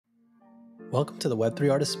Welcome to the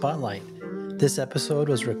Web3 Artist Spotlight. This episode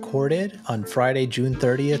was recorded on Friday, June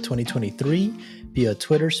 30th, 2023 via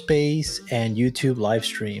Twitter Space and YouTube live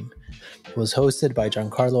stream. It was hosted by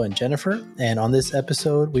Jancarlo and Jenife, and on this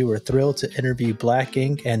episode, we were thrilled to interview Black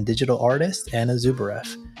ink and digital artist Anna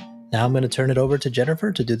Zubarev. Now I'm going to turn it over to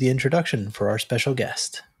Jenife to do the introduction for our special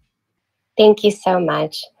guest. Thank you so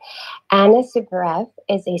much. Anna Zubarev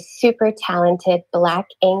is a super talented Black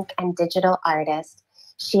ink and digital artist.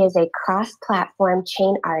 She is a cross-platform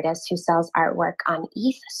chain artist who sells artwork on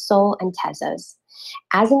ETH, Sol, and Tezos.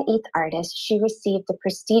 As an ETH artist, she received the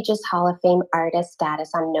prestigious Hall of Fame artist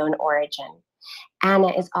status on KnownOrigin. Anna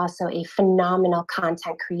is also a phenomenal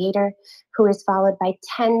content creator who is followed by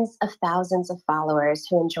tens of thousands of followers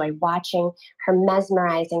who enjoy watching her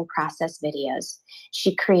mesmerizing process videos.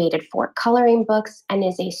 She created 4 coloring books and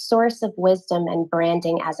is a source of wisdom and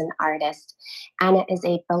branding as an artist. Anna is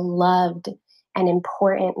a beloved and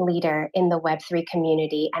important leader in the Web3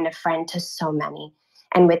 community and a friend to so many.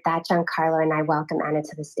 And with that, Jancarlo and I welcome Anna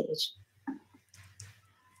to the stage.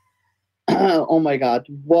 Oh my God,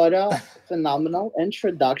 what a phenomenal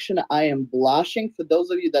introduction. I am blushing. For those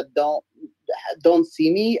of you that don't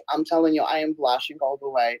see me, I'm telling you, I am blushing all the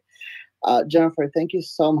way. Jenife, thank you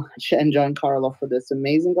so much, and Jancarlo, for this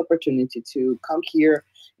amazing opportunity to come here,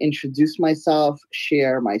 introduce myself,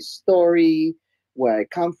 share my story, where I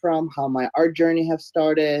come from, how my art journey has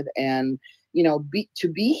started, and to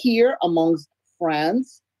be here amongst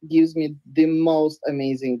friends gives me the most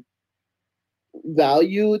amazing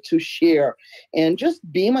value to share and just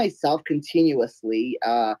be myself continuously.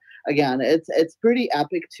 Again, it's pretty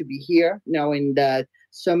epic to be here, knowing that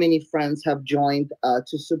so many friends have joined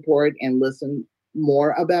to support and listen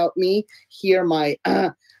more about me, hear my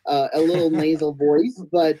a little nasal voice,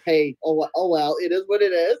 but hey, oh well, it is what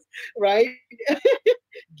it is, right?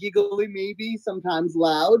 Giggly maybe, sometimes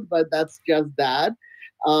loud, but that's just that.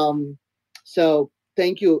 So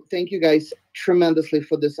thank you guys tremendously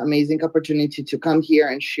for this amazing opportunity to come here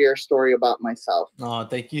and share a story about myself. Oh,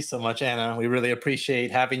 thank you so much, Anna. We really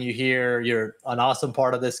appreciate having you here. You're an awesome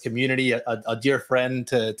part of this community, a dear friend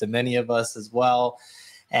to many of us as well.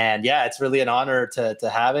 And yeah, it's really an honor to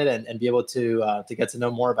have it and be able to get to know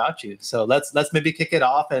more about you. So let's maybe kick it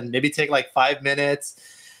off and maybe take like 5 minutes.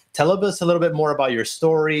 Tell us a little bit more about your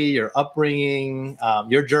story, your upbringing,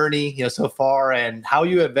 your journey, so far, and how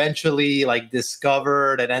you eventually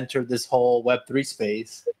discovered and entered this whole Web3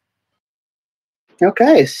 space.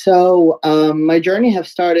 Okay, so my journey have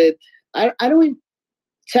started. I don't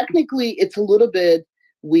technically. It's a little bit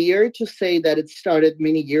weird to say that it started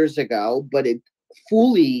many years ago, but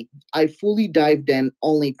I fully dived in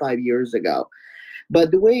only 5 years ago.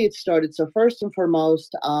 But the way it started, so first and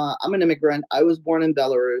foremost, I'm an immigrant. I was born in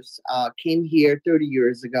Belarus, came here 30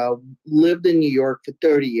 years ago, lived in New York for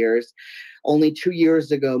 30 years. Only 2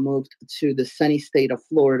 years ago, moved to the sunny state of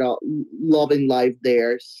Florida, loving life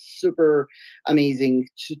there. Super amazing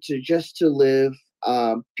to live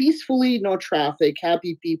peacefully, no traffic,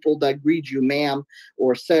 happy people that greet you, ma'am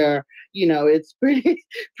or sir. It's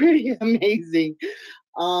pretty amazing.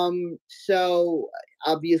 So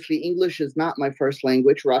obviously English is not my first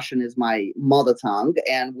language. Russian is my mother tongue,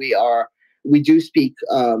 and we do speak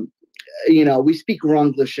we speak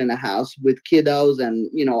Runglish in the house with kiddos and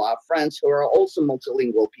our friends who are also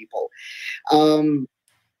multilingual people.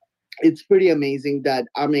 It's pretty amazing that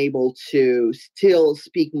I'm able to still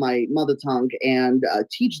speak my mother tongue and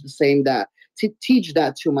teach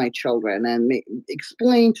that to my children and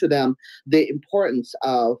explain to them the importance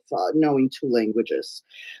of knowing 2 languages.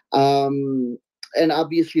 And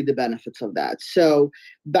obviously the benefits of that. So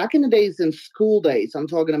back in the days, in school days, I'm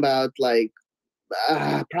talking about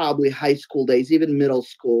probably high school days, even middle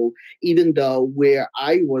school, even though where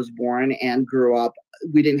I was born and grew up,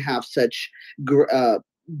 we didn't have such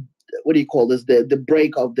what do you call this? The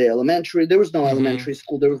break of the elementary. There was no elementary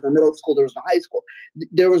school. There was no middle school. There was no high school.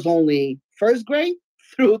 There was only first grade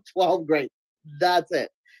through 12th grade. That's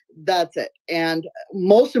it. And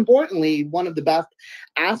most importantly, one of the best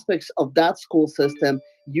aspects of that school system,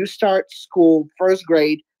 you start school first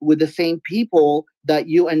grade with the same people that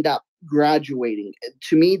you end up graduating.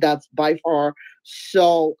 To me, that's by far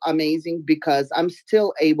so amazing, because I'm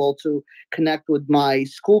still able to connect with my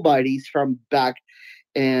school buddies from back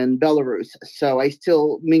in Belarus. So I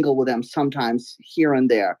still mingle with them sometimes here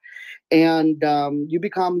and there. And you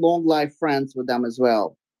become long life friends with them as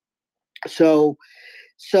well. So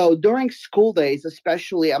during school days,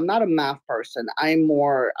 especially, I'm not a math person. I'm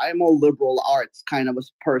more liberal arts kind of a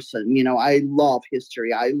person. I love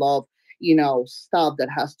history. I love, stuff that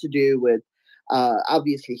has to do with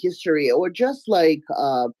obviously history, or just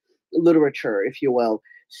literature, if you will.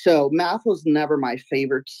 So math was never my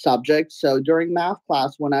favorite subject. So during math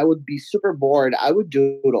class, when I would be super bored, I would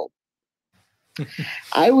doodle.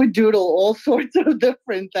 I would doodle all sorts of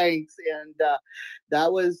different things, and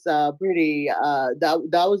that was pretty.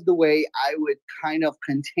 That was the way I would kind of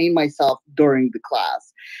contain myself during the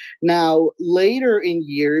class. Now, later in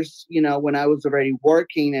years, when I was already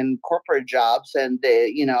working in corporate jobs, and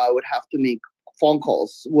I would have to make phone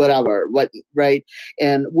calls, whatever, right?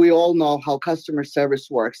 And we all know how customer service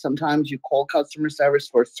works. Sometimes you call customer service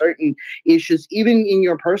for certain issues, even in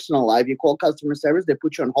your personal life. You call customer service, they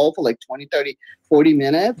put you on hold for like 20, 30, 40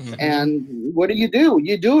 minutes. Mm-hmm. And what do?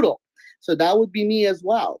 You doodle. So that would be me as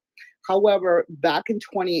well. However, back in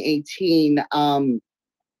 2018,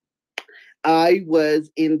 I was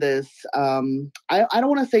in this, I don't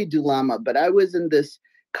want to say dilemma, but I was in this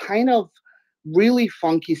kind of really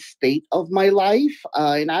funky state of my life.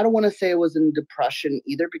 And I don't want to say I was in depression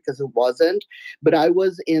either, because it wasn't, but I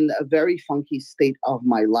was in a very funky state of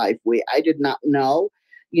my life where I did not know,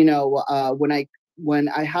 when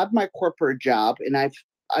I had my corporate job, and I've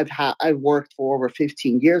worked for over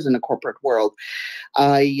 15 years in the corporate world.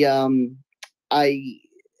 I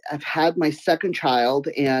I've had my second child,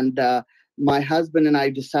 and my husband and I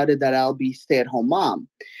decided that I'll be stay-at-home mom.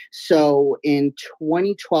 So in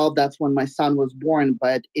 2012, that's when my son was born.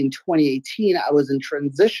 But in 2018, I was in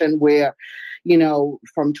transition where,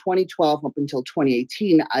 from 2012 up until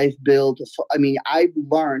 2018, I've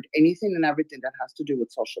learned anything and everything that has to do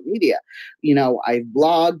with social media. I've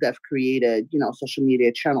blogged, I've created, social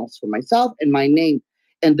media channels for myself, and my name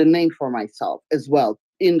and the name for myself as well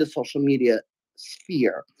in the social media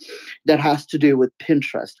sphere that has to do with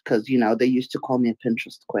Pinterest, because they used to call me a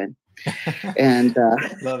Pinterest queen. And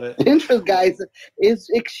Love it. Pinterest, guys, is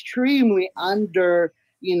extremely undervalued,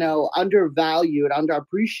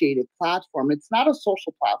 underappreciated platform. It's not a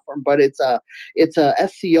social platform, but it's a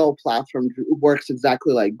SEO platform. It works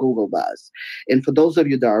exactly like Google does. And for those of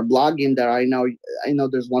you that are blogging, that I know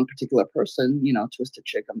there's one particular person, Twisted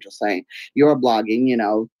Chick, I'm just saying, you're blogging,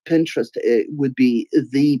 Pinterest, it would be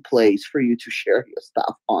the place for you to share your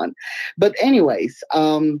stuff on. But anyways,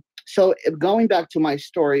 so going back to my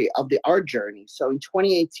story of the art journey. So in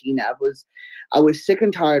 2018, I was sick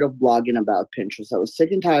and tired of blogging about Pinterest. I was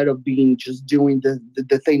sick and tired of just doing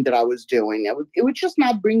the thing that I was doing. It would just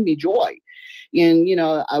not bring me joy. And,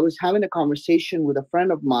 I was having a conversation with a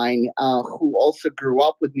friend of mine who also grew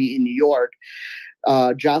up with me in New York,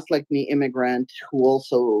 just like me, immigrant, who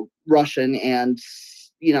also Russian. And,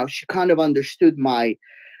 she kind of understood my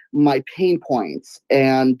pain points.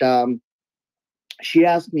 And she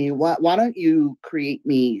asked me, why don't you create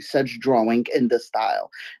me such drawing in this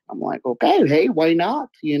style? I'm like, okay, hey, why not?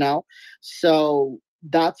 So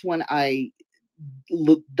that's when I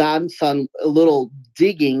done some a little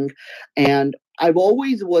digging, and I've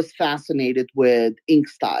always was fascinated with ink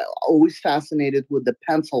style, always fascinated with the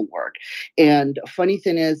pencil work. And funny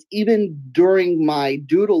thing is, even during my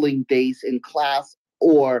doodling days in class,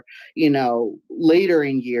 or later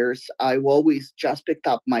in years, I've always just picked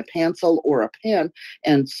up my pencil or a pen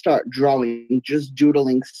and start drawing, just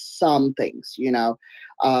doodling some things.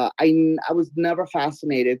 I was never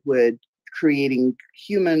fascinated with creating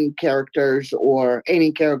human characters or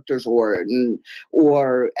any characters or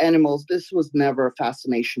animals. This was never a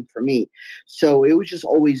fascination for me. So it was just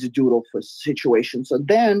always a doodle for situations. So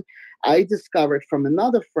then I discovered from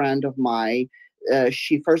another friend of mine,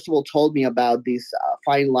 she first of all told me about these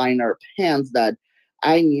fine liner pens that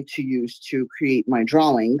I need to use to create my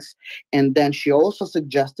drawings. And then she also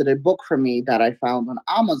suggested a book for me that I found on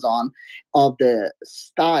Amazon of the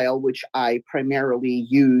style, which I primarily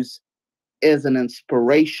use as an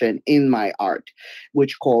inspiration in my art,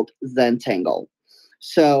 which called Zentangle.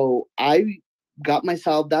 So I got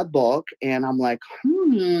myself that book, and I'm like,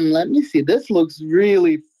 let me see. This looks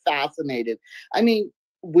really fascinating. I mean,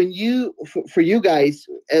 for you guys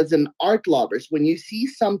as an art lovers, when you see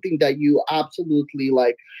something that you absolutely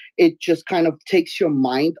like, it just kind of takes your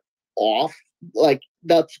mind off, like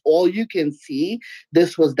that's all you can see.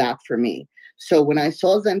 This was that for me. So when I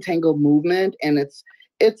saw Zentangle movement, and it's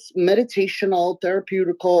meditational,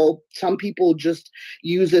 therapeutical. Some people just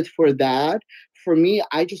use it for that. For me,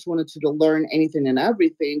 I just wanted to learn anything and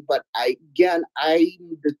everything. But I'm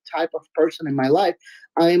the type of person in my life,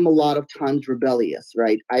 I am a lot of times rebellious,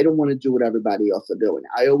 right? I don't want to do what everybody else is doing.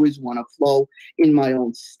 I always want to flow in my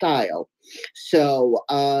own style. So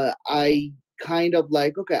I kind of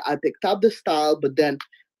like, okay, I picked up the style, but then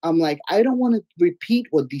I'm like, I don't want to repeat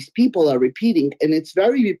what these people are repeating. And it's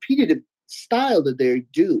very repetitive style that they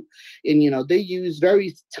do. And they use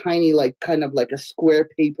very tiny, like kind of like a square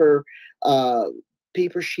paper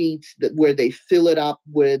paper sheets where they fill it up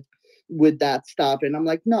with that stuff. And I'm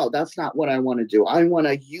like, no, that's not what I want to do. I want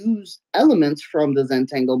to use elements from the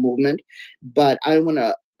Zentangle movement, but I want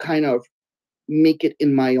to kind of make it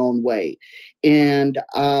in my own way. And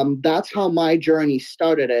that's how my journey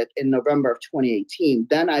started it in November of 2018.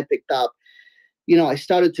 Then I picked up, I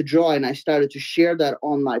started to draw and I started to share that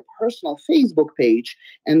on my personal Facebook page.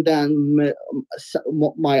 And then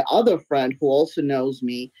my other friend who also knows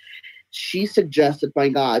me, she suggested, my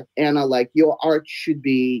God, Anna, like your art should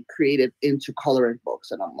be created into coloring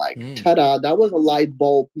books. And I'm like, ta-da, that was a light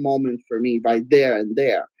bulb moment for me right there and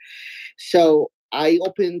there. So I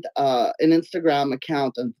opened an Instagram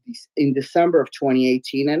account in December of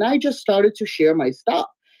 2018, and I just started to share my stuff.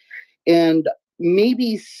 And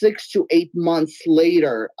maybe 6 to 8 months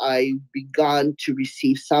later, I began to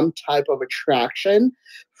receive some type of attraction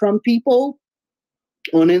from people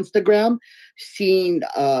on Instagram, seeing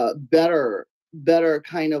better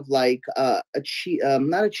kind of like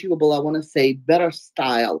not achievable, I want to say better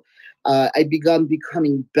style. I began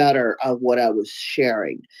becoming better at what I was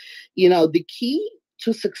sharing. The key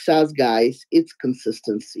to success, guys, it's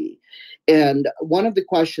consistency. And one of the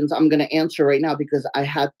questions I'm going to answer right now, because I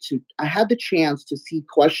had the chance to see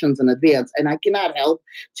questions in advance, and I cannot help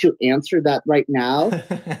to answer that right now.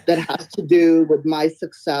 That has to do with my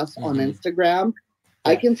success on Instagram.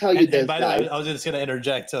 Yeah. I can tell you this, and by the way, I was just going to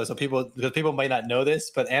interject, so because people might not know this,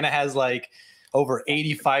 but Anna has like over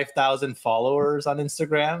 85,000 followers on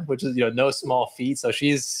Instagram, which is no small feat. So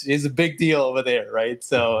she's a big deal over there, right?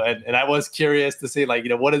 So and I was curious to see like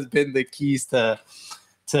what has been the keys to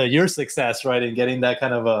your success, right, in getting that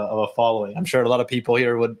kind of a following. I'm sure a lot of people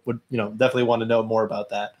here would definitely want to know more about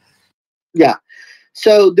that. Yeah.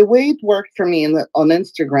 So the way it worked for me on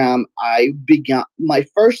Instagram, I began my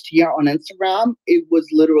first year on Instagram. It was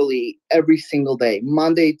literally every single day,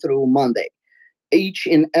 Monday through Monday, each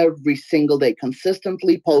and every single day,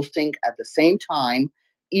 consistently posting at the same time,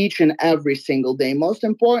 each and every single day. Most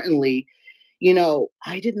importantly,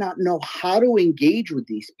 I did not know how to engage with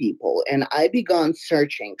these people. And I began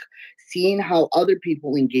searching, seeing how other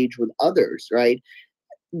people engage with others, right?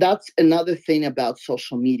 That's another thing about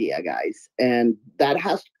social media, guys. And that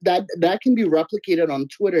can be replicated on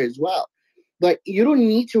Twitter as well. But you don't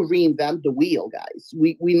need to reinvent the wheel, guys.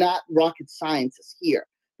 We not rocket scientists here,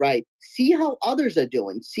 right? See how others are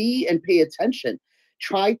doing. See and pay attention.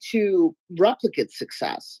 Try to replicate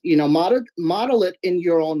success. Model it in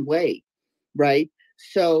your own way, right?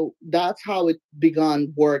 So that's how it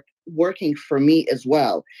began working for me as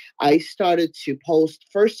well. I started to post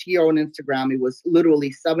first year on Instagram. It was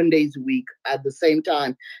literally 7 days a week at the same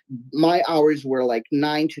time. My hours were like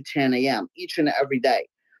 9 to 10 a.m. each and every day,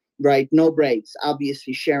 right? No breaks.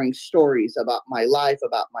 Obviously sharing stories about my life,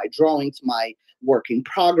 about my drawings, my work in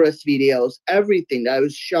progress videos, everything. I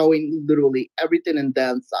was showing literally everything and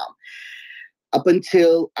then some. Up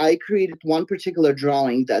until I created one particular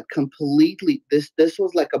drawing that completely, this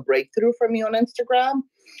was like a breakthrough for me on Instagram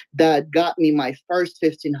that got me my first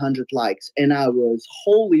 1,500 likes. And I was,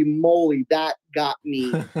 holy moly, that got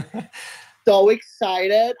me so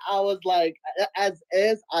excited. I was like, as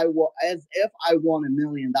if I won $1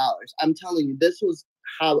 million. I'm telling you, this was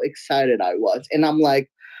how excited I was. And I'm like,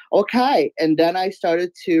 okay. And then I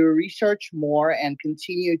started to research more and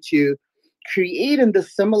continue to create in the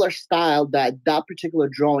similar style that particular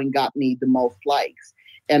drawing got me the most likes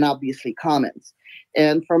and obviously comments.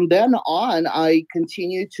 And from then on, I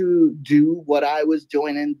continued to do what I was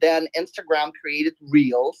doing. And then Instagram created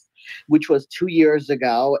Reels, which was 2 years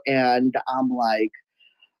ago. And I'm like,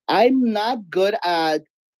 I'm not good at,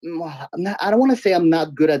 I don't want to say I'm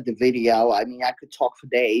not good at the video. I mean, I could talk for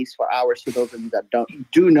days, for hours. For those of you that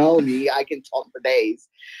do know me, I can talk for days.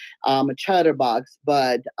 I'm a chatterbox,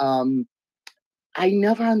 but I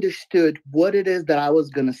never understood what it is that I was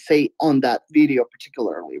going to say on that video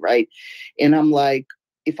particularly, right? And I'm like,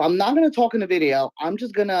 if I'm not going to talk in the video, I'm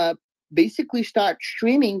just going to basically start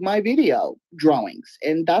streaming my video drawings.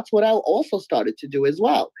 And that's what I also started to do as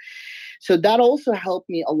well. So that also helped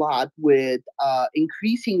me a lot with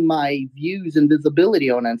increasing my views and visibility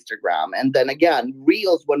on Instagram. And then again,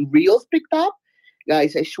 Reels, when Reels picked up,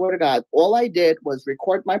 guys, I swear to God, all I did was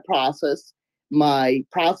record my process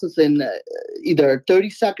in either 30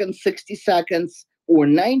 seconds, 60 seconds, or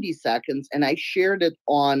 90 seconds, and I shared it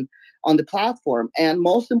on the platform. And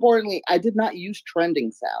most importantly, I did not use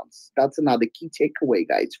trending sounds. That's another key takeaway,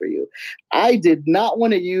 guys, for you. I did not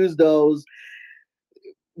want to use those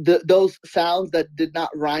sounds that did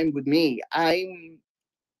not rhyme with me. I'm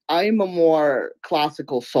a more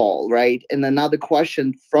classical soul, right? And another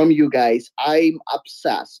question from you guys, I'm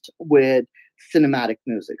obsessed with cinematic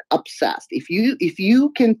music, obsessed. If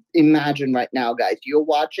you can imagine right now, guys, you're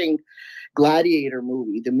watching Gladiator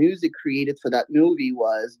movie. The music created for that movie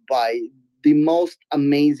was by the most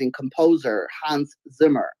amazing composer, Hans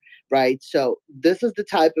Zimmer, right? So this is the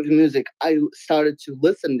type of music I started to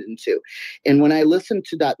listen into. And when I listened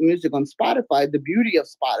to that music on Spotify, the beauty of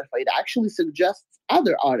Spotify, it actually suggests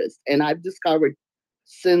other artists. And I've discovered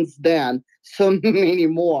since then so many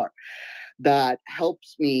more that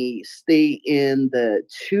helps me stay in the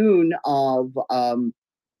tune of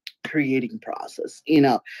creating process.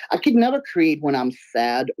 I could never create when I'm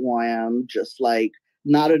sad or I'm just like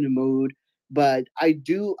not in the mood. But I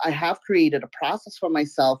have created a process for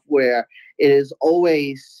myself where it is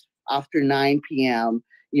always after 9 p.m.,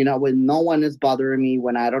 when no one is bothering me,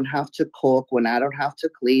 when I don't have to cook, when I don't have to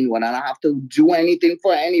clean, when I don't have to do anything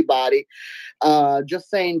for anybody. Just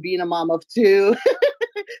saying, being a mom of two.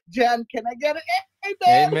 Jen, can I get an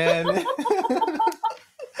amen? Amen.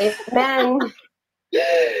 Amen.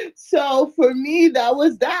 So for me, that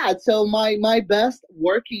was that. So my best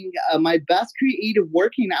creative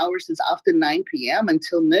working hours is after 9 p.m.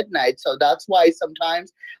 until midnight. So that's why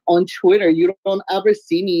sometimes on Twitter you don't ever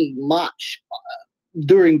see me much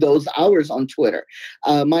during those hours on Twitter.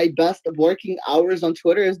 My best working hours on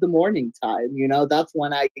Twitter is the morning time. That's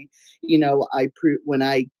when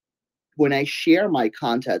when I share my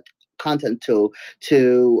content to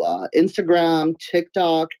Instagram,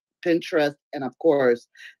 TikTok, Pinterest, and of course,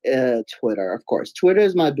 Twitter. Of course, Twitter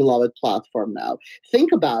is my beloved platform now.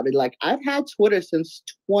 Think about it. Like, I've had Twitter since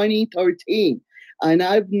 2013, and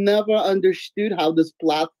I've never understood how this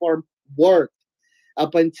platform worked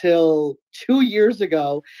up until 2 years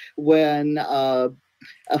ago when a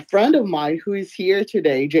friend of mine who is here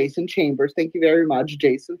today, Jason Chambers. Thank you very much,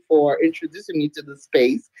 Jason, for introducing me to the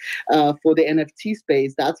space, for the NFT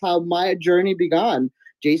space. That's how my journey began.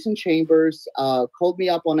 Jason Chambers called me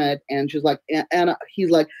up on it, and she's like, Anna,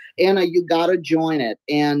 Anna, you gotta join it.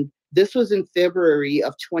 And this was in February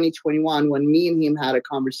of 2021 when me and him had a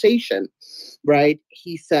conversation, right?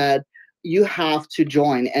 He said, you have to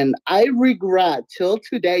join. And I regret till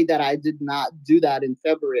today that I did not do that in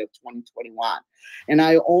February of 2021. And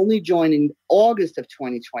I only joined in August of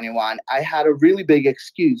 2021. I had a really big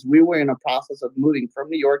excuse. We were in a process of moving from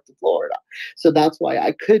New York to Florida. So that's why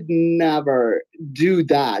I could never do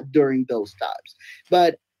that during those times.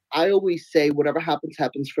 But I always say whatever happens,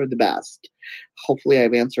 happens for the best. Hopefully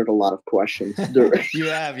I've answered a lot of questions. You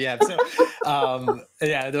have. So,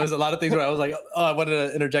 there was a lot of things where I was like, oh, I wanted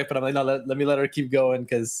to interject, but I'm like, no, let me let her keep going.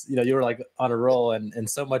 Cause you were like on a roll and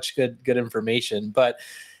so much good information. But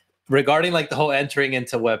regarding like the whole entering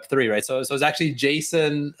into Web3, right? So it's actually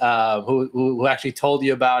Jason who actually told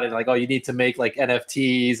you about it. Like, oh, you need to make like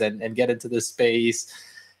NFTs and get into this space.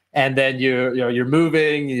 And then you're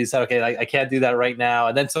moving. You said, okay, I can't do that right now.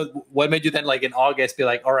 And then, so what made you then, like in August, be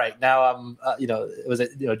like, all right, now I'm, was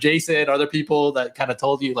it Jason, other people that kind of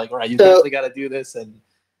told you, like, all right, you definitely got to do this? And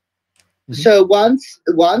so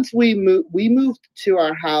once we moved to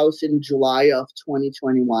our house in July of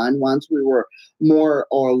 2021. Once we were more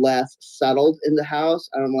or less settled in the house,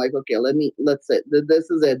 I'm like, okay, let's say this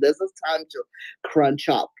is it. This is time to crunch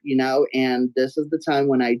up, and this is the time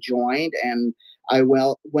when I joined, and I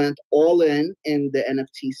went all in the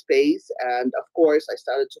NFT space. And of course, I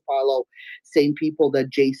started to follow same people that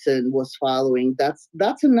Jason was following. That's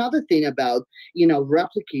another thing about,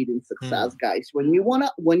 replicating success, guys. When you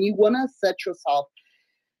wanna set yourself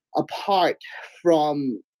apart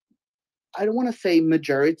from, I don't want to say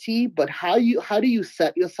majority, but how do you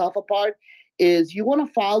set yourself apart is you want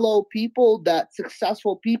to follow people that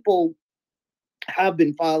successful people have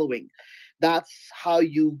been following. That's how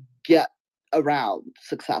you get around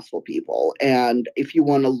successful people. And if you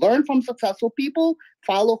want to learn from successful people,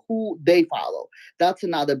 follow who they follow. That's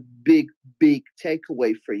another big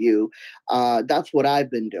takeaway for you. That's what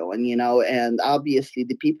I've been doing, and obviously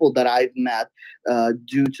the people that I've met,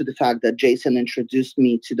 due to the fact that Jason introduced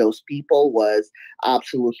me to those people, was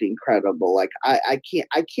absolutely incredible. Like, I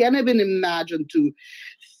can't even imagine to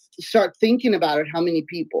start thinking about it, how many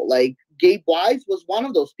people. Like, Gabe Wise was one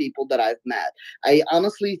of those people that I've met. I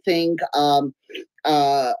honestly think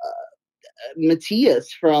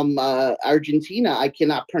Matthias from Argentina, I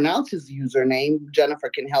cannot pronounce his username.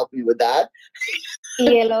 Jennifer can help me with that.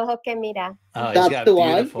 Y el ojo que mira. Oh, that's he's got the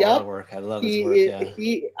beautiful one. Yep. artwork. I love his work.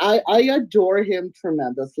 Yeah. I adore him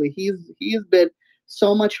tremendously. He's been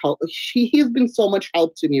so much help. He's been so much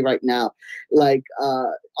help to me right now. Like,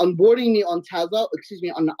 onboarding me on Tezos,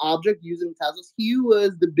 on the object using Tezos, he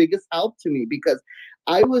was the biggest help to me because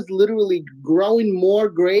I was literally growing more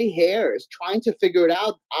gray hairs trying to figure it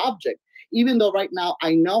out object. even though right now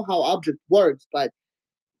I know how object works, but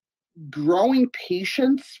growing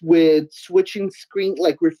patience with switching screen,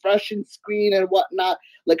 like refreshing screen and whatnot,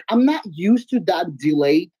 like I'm not used to that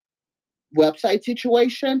delayed website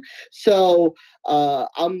situation. So I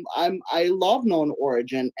love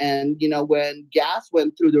KnownOrigin, and when gas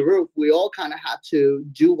went through the roof, we all kind of had to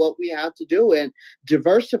do what we had to do and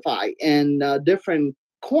diversify in different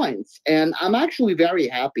coins. And I'm actually very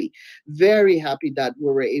happy that we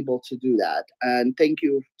were able to do that. And thank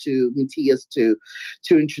you to Matthias to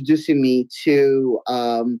introducing me to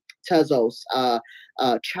Tezos.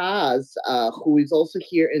 Chaz, who is also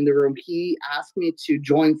here in the room, he asked me to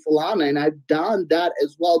join Solana, and I've done that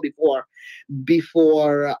as well before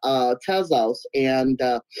Tezos, and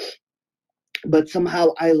but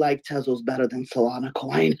somehow I like Tezos better than Solana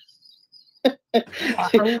coin.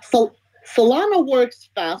 So Solana works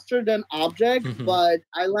faster than Object, but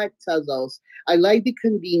I like Tezos. I like the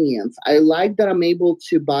convenience. I like that I'm able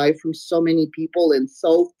to buy from so many people and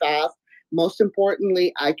so fast. Most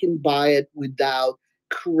importantly, I can buy it without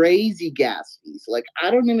crazy gas fees. Like,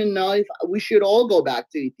 I don't even know if we should all go back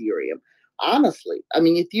to Ethereum. Honestly, I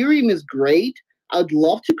mean, Ethereum is great. I'd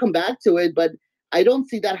love to come back to it, but I don't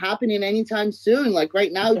see that happening anytime soon. Like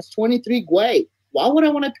right now, it's 23 Gwei. Why would I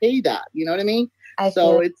want to pay that? You know what I mean?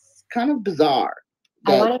 So it's kind of bizarre.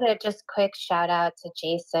 I wanted to just quick shout out to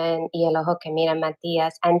Jason, Ieloho, Camila,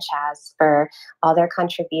 Matias, and Chaz for all their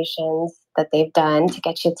contributions that they've done to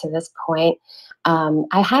get you to this point.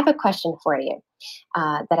 I have a question for you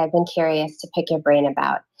that I've been curious to pick your brain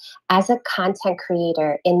about. As a content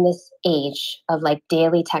creator in this age of like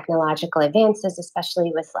daily technological advances,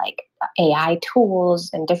 especially with like AI tools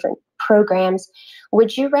and different programs,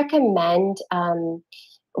 would you recommend,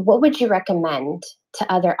 what would you recommend to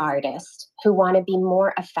other artists who want to be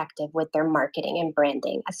more effective with their marketing and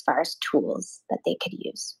branding as far as tools that they could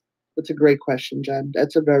use? That's a great question, Jen.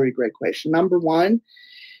 That's a very great question. Number one,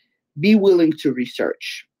 be willing to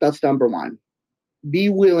research. That's number one. Be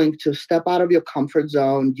willing to step out of your comfort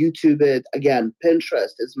zone, YouTube it. Again,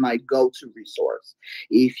 Pinterest is my go-to resource.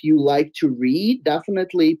 If you like to read,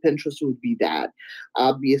 definitely Pinterest would be that.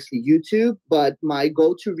 Obviously YouTube, but my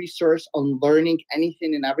go-to resource on learning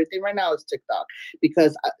anything and everything right now is TikTok,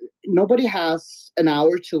 because nobody has an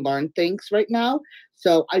hour to learn things right now.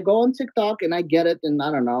 So I go on TikTok and I get it in,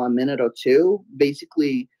 I don't know, a minute or two,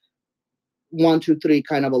 basically 1, 2, 3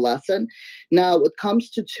 kind of a lesson. Now, when it comes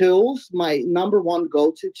to tools, my number one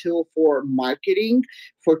go-to tool for marketing,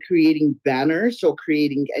 for creating banners, or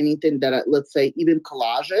creating anything that, let's say, even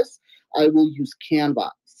collages, I will use Canva,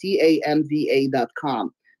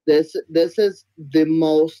 Canva.com. This is the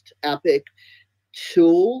most epic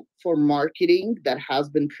tool for marketing that has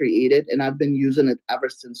been created, and I've been using it ever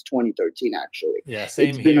since 2013. Actually, yeah, same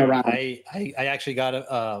it's here. Been around. I actually got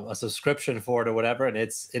a subscription for it or whatever, and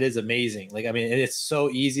it is amazing. Like, I mean, it's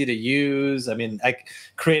so easy to use. I mean, I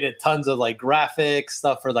created tons of like graphics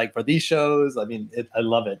stuff for these shows. I mean, I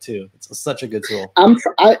love it too. It's such a good tool.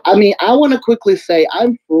 I mean, I want to quickly say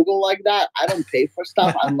I'm frugal like that. I don't pay for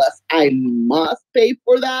stuff unless I must pay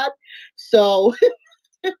for that. So.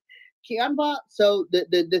 Canva. So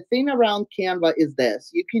the thing around Canva is this: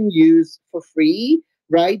 you can use for free,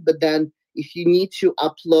 right? But then if you need to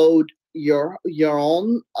upload your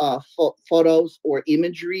own photos or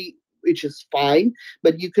imagery, which is fine,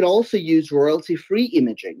 but you could also use royalty-free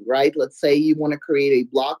imaging, right? Let's say you want to create a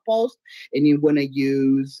blog post and you want to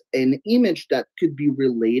use an image that could be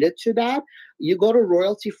related to that. You go to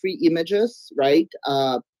royalty-free images, right?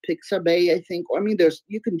 Pixabay, I think. Or, I mean,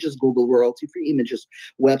 you can just Google royalty-free images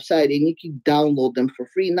website and you can download them for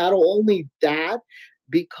free. Not only that,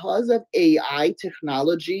 because of AI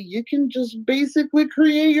technology, you can just basically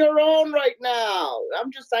create your own right now.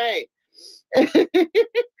 I'm just saying.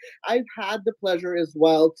 I've had the pleasure as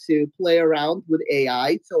well to play around with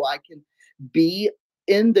AI so I can be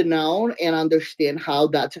in the known and understand how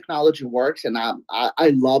that technology works. And I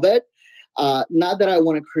love it. Not that I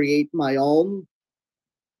want to create my own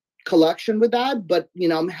collection with that, but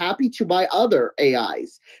I'm happy to buy other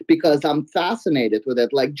AIs because I'm fascinated with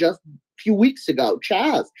it. Like just a few weeks ago,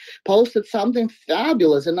 Chaz posted something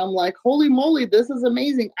fabulous and I'm like, holy moly, this is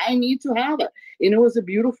amazing. I need to have it. And it was a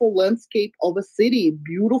beautiful landscape of a city,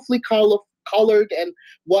 beautifully colored and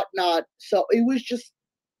whatnot. So it was just,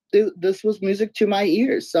 this was music to my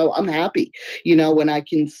ears. So I'm happy, when I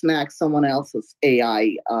can snack someone else's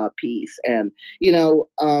AI piece. And,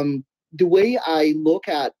 the way I look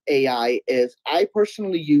at AI is I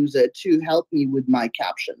personally use it to help me with my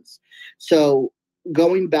captions. So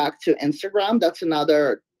going back to Instagram, that's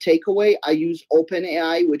another takeaway. I use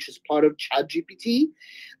OpenAI, which is part of ChatGPT.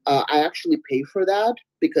 I actually pay for that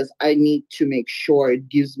because I need to make sure it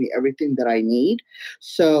gives me everything that I need.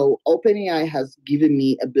 So OpenAI has given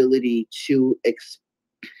me ability to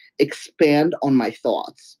expand on my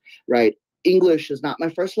thoughts, right? English is not my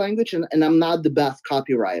first language, and I'm not the best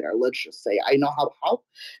copywriter. Let's just say I know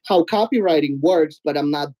how copywriting works, but I'm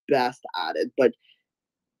not best at it. But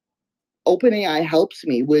OpenAI helps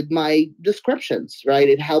me with my descriptions, right?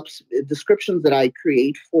 It helps descriptions that I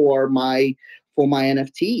create for my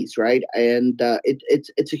NFTs, right? And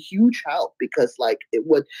it's a huge help because like it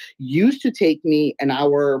would used to take me an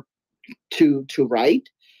hour to write.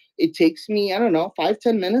 It takes me, I don't know,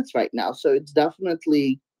 5-10 minutes right now. So it's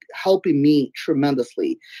definitely helping me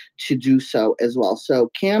tremendously to do so as well.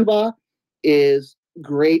 So Canva is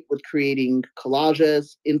great with creating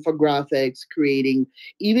collages, infographics, creating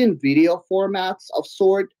even video formats of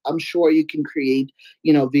sort. I'm sure you can create,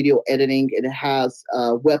 video editing. It has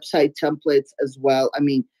website templates as well. I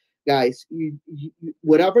mean, guys,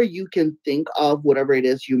 whatever you can think of, whatever it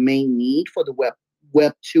is you may need for the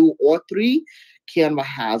web 2 or 3, Canva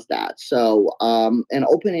has that. So, and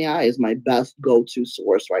OpenAI is my best go-to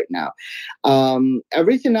source right now.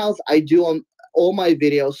 Everything else I do on all my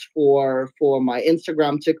videos for my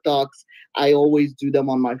Instagram, TikToks, I always do them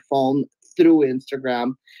on my phone through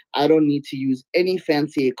Instagram. I don't need to use any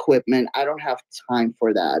fancy equipment. I don't have time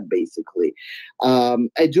for that, basically.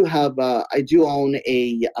 I do own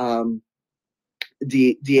a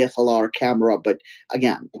DSLR camera, but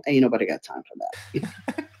again, ain't nobody got time for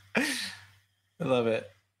that. I love it.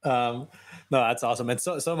 No, that's awesome. And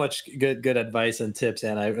so much good advice and tips,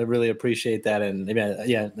 and I really appreciate that. And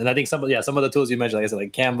yeah, and I think some of the tools you mentioned, like I said,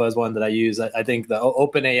 like Canva is one that I use. I think the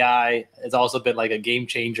OpenAI has also been like a game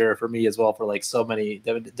changer for me as well for like so many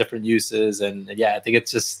different uses. And yeah, I think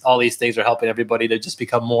it's just all these things are helping everybody to just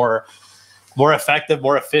become more effective,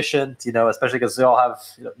 more efficient, especially because we all have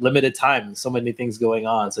limited time, so many things going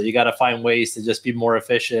on. So you got to find ways to just be more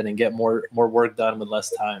efficient and get more work done with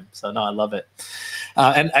less time. So no, I love it.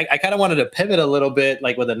 And I kind of wanted to pivot a little bit,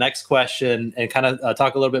 like with the next question, and kind of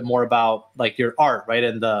talk a little bit more about like your art, right?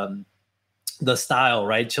 And the style,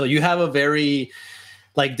 right? So you have a very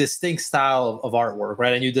like distinct style of artwork,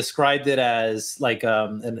 right? And you described it as like,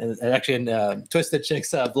 and actually in Twisted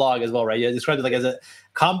Chick's blog as well, right? You described it like as a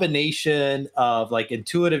combination of like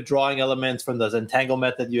intuitive drawing elements from the Zentangle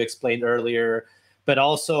method you explained earlier, but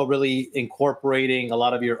also really incorporating a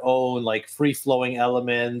lot of your own like free flowing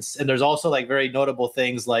elements. And there's also like very notable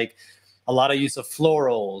things like a lot of use of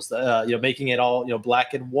florals, making it all,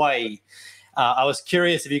 black and white. I was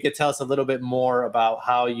curious if you could tell us a little bit more about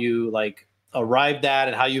how you like arrived at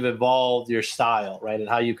and how you've evolved your style, right? And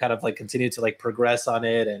how you kind of like continue to like progress on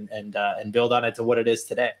it and build on it to what it is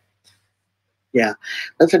today. Yeah,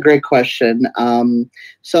 that's a great question.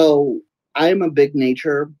 So I'm a big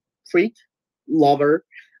nature freak, lover.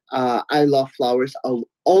 I love flowers. I've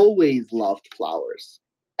always loved flowers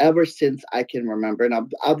ever since I can remember.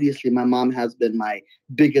 And obviously my mom has been my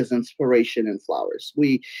biggest inspiration in flowers.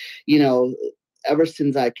 Ever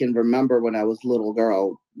since I can remember when I was a little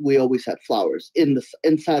girl, we always had flowers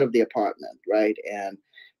inside of the apartment, right? And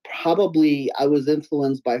probably I was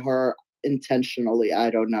influenced by her intentionally. I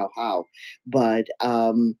don't know how, but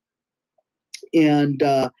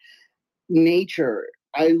nature.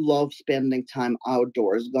 I love spending time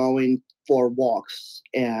outdoors, going for walks,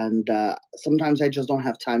 and sometimes I just don't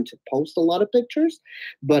have time to post a lot of pictures,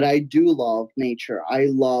 but I do love nature. I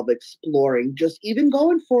love exploring, just even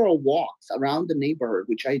going for a walks around the neighborhood,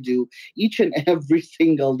 which I do each and every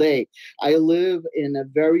single day. I live in a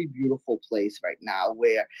very beautiful place right now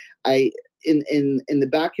where in the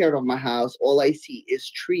backyard of my house, all I see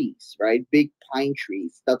is trees, right? Big pine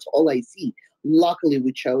trees. That's all I see. Luckily,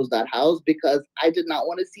 we chose that house because I did not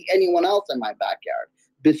want to see anyone else in my backyard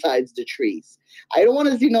besides the trees. I don't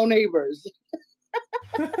want to see no neighbors.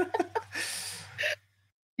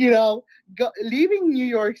 Leaving New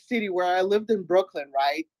York City, where I lived in Brooklyn,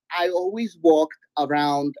 right? I always walked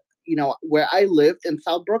around, where I lived in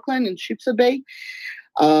South Brooklyn in Sheepshead Bay.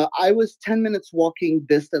 I was 10 minutes walking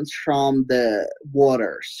distance from the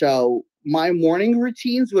water. So my morning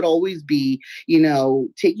routines would always be,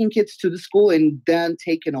 taking kids to the school and then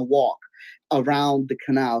taking a walk around the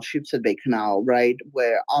canal, Sheepshead Bay Canal, right,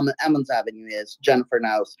 where Emmons Avenue is, Jennifer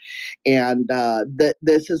knows. And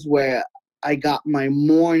this is where I got my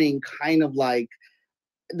morning kind of like,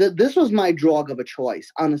 this was my drug of a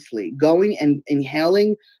choice, honestly, going and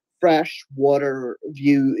inhaling fresh water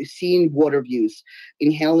seeing water views,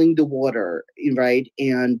 inhaling the water, right?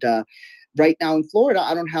 And right now in Florida,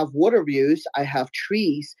 I don't have water views. I have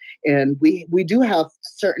trees, and we do have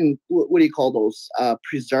certain, what do you call those,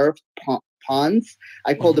 preserved ponds.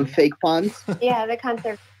 I call them fake ponds. Yeah, the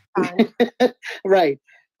conservation pond. Right.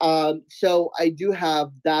 So I do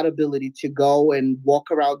have that ability to go and walk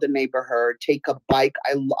around the neighborhood, take a bike.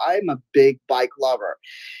 I'm a big bike lover.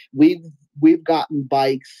 We've gotten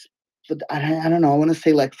bikes, but I don't know, I want to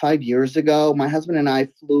say like 5 years ago. My husband and I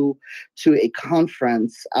flew to a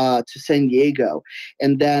conference to San Diego,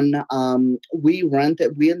 and then we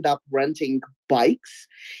ended up renting bikes,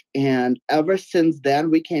 and ever since then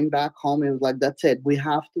we came back home and was like, that's it, we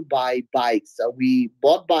have to buy bikes. So we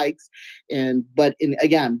bought bikes,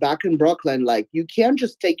 again, back in Brooklyn, like, you can't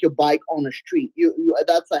just take your bike on the street. You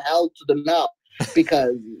that's a hell to the no,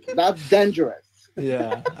 because that's dangerous.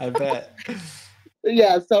 Yeah, I bet.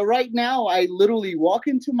 Yeah, so right now I literally walk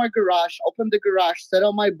into my garage, open the garage, sit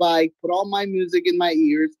on my bike, put all my music in my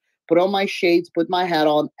ears, put on my shades, put my hat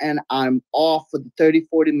on, and I'm off for the 30,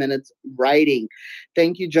 40 minutes writing.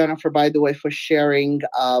 Thank you, Jennifer, by the way, for sharing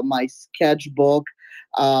my sketchbook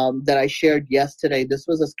that I shared yesterday. This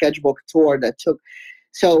was a sketchbook tour that took...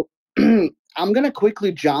 So I'm going to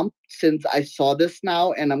quickly jump, since I saw this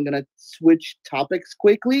now, and I'm going to switch topics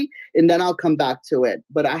quickly, and then I'll come back to it.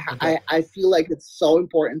 But I feel like it's so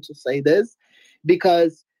important to say this,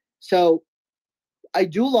 because so I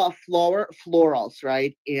do love florals,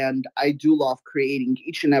 right? And I do love creating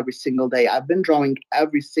each and every single day. I've been drawing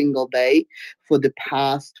every single day for the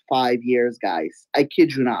past 5 years, guys. I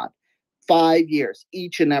kid you not. 5 years,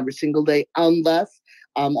 each and every single day, unless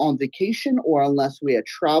I'm on vacation or unless we are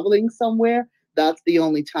traveling somewhere. That's the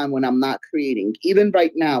only time when I'm not creating. Even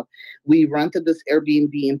right now, we rented this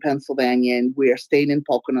Airbnb in Pennsylvania, and we are staying in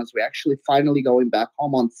Poconos. We're actually finally going back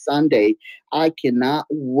home on Sunday. I cannot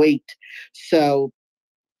wait. So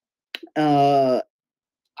I'm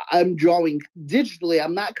drawing digitally.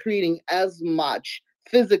 I'm not creating as much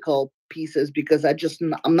physical pieces because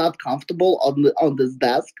I'm not comfortable on this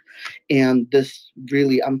desk and this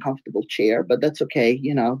really uncomfortable chair, but that's okay.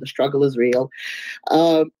 The struggle is real.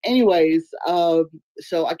 Anyways,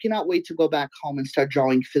 so I cannot wait to go back home and start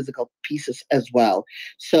drawing physical pieces as well.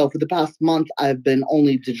 So for the past month, I've been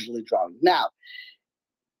only digitally drawing. Now,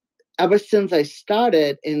 ever since I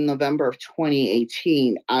started in November of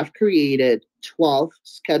 2018, I've created 12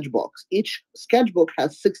 sketchbooks. Each sketchbook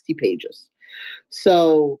has 60 pages.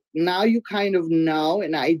 So now you kind of know,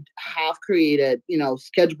 and I have created,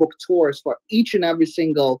 sketchbook tours for each and every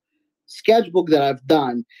single sketchbook that I've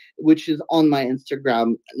done, which is on my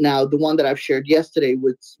Instagram. Now, the one that I've shared yesterday,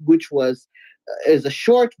 which is a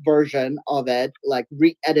short version of it, like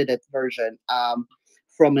re-edited version,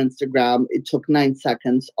 from Instagram. It took 9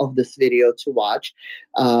 seconds of this video to watch.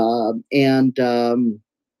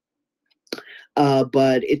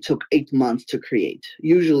 But it took 8 months to create.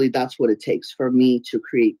 Usually that's what it takes for me to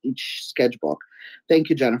create each sketchbook. Thank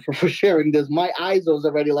you, Jennifer, for sharing this. My eyes was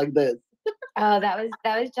already like this. Oh, that was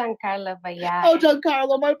Jancarlo, but yeah. Oh,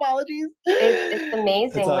 Jancarlo, my apologies. It's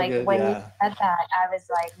amazing. It's all like good, when yeah. you said that, I was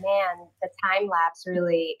like, man, the time lapse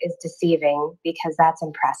really is deceiving, because that's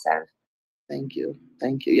impressive. Thank you.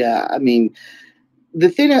 Yeah, I mean, the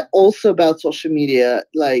thing also about social media,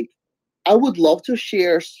 like, I would love to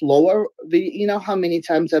share slower. How many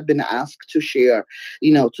times I've been asked to share,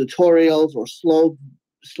 tutorials or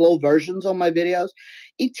slow versions of my videos.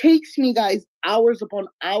 It takes me, guys, hours upon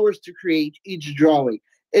hours to create each drawing.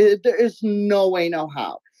 There is no way, no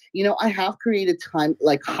how. I have created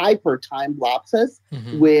hyper time lapses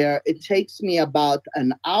where it takes me about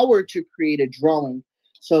an hour to create a drawing.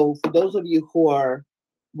 So for those of you who are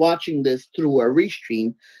watching this through a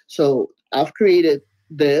restream, so I've created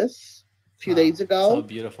this a few days ago. So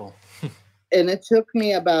beautiful. And it took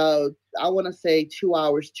me about, I want to say, 2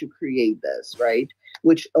 hours to create this, right?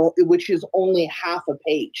 Which is only half a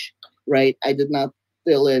page, right? I did not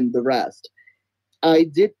fill in the rest. I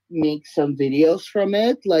did make some videos from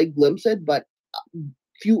it, like glimpse it, but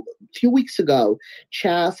few weeks ago,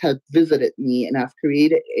 Chaz had visited me, and I've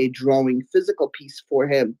created a drawing physical piece for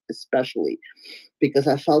him, especially because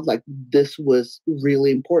I felt like this was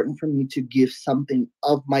really important for me to give something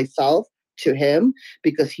of myself to him,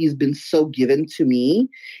 because he's been so given to me.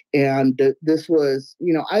 And this was,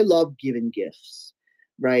 I love giving gifts,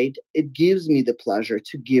 right? It gives me the pleasure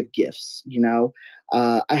to give gifts,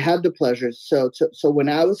 I had the pleasure. So when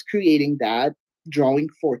I was creating that drawing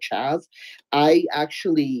for Chaz, I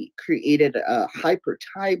actually created a hyper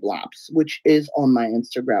time lapse, which is on my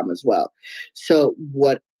Instagram as well. So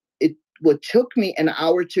what took me an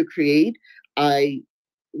hour to create, I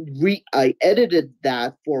edited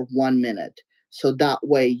that for 1 minute, so that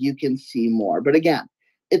way you can see more. But again,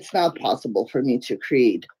 it's not possible for me to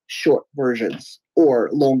create short versions or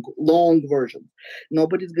long versions.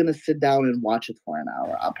 Nobody's gonna sit down and watch it for an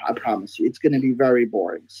hour. I promise you, it's gonna be very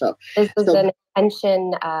boring. This is an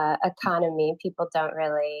attention economy. People don't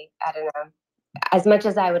really, I don't know. As much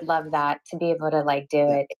as I would love that to be able to like do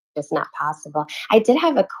it, it's just not possible. I did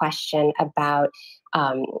have a question about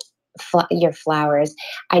your flowers.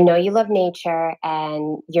 I know you love nature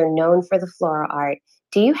and you're known for the floral art.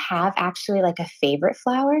 Do you have actually like a favorite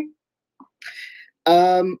flower?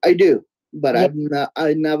 I do, but Yeah.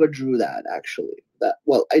 I never drew that actually.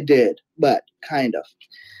 Well, I did, but kind of.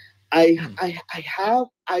 I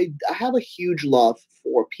have a huge love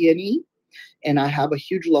for peony, and I have a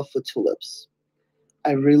huge love for tulips.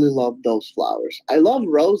 I really love those flowers. I love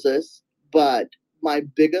roses, but my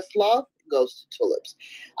biggest love goes to tulips.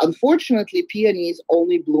 Unfortunately, peonies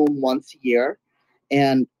only bloom once a year,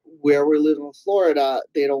 and where we live in Florida,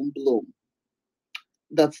 they don't bloom.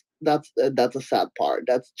 That's a sad part.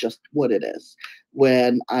 That's just what it is.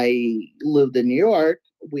 When I lived in New York,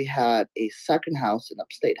 we had a second house in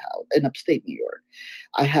upstate New York.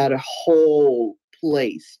 I had a whole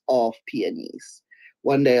place of peonies.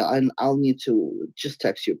 One day I'll need to just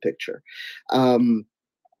text you a picture. Um,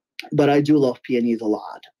 but I do love peonies a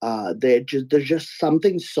lot. There's just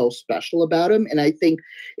something so special about them, and I think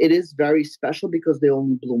it is very special because they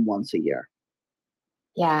only bloom once a year.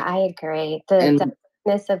 Yeah, I agree. The And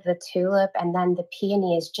darkness of the tulip and then the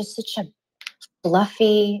peony is just such a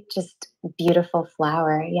fluffy, just beautiful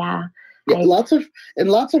flower. Yeah. yeah, I lots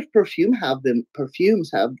of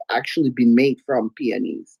perfumes have actually been made from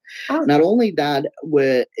peonies. oh, Not only that,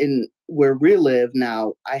 where we live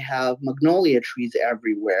now, I have magnolia trees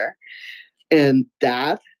everywhere, and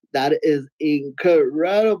that is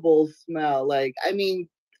incredible smell. Like, I mean,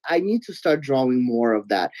 I need to start drawing more of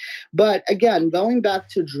that. But again, going back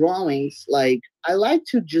to drawings, like, I like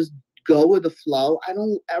to just go with the flow. I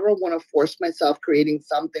don't ever want to force myself creating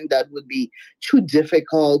something that would be too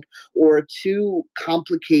difficult or too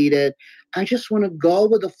complicated. I just want to go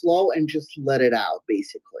with the flow and just let it out,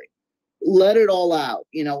 basically. Let it all out,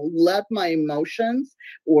 let my emotions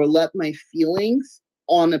or let my feelings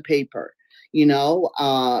on a paper,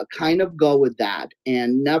 kind of go with that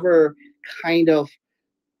and never kind of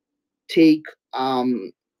take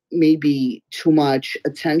maybe too much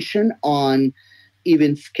attention on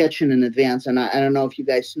even sketching in advance. And I don't know if you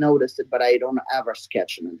guys noticed it, but I don't ever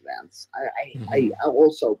sketch in advance. I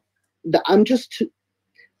also, I'm just too,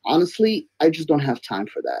 honestly, I just don't have time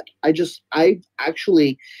for that. I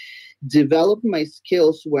actually developed my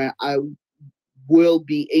skills where I will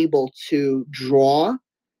be able to draw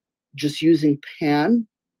just using pen.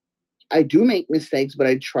 I do make mistakes, but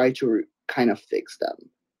I try to kind of fix them.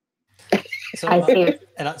 So, I see.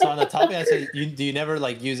 so on the topic, I say, do you never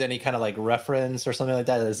like use any kind of like reference or something like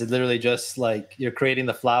that? Is it literally just like you're creating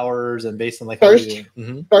the flowers and based on like how First, you?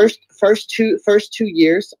 Mm-hmm. first two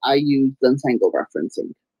years, I used Zentangle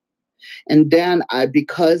referencing. And then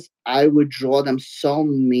because I would draw them so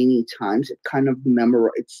many times,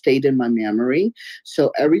 it stayed in my memory.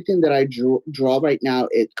 So everything that I draw right now,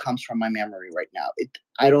 it comes from my memory right now.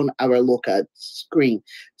 I don't ever look at screen.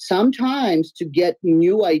 Sometimes to get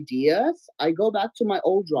new ideas, I go back to my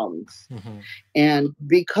old drawings. Mm-hmm. And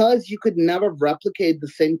because you could never replicate the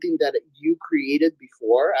same thing that you created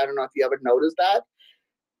before, I don't know if you ever noticed that,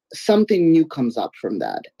 something new comes up from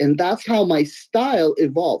that. And that's how my style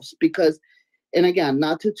evolves. Because, and again,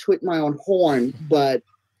 not to toot my own horn, but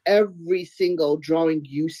every single drawing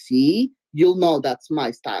you see, you'll know that's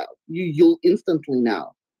my style. You'll instantly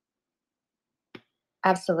know.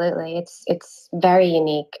 Absolutely. It's very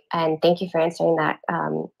unique. And thank you for answering that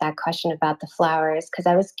question about the flowers, because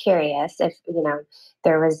I was curious if,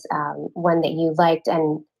 there was one that you liked,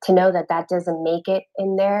 and to know that that doesn't make it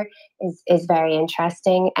in there is very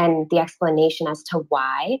interesting. And the explanation as to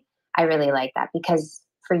why, I really like that, because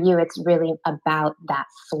for you, it's really about that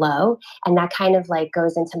flow. And that kind of like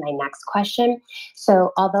goes into my next question.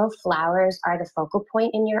 So although flowers are the focal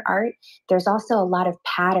point in your art, there's also a lot of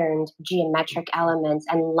patterned geometric elements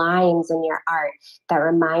and lines in your art that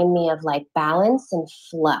remind me of like balance and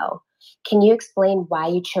flow. Can you explain why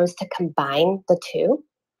you chose to combine the two?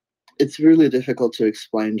 It's really difficult to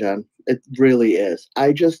explain, Jen. It really is.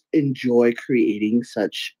 I just enjoy creating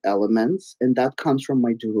such elements, and that comes from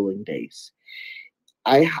my doodling days.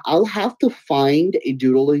 I'll have to find a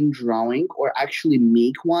doodling drawing or actually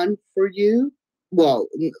make one for you. Well,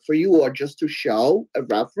 for you, or just to show a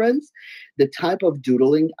reference, the type of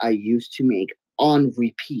doodling I used to make on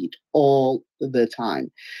repeat all the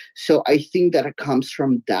time. So I think that it comes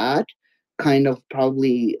from that kind of,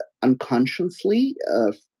 probably unconsciously,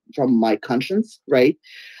 my conscience, right?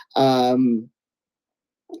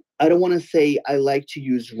 I don't want to say I like to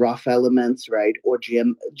use rough elements, right, or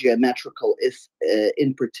geometrical is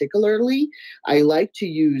in particularly. I like to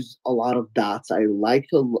use a lot of dots. I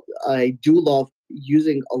do love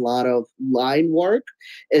using a lot of line work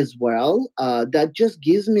as well. That just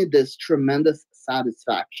gives me this tremendous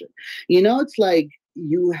satisfaction. It's like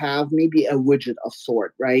you have maybe a widget of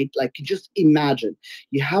sort, right? Like, just imagine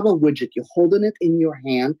you have a widget, you're holding it in your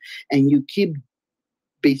hand, and you keep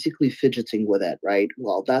basically fidgeting with it, right?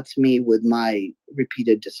 Well, that's me with my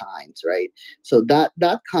repeated designs, right? So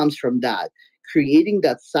that comes from that, creating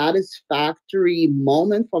that satisfactory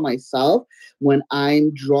moment for myself when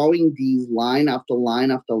I'm drawing these line after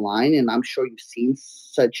line after line. And I'm sure you've seen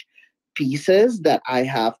such pieces that I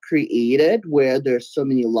have created where there's so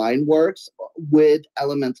many line works with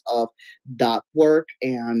elements of dot work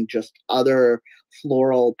and just other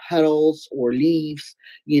floral petals or leaves,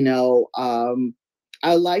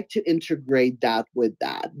 I like to integrate that with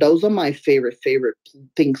that. Those are my favorite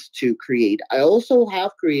things to create. I also have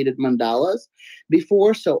created mandalas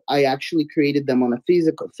before, so I actually created them on a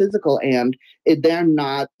physical, and they're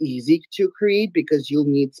not easy to create because you'll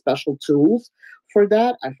need special tools for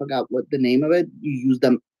that. I forgot what the name of it. You use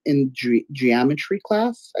them in geometry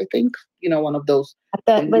class, I think. One of those.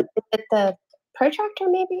 Was it the protractor,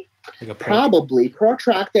 maybe? Like Probably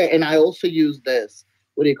protractor, and I also use this.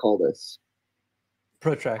 What do you call this?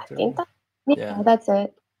 Protractor. Yeah, that's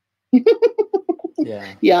it.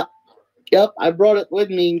 Yeah. Yeah. Yep. I brought it with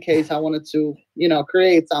me in case I wanted to,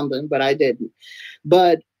 create something, but I didn't.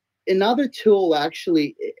 But another tool,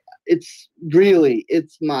 actually, it's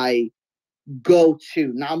my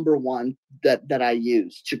go-to number one that I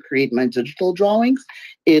use to create my digital drawings.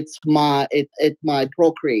 It's my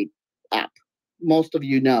Procreate app. Most of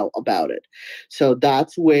you know about it. So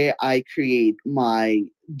that's where I create my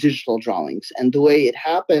digital drawings. And the way it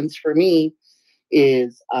happens for me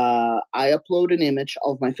is I upload an image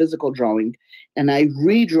of my physical drawing and I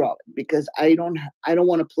redraw it because I don't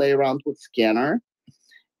want to play around with scanner,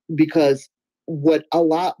 because when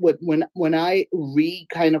I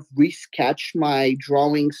kind of resketch my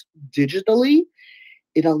drawings digitally,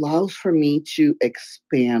 it allows for me to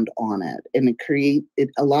expand on it, and it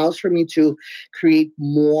allows for me to create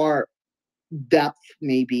more depth,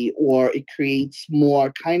 maybe, or it creates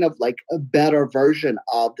more kind of like a better version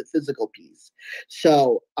of the physical piece.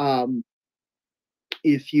 So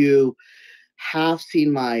if you have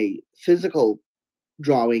seen my physical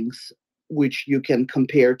drawings, which you can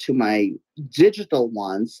compare to my digital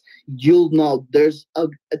ones, you'll know there's a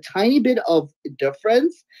tiny bit of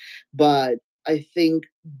difference, but I think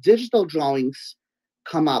digital drawings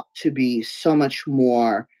come up to be so much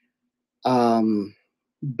more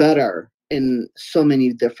better in so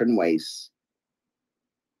many different ways.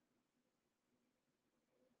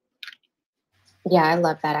 Yeah, I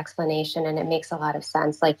love that explanation, and it makes a lot of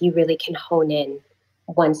sense. Like, you really can hone in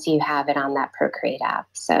once you have it on that Procreate app.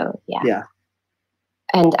 So yeah.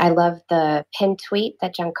 And I love the pinned tweet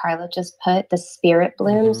that Jancarlo just put, the spirit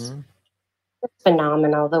blooms. Mm-hmm. It's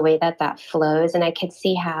phenomenal, the way that flows. And I could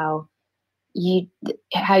see how you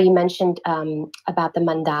mentioned about the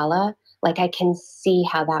mandala. Like, I can see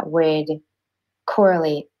how that would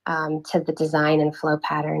correlate to the design and flow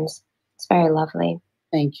patterns. It's very lovely.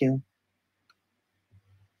 Thank you.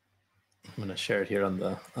 I'm going to share it here on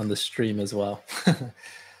the stream as well.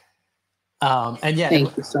 And yeah,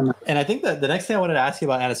 thank you so much. And I think that the next thing I wanted to ask you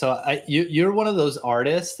about, Anna, so you're one of those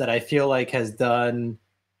artists that I feel like has done,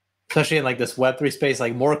 especially in like this Web3 space,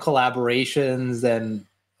 like more collaborations than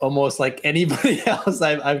almost like anybody else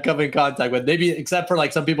I've come in contact with, maybe except for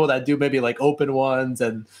like some people that do maybe like open ones,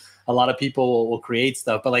 and a lot of people will create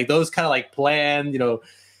stuff, but like those kind of like planned,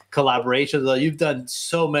 collaborations, you've done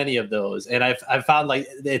so many of those. And I've found like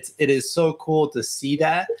it is so cool to see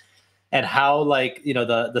that, and how like,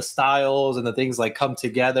 the styles and the things like come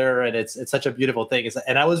together, and it's such a beautiful thing.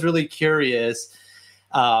 And I was really curious,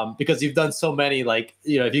 because you've done so many, like,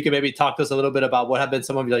 if you could maybe talk to us a little bit about what have been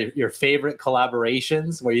some of your favorite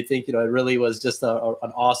collaborations where you think, it really was just an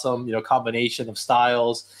awesome, combination of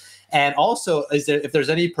styles. And also, if there's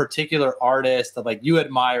any particular artist that like you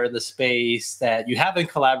admire in the space that you haven't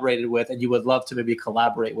collaborated with and you would love to maybe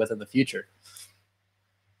collaborate with in the future.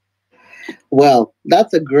 Well,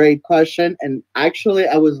 that's a great question. And actually,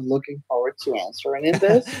 I was looking forward to answering in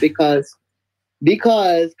this because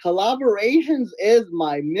collaborations is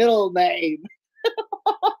my middle name.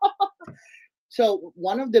 So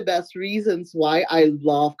one of the best reasons why I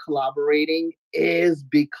love collaborating is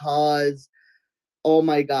because, oh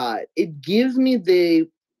my God, it gives me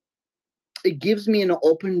it gives me an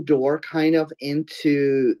open door kind of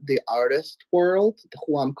into the artist world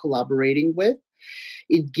who I'm collaborating with.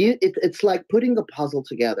 It's like putting a puzzle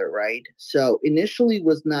together, right? So initially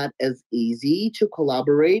was not as easy to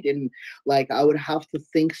collaborate, and like I would have to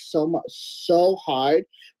think so hard,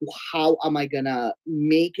 how am I gonna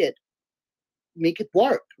make it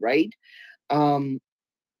work, right? um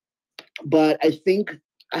but I think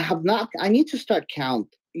I need to start count,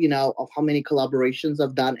 of how many collaborations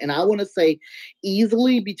I've done. And I want to say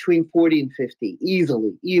easily between 40 and 50,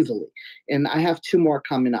 easily. And I have two more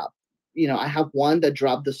coming up. I have one that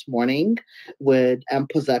dropped this morning with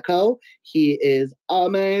Pozeko. He is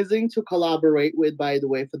amazing to collaborate with, by the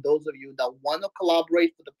way. For those of you that want to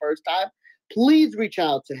collaborate for the first time, please reach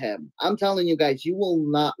out to him. I'm telling you guys, you will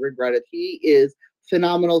not regret it. He is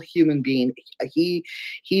phenomenal human being.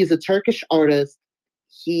 He's a Turkish artist.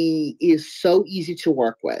 He is so easy to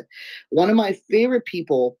work with. One of my favorite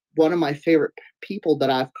people that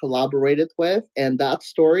I've collaborated with, and that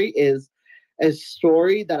story is a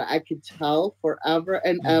story that I could tell forever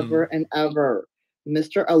and ever and ever.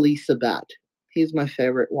 Mr. Ali Sabat. He's my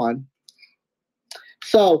favorite one.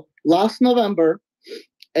 So last November,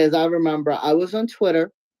 as I remember, I was on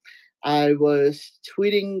Twitter. I was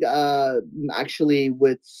tweeting actually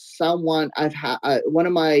with someone I've had. One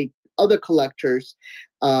of my other collectors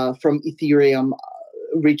from Ethereum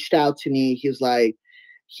reached out to me.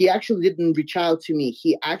 He actually didn't reach out to me.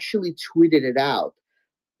 He actually tweeted it out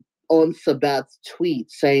on Sabat's tweet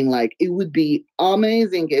saying like, it would be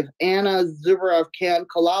amazing if Anna Zubarev can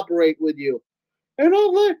collaborate with you. And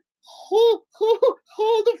I'm like, hold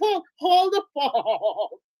the phone.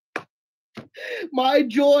 My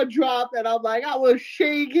jaw dropped and I'm like, I was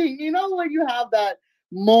shaking. When you have that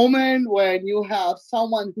moment when you have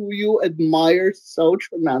someone who you admire so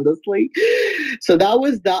tremendously. So that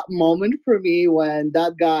was that moment for me when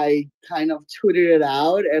that guy kind of tweeted it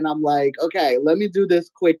out, and I'm like, okay, let me do this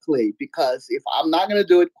quickly, because if I'm not going to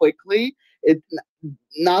do it quickly,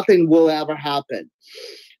 nothing will ever happen.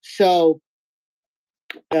 So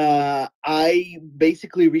I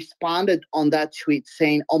basically responded on that tweet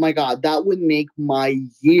saying, "Oh my God, that would make my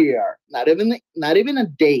year. Not even a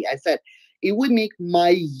day." I said, "It would make my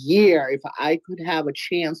year if I could have a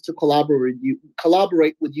chance to collaborate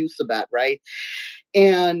with you, Sabat, right?"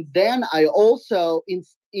 And then I also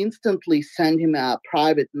instantly sent him a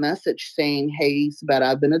private message saying, "Hey, Sabat,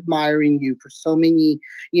 I've been admiring you for so many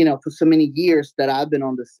years that I've been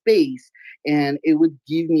on the space, and it would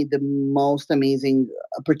give me the most amazing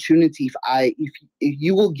opportunity if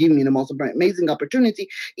you will give me the most amazing opportunity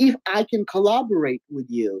if I can collaborate with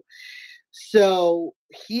you." So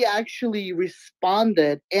he actually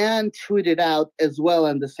responded and tweeted out as well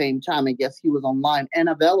at the same time. I guess he was online and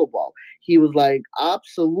available. He was like,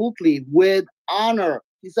 "Absolutely, with honor."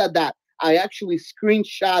 He said that. I actually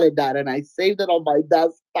screenshotted that and I saved it on my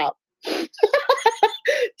desktop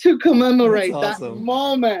to commemorate that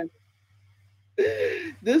moment.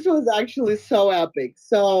 This was actually so epic.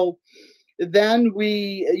 So then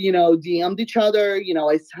we, DM'd each other.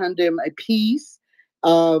 I sent him a piece.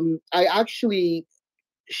 I actually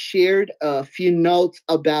shared a few notes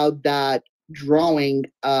about that drawing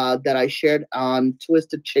that I shared on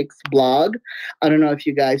Twisted Chick's blog. I don't know if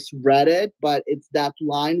you guys read it, but it's that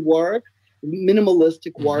line work,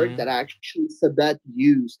 minimalistic work that actually Sabat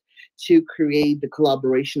used to create the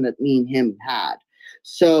collaboration that me and him had.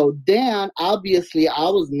 So then, obviously, I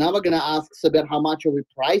was never going to ask Sabat how much are we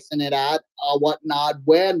pricing it at, whatnot,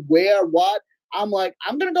 when, where, what. I'm like,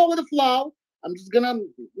 I'm going to go with the flow. I'm just going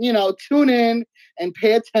to, tune in and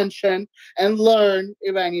pay attention and learn,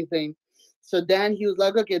 if anything. So then he was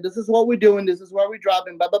like, "Okay, this is what we're doing. This is where we're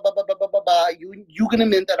dropping. Blah, blah, blah, blah, blah, blah, blah, blah. You gonna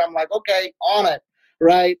mint it?" I'm like, "Okay, on it."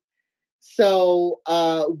 Right? So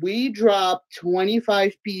we dropped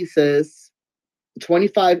 25 pieces,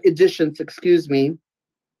 25 editions, excuse me.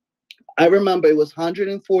 I remember it was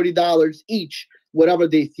 $140 each, whatever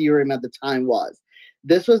the Ethereum at the time was.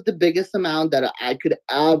 This was the biggest amount that I could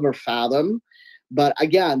ever fathom. But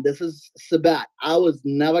again, this is Sabat. I was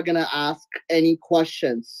never going to ask any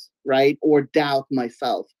questions, right, or doubt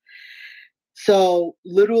myself. So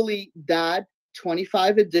literally that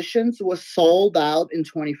 25 editions was sold out in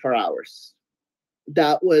 24 hours.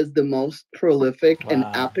 That was the most prolific and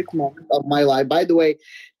epic moment of my life. By the way,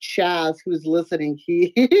 Chaz, who's listening,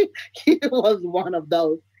 he was one of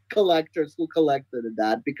those collectors who collected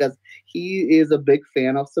that because he is a big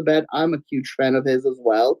fan of Sabat. I'm a huge fan of his as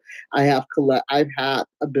well. I've had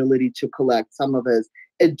ability to collect some of his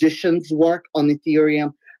editions work on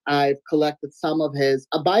Ethereum. I've collected some of his.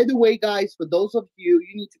 By the way, guys, for those of you,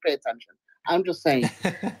 you need to pay attention. I'm just saying.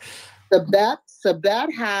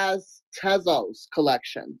 Sabat has Tezos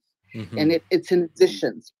collection, and it's in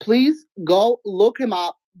editions. Please go look him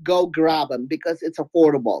up. Go grab him because it's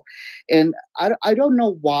affordable. And I don't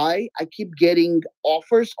know why I keep getting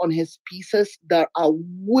offers on his pieces that are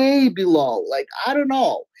way below. Like, I don't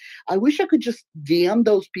know. I wish I could just DM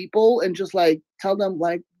those people and just like tell them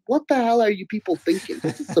like, what the hell are you people thinking?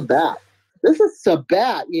 This is Sabat. This is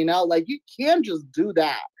Sabat, like you can't just do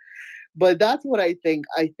that. But that's what I think.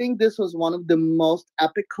 I think this was one of the most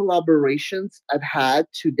epic collaborations I've had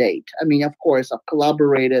to date. I mean, of course, I've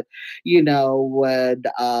collaborated, with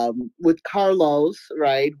Carlos,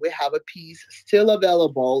 right? We have a piece still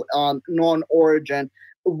available on KnownOrigin.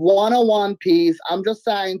 101 piece. I'm just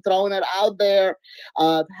saying, throwing it out there.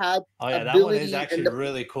 I've had that one is actually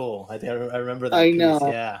really cool. I remember that piece.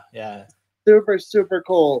 Know. Yeah. Super, super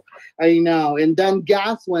cool. I know. And then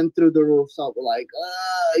gas went through the roof. So like,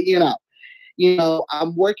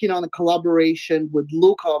 I'm working on a collaboration with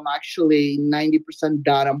Luca. I'm actually 90%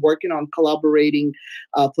 done. I'm working on collaborating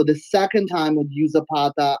for the second time with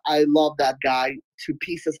Zapata. I love that guy to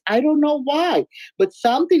pieces. I don't know why, but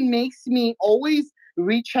something makes me always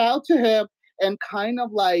reach out to him and kind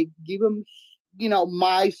of like give him,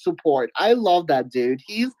 my support. I love that dude.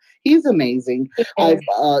 He's amazing.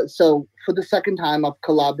 So for the second time of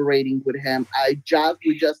collaborating with him,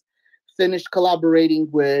 we just finished collaborating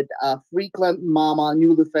with Frequent Mama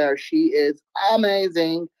Newlifer. She is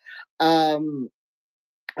amazing. I've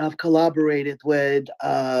collaborated with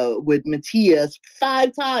Matthias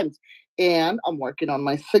 5 times. And I'm working on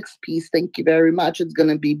my 6th piece. Thank you very much. It's going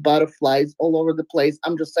to be butterflies all over the place.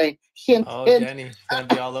 I'm just saying, hint, hint. Jenny, it's going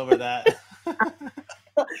to be all over that.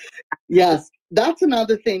 Yes, that's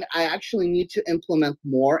another thing I actually need to implement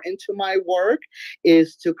more into my work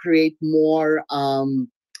is to create more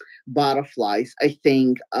butterflies, I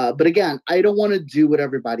think. But again, I don't want to do what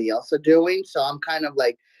everybody else are doing. So I'm kind of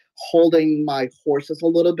like holding my horses a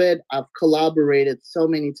little bit. I've collaborated so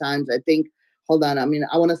many times. I think, hold on, I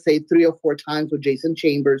want to say 3 or 4 times with Jason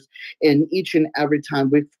Chambers. And each and every time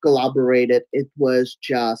we've collaborated, it was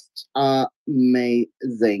just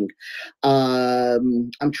amazing.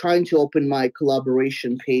 I'm trying to open my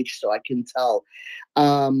collaboration page so I can tell.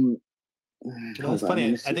 It's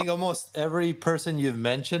funny. I think almost every person you've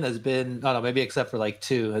mentioned has been, I don't know, maybe except for like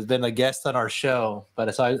 2, has been a guest on our show.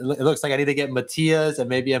 But so it looks like I need to get Matias and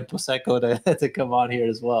maybe Emposeco to come on here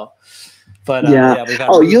as well. But we've had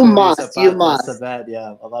you must. Sabat,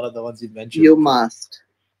 a lot of the ones you've mentioned. You must.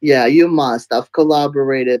 Yeah, you must. I've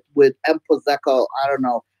collaborated with Emposeco. I don't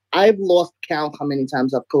know. I've lost count how many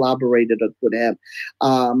times I've collaborated with him.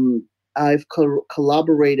 I've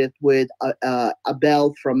collaborated with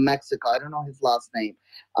Abel from Mexico. I don't know his last name,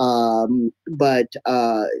 but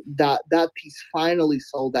that piece finally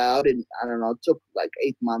sold out, and I don't know, it took like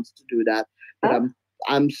 8 months to do that. But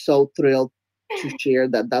I'm so thrilled to share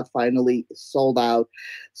that finally sold out.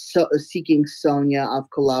 So, Seeking Sonia, I've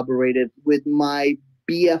collaborated with my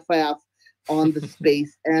BFF on the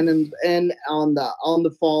space and on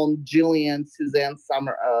the phone, Jillian Suzanne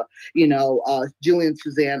Summer. Jillian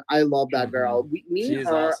Suzanne, I love that girl. Me and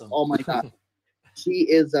her, awesome. Oh my god, she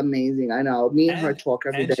is amazing. I know. Me and her talk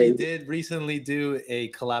every day. She did recently do a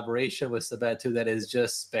collaboration with Sabat too that is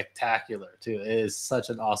just spectacular too. It is such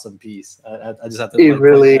an awesome piece. I just have to. It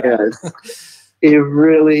really is. It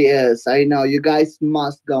really is. I know. You guys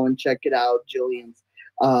must go and check it out. Jillian's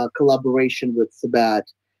collaboration with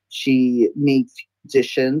Sabat. She makes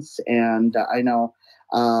editions, and I know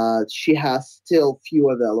she has still few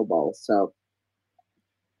available. So,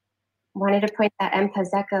 wanted to point that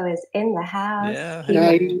Emposeco is in the house. Yeah,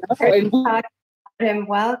 I know.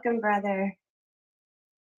 Welcome, brother.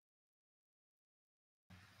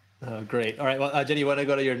 Great. All right. Well, Jenny, you want to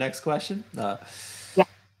go to your next question? Yeah.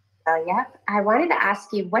 I wanted to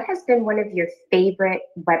ask you, what has been one of your favorite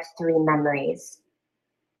Web3 memories?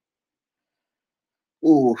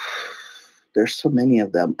 Ooh, there's so many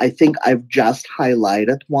of them. I think I've just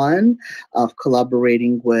highlighted one of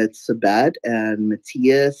collaborating with Sabat and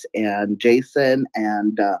Matthias and Jason.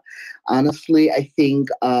 And honestly, I think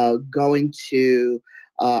going to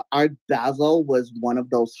Art Basel was one of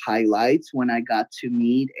those highlights when I got to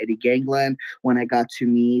meet Eddie Gangland, when I got to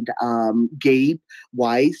meet Gabe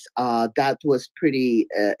Weiss. That was pretty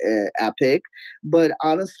epic. But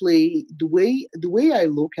honestly, the way I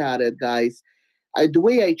look at it, guys, the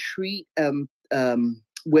way I treat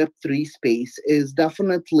Web3 space is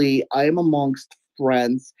definitely I'm amongst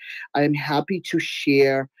friends. I'm happy to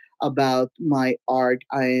share about my art.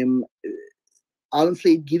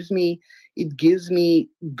 Honestly, it gives me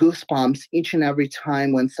goosebumps each and every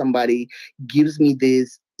time when somebody gives me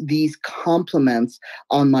this these compliments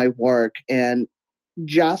on my work. And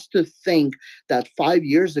just to think that 5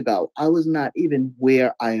 years ago, I was not even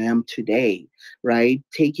where I am today, right?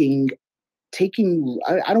 I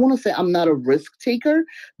don't want to say I'm not a risk taker,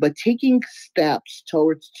 but taking steps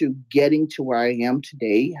towards to getting to where I am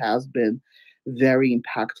today has been very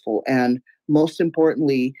impactful. And most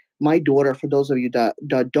importantly, my daughter, for those of you that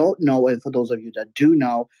don't know, and for those of you that do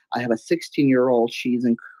know, I have a 16-year-old. She's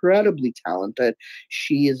incredibly talented.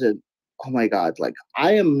 She is a Oh my God, like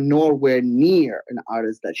I am nowhere near an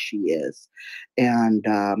artist that she is. And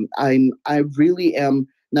I really am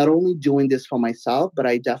not only doing this for myself, but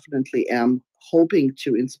I definitely am hoping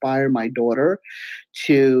to inspire my daughter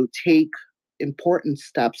to take important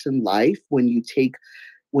steps in life. When you take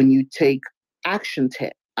action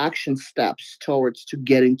steps towards to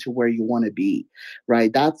getting to where you want to be,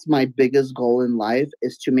 right? That's my biggest goal in life,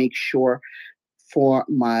 is to make sure for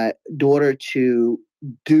my daughter to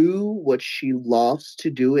do what she loves to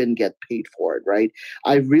do and get paid for it, right?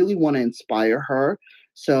 I really want to inspire her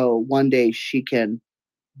so one day she can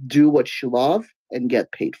do what she loves and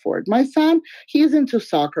get paid for it. My son, he's into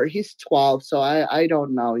soccer. He's 12, so I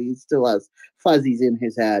don't know. He still has fuzzies in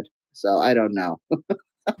his head, so I don't know.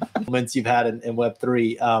 Moments you've had in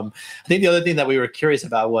Web3. I think the other thing that we were curious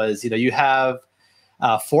about was, you have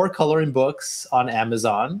 4 coloring books on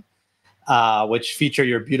Amazon, which feature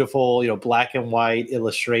your beautiful, black and white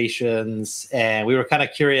illustrations. And we were kind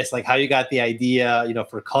of curious, like how you got the idea,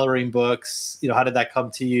 for coloring books. How did that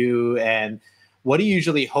come to you? And what do you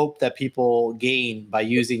usually hope that people gain by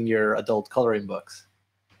using your adult coloring books?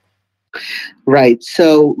 Right.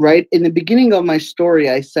 So, right in the beginning of my story,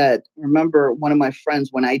 I said, remember one of my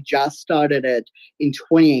friends, when I just started it in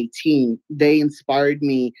 2018, they inspired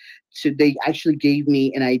me they actually gave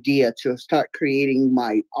me an idea to start creating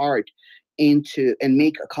my art and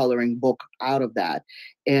make a coloring book out of that.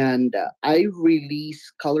 And I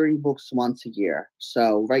release coloring books once a year.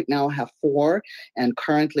 So right now I have 4, and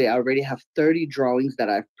currently I already have 30 drawings that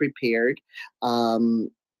I've prepared.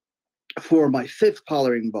 For my 5th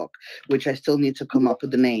coloring book, which I still need to come up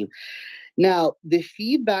with the name. Now, the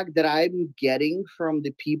feedback that I'm getting from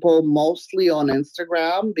the people, mostly on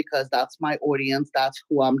Instagram, because that's my audience, that's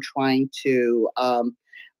who I'm trying to,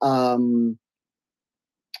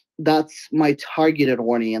 that's my targeted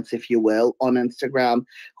audience, if you will, on Instagram,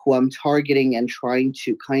 who I'm targeting and trying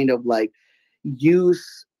to kind of like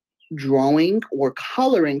use drawing or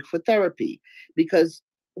coloring for therapy. Because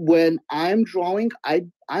when I'm drawing,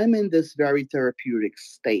 I'm in this very therapeutic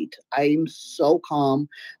state. I'm so calm,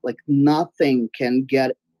 like nothing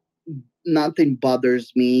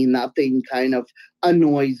bothers me, nothing kind of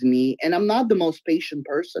annoys me. And I'm not the most patient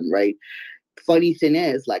person, right? Funny thing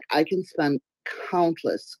is, like, I can spend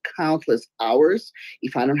countless hours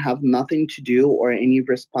if I don't have nothing to do or any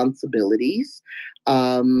responsibilities.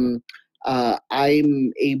 Um,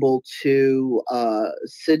 I'm able to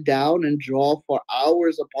sit down and draw for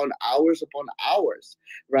hours upon hours upon hours,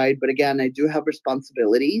 right? But again, I do have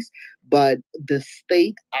responsibilities. But the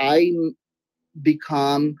state I'm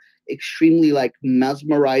become extremely like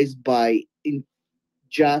mesmerized by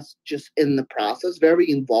just in the process, very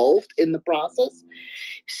involved in the process.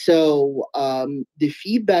 So the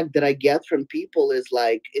feedback that I get from people is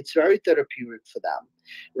like it's very therapeutic for them,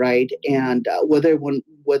 right? And whether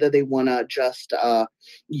they want to just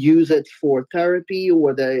use it for therapy, or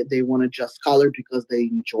whether they want to just color because they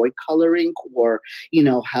enjoy coloring, or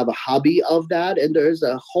have a hobby of that. And there's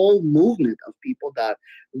a whole movement of people that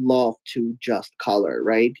love to just color,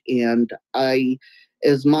 right? And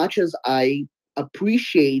as much as I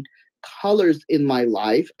appreciate colors in my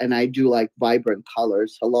life, and I do like vibrant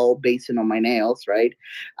colors. Hello, basing on my nails, right?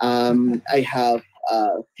 I have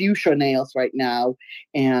fuchsia nails right now,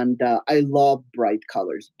 and I love bright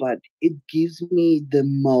colors, but it gives me the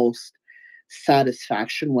most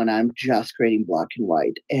satisfaction when I'm just creating black and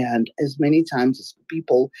white. And as many times as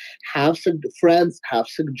friends have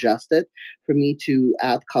suggested for me to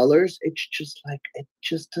add colors, it's just like it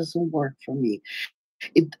just doesn't work for me.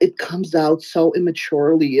 It comes out so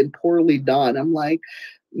immaturely and poorly done. I'm like,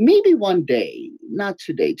 maybe one day, not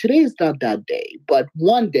today. Today is not that day, but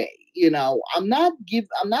one day, I'm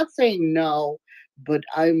not saying no, but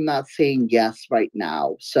I'm not saying yes right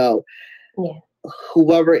now. So Yeah.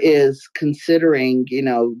 whoever is considering,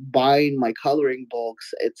 buying my coloring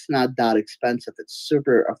books, it's not that expensive. It's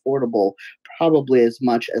super affordable, probably as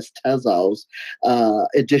much as Tezos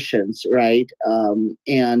editions, right?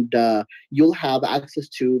 And you'll have access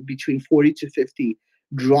to between 40 to 50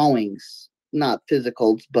 drawings, not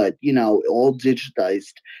physicals, but all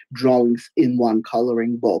digitized drawings in one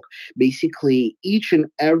coloring book. Basically, each and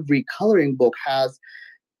every coloring book has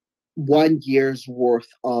 1 year's worth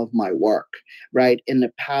of my work, right? In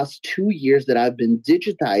the past 2 years that I've been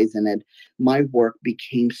digitizing it, my work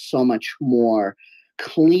became so much more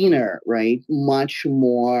cleaner, right? Much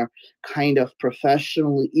more kind of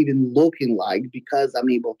professionally even looking like, because I'm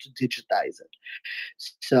able to digitize it.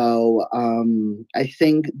 So I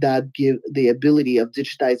think that give the ability of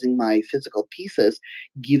digitizing my physical pieces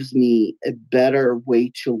gives me a better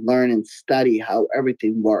way to learn and study how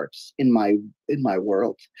everything works in my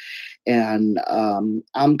world. And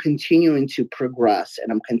I'm continuing to progress,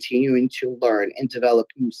 and I'm continuing to learn and develop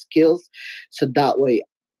new skills, so that way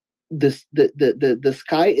the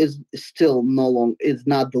sky is still no long is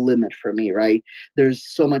not the limit for me, right? There's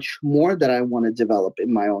so much more that I want to develop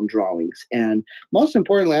in my own drawings, and most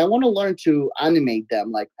importantly, I want to learn to animate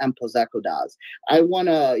them like Mpozeko does. I want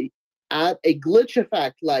to add a glitch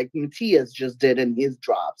effect like Matthias just did in his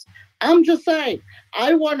drops. I'm just saying,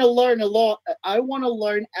 I want to learn a lot. I want to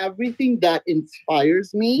learn everything that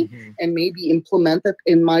inspires me and maybe implement it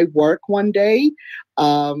in my work one day.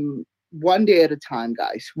 One day at a time,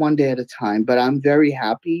 guys, one day at a time. But I'm very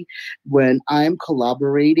happy when I'm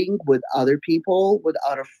collaborating with other people, with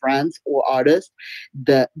other friends or artists,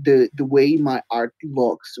 that the way my art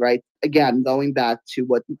looks, right? Again, going back to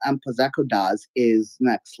what Mpozeko does is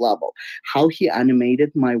next level. How he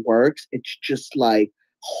animated my works, it's just like,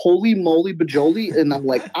 holy moly bajoli. And I'm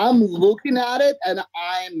like, I'm looking at it and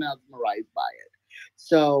I'm mesmerized by it.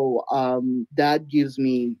 So that gives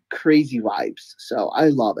me crazy vibes. So I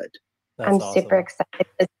love it. I'm super excited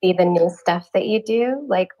to see the new stuff that you do,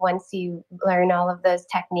 like once you learn all of those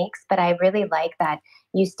techniques. But I really like that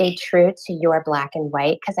you stay true to your black and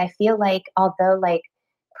white, because I feel like, although like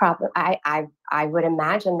probably I would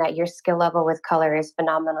imagine that your skill level with color is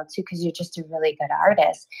phenomenal too, because you're just a really good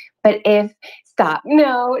artist. But if stop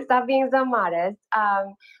being so modest.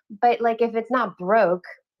 But like, if it's not broke,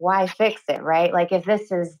 why fix it, right? Like, if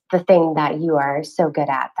this is the thing that you are so good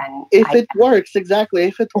at, then if it works, exactly.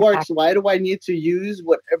 If it works, why do I need to use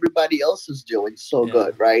what everybody else is doing so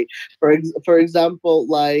good, right? For example,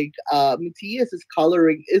 like Matthias's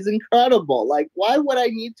coloring is incredible. Like, why would I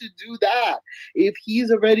need to do that if he's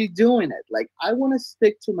already doing it? Like, I want to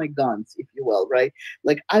stick to my guns, if you will, right?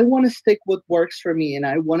 Like, I want to stick what works for me, and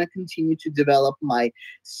I want to continue to develop my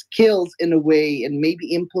skills in a way, and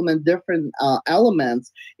maybe implement different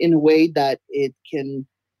elements in a way that it can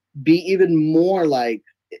be even more like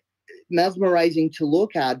mesmerizing to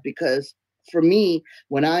look at. Because for me,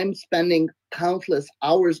 when I'm spending countless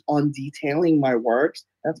hours on detailing my works,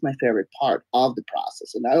 that's my favorite part of the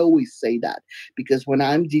process. And I always say that, because when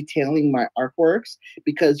I'm detailing my artworks,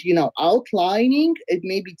 because outlining, it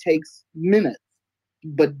maybe takes minutes,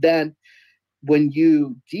 but then when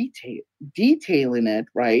you detailing it,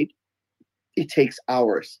 right, it takes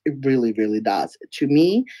hours. It really, really does. To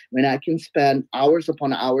me, when I can spend hours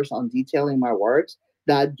upon hours on detailing my works,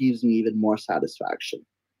 that gives me even more satisfaction.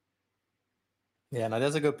 Yeah, no,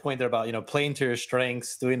 that's a good point there about, playing to your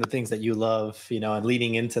strengths, doing the things that you love, and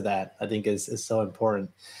leading into that, I think is so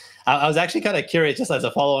important. I was actually kind of curious, just as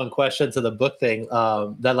a follow-on question to the book thing,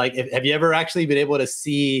 that like, have you ever actually been able to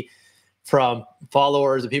see from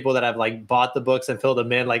followers and people that have like bought the books and filled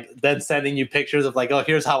them in, like then sending you pictures of like, oh,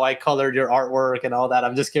 here's how I colored your artwork and all that?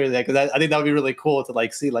 I'm just curious, because I think that would be really cool to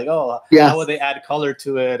like see like, oh, how would they add color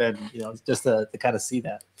to it, and just to kind of see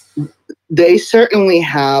that. They certainly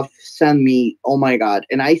have sent me, oh my God,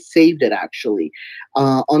 and I saved it actually.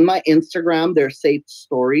 On my Instagram, they're saved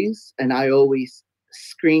stories, and I always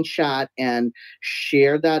screenshot and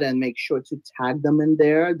share that and make sure to tag them in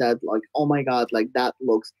there. That like, oh my God, like that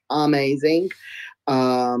looks amazing.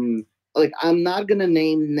 Like, I'm not gonna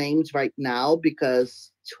name names right now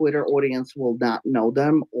because Twitter audience will not know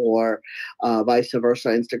them, or vice versa,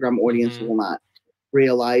 Instagram audience will not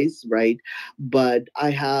realize, right? But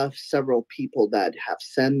I have several people that have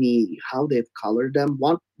sent me how they've colored them.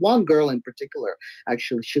 One girl in particular,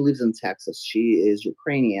 actually, she lives in Texas. She is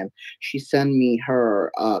Ukrainian. She sent me her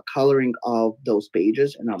coloring of those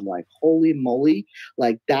pages, and I'm like, holy moly,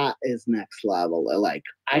 like that is next level. Like,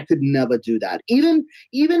 I could never do that. Even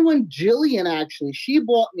when Jillian, actually, she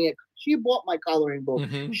bought my coloring book.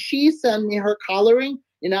 She sent me her coloring,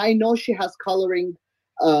 and I know she has coloring.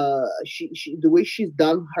 She the way she's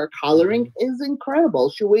done her coloring is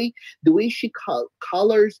incredible. The way she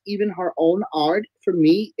colors even her own art, for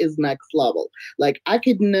me, is next level. Like, I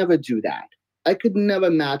could never do that. I could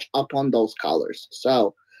never match up on those colors.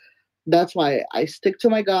 So that's why I stick to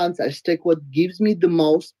my guns. I stick what gives me the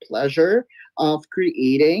most pleasure of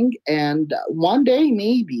creating. And one day,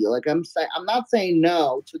 maybe, like I'm not saying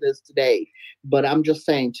no to this today, but I'm just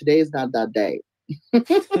saying today is not that day.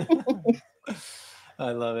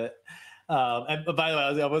 I love it. And by the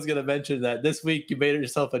way, I was going to mention that this week you made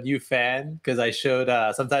yourself a new fan, because I showed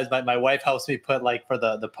sometimes my wife helps me put like for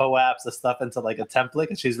the POAPs, the stuff into like a template,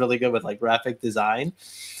 and she's really good with like graphic design.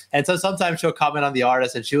 And so sometimes she'll comment on the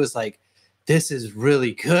artist and she was like, this is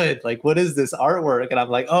really good. Like, what is this artwork? And I'm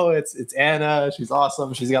like, oh, it's Anna. She's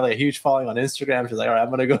awesome. She's got like a huge following on Instagram. She's like, all right, I'm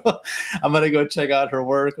gonna go check out her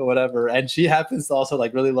work or whatever. And she happens to also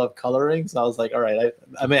like really love coloring. So I was like, all right,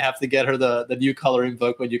 I may have to get her the new coloring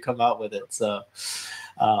book when you come out with it. So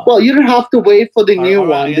well, you don't have to wait for the new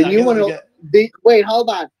one. The new one wait, hold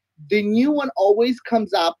on. The new one always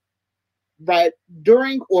comes up right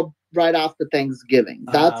during or right after Thanksgiving.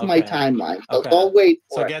 That's my timeline. So don't wait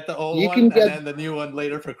for it. So get the old one and then the new one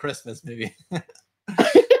later for Christmas, maybe.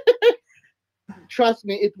 Trust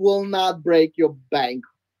me, it will not break your bank.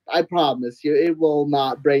 I promise you, it will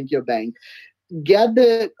not break your bank. Get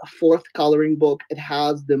the 4th coloring book. It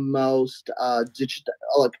has the most digital,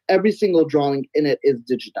 like every single drawing in it is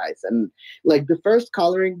digitized. And like the 1st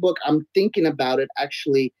coloring book, I'm thinking about it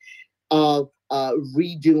actually of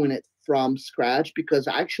redoing it from scratch, because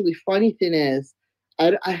actually funny thing is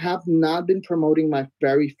I have not been promoting my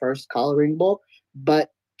very 1st coloring book, but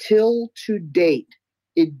till to date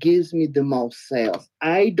it gives me the most sales.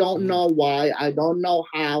 I don't know why, I don't know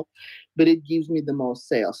how, but it gives me the most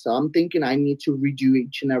sales. So I'm thinking I need to redo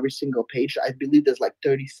each and every single page. I believe there's like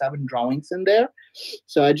 37 drawings in there,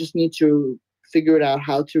 so I just need to figure it out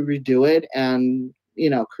how to redo it and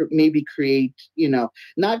maybe create,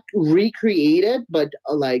 not recreate it, but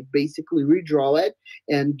like basically redraw it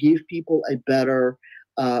and give people a better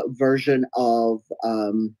version of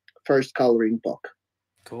 1st coloring book.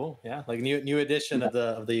 Cool. Yeah, like new edition of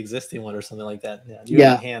the existing one or something like that. Yeah, new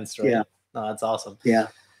enhanced, right? Yeah. No, that's awesome. Yeah.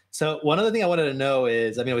 So one other thing I wanted to know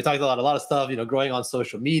is, I mean, we talked a lot of stuff, growing on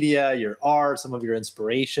social media, your art, some of your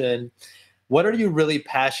inspiration. What are you really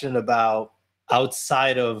passionate about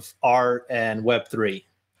outside of art and Web3?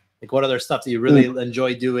 Like, what other stuff that you really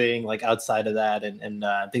enjoy doing, like outside of that, and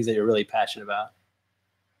things that you're really passionate about?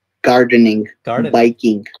 Gardening,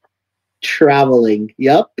 biking, traveling.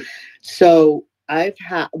 Yep. So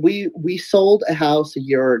we sold a house a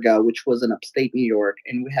year ago, which was in upstate New York,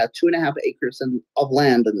 and we had 2.5 acres of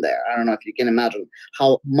land in there. I don't know if you can imagine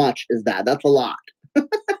how much is that. That's a lot.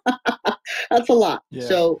 That's a lot. Yeah.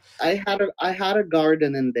 So I had a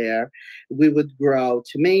garden in there. We would grow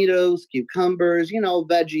tomatoes, cucumbers,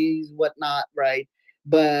 veggies, whatnot, right?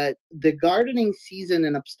 But the gardening season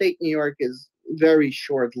in upstate New York is very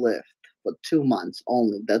short-lived, for 2 months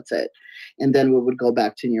only. That's it. And then we would go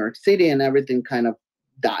back to New York City and everything kind of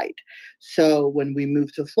died. So when we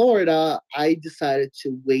moved to Florida, I decided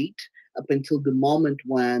to wait up until the moment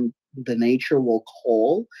when the nature will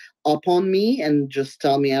call upon me and just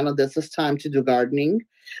tell me, Anna, this is time to do gardening.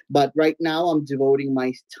 But right now I'm devoting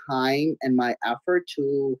my time and my effort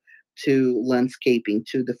to landscaping,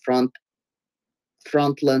 to the front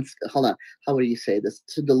lens. Hold on, how would you say this?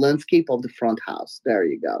 To the landscape of the front house. There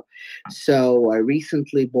you go. So I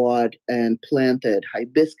recently bought and planted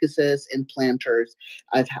hibiscuses in planters.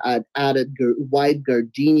 I've had added white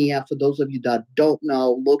gardenia. For those of you that don't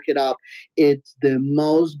know, look it up. It's the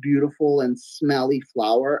most beautiful and smelly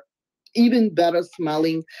flower, even better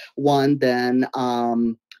smelling one than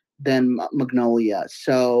magnolia.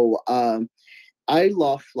 So I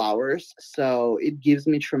love flowers, so it gives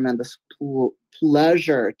me tremendous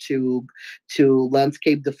pleasure to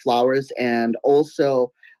landscape the flowers. And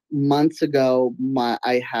also, months ago,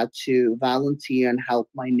 I had to volunteer and help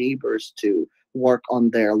my neighbors to work on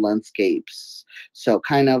their landscapes. So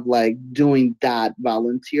kind of like doing that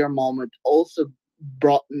volunteer moment also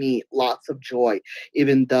brought me lots of joy,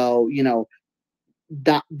 even though,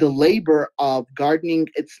 that the labor of gardening,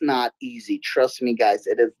 it's not easy. Trust me, guys,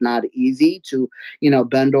 it is not easy to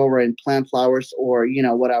bend over and plant flowers or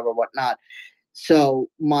whatnot. So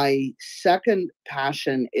my second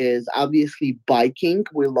passion is obviously biking.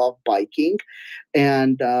 We love biking.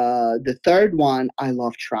 And the third one, I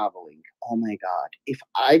love traveling. Oh my God, if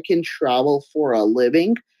I can travel for a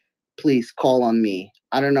living, please call on me.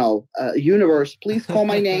 I don't know, universe, please call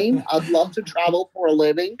my name. I'd love to travel for a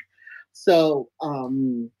living. So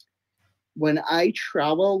when I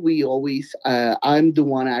travel, we always I'm the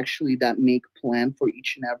one actually that make plan for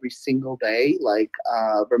each and every single day. Like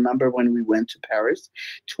remember when we went to Paris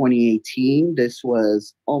 2018? This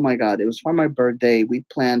was, oh my God, it was for my birthday. We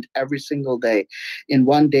planned every single day. In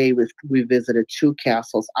one day we visited 2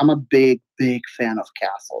 castles. I'm a big fan of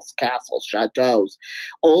castles, chateaus,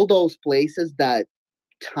 all those places that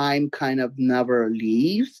time kind of never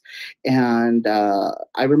leaves. And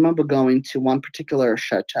I remember going to one particular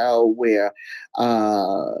chateau where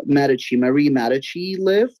Marie Medici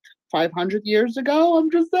lived 500 years ago. I'm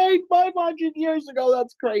just saying, 500 years ago,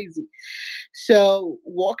 that's crazy. So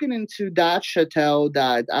walking into that chateau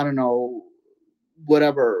that, I don't know,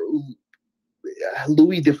 whatever,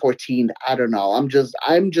 Louis XIV, I don't know. I'm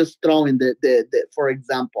just throwing the for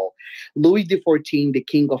example, Louis XIV, the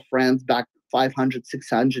King of France, back 500,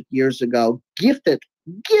 600 years ago, gifted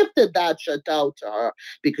that chateau to her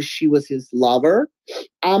because she was his lover.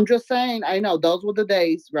 I'm just saying, I know those were the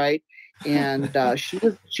days, right? And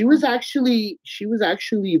she was actually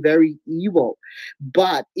very evil,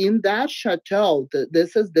 but in that chateau,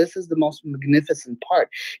 this is the most magnificent part.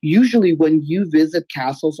 Usually, when you visit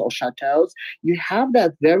castles or chateaus, you have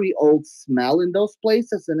that very old smell in those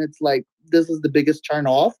places, and it's like this is the biggest turn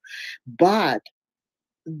off. But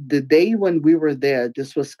the day when we were there,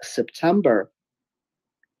 this was September,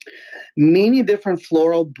 many different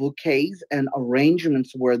floral bouquets and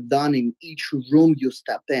arrangements were done in each room you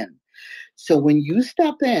step in. So when you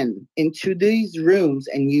step in into these rooms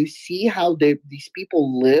and you see how these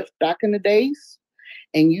people lived back in the days,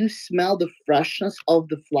 and you smell the freshness of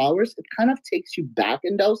the flowers, it kind of takes you back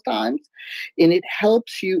in those times, and it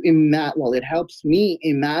helps you well, it helps me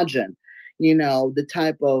imagine, the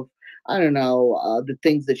type of, I don't know, the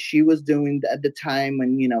things that she was doing at the time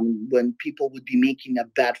when, when people would be making a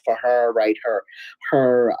bed for her, right?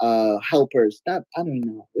 Her helpers, not, I don't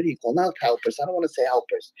know, what do you call, not helpers, I don't want to say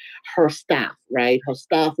helpers, her staff, right? Her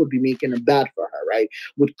staff would be making a bed for her, right?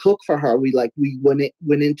 Would cook for her. We went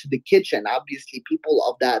into the kitchen. Obviously, people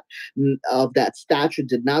of that stature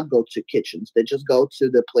did not go to kitchens. They just go to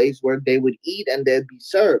the place where they would eat and they'd be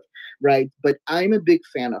served, right? But I'm a big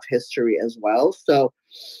fan of history as well. So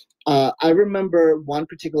I remember one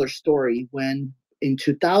particular story when in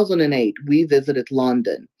 2008, we visited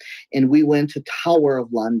London and we went to Tower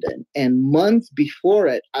of London. And months before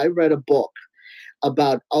it, I read a book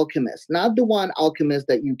about alchemists, not the one alchemist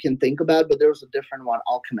that you can think about, but there was a different one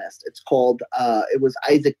alchemist. It's called, it was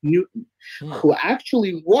Isaac Newton, who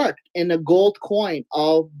actually worked in a gold coin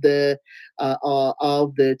of the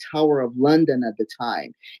Tower of London at the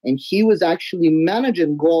time. And he was actually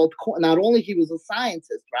managing gold coin. Not only he was a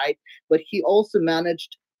scientist, right, but he also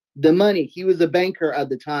managed the money. He was a banker at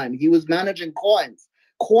the time. He was managing coin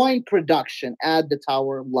production at the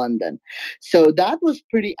Tower of London. So that was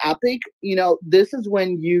pretty epic. This is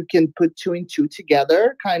when you can put two and two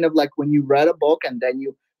together, kind of like when you read a book and then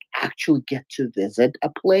you actually get to visit a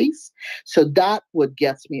place. So that what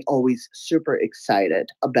gets me always super excited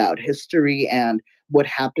about history and what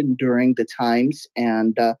happened during the times.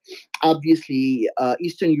 And obviously,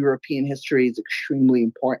 Eastern European history is extremely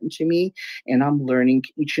important to me. And I'm learning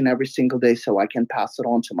each and every single day so I can pass it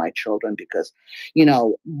on to my children because,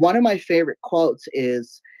 one of my favorite quotes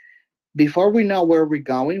is, before we know where we're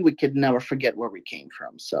going, we could never forget where we came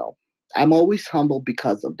from. So I'm always humble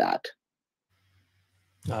because of that.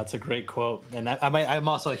 That's a great quote. And I'm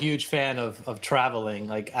also a huge fan of traveling.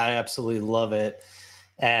 Like, I absolutely love it.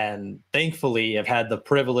 And thankfully, I've had the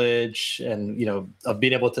privilege and, of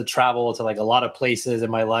being able to travel to like a lot of places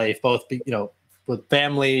in my life, both, with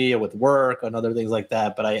family or with work and other things like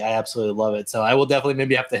that. But I absolutely love it. So I will definitely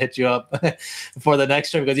maybe have to hit you up for the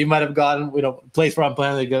next trip because you might have gone, place where I'm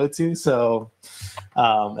planning to go to. So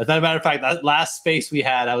as a matter of fact, that last space we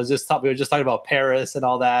had, we were just talking about Paris and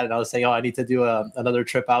all that. And I was saying, I need to do another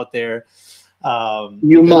trip out there.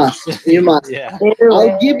 You must. Yeah.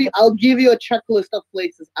 I'll give you a checklist of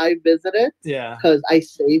places I visited. Yeah. Because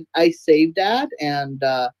I saved that, and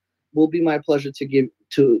will be my pleasure to give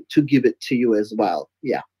it to you as well.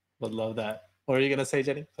 Yeah. Would love that. What are you gonna say,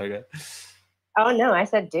 Jenny? Sorry, go ahead. Oh no, I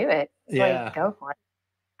said do it. Yeah. Like, go for it.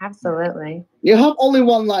 Absolutely. You have only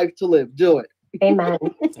one life to live. Do it. Amen.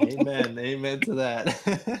 Amen to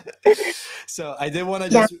that. So I did want to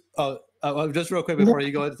just just real quick before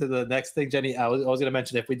you go into the next thing, Jenny, I was going to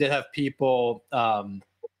mention if we did have people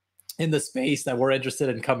in the space that were interested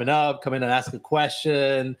in come in and ask a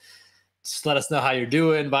question, just let us know how you're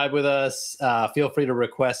doing, vibe with us. Feel free to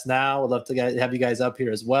request now. We'd love to have you guys up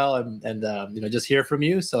here as well and just hear from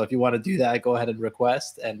you. So if you want to do that, go ahead and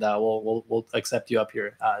request and we'll accept you up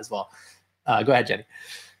here as well. Go ahead, Jenny.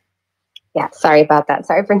 Yeah, sorry about that.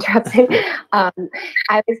 Sorry for interrupting. I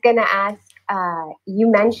was going to ask, you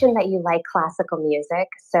mentioned that you like classical music.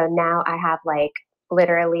 So now I have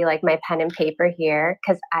literally my pen and paper here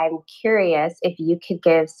because I'm curious if you could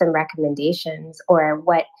give some recommendations or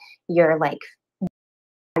what your ones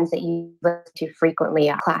that you listen to frequently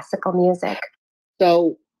are classical music.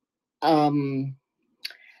 So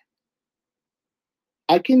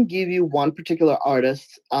I can give you one particular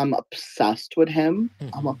artist. I'm obsessed with him.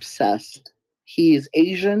 I'm obsessed. He is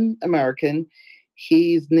Asian American.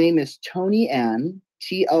 His name is Tony N.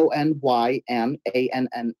 Tonyannann.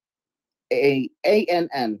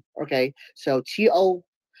 Okay, so Tonyannn.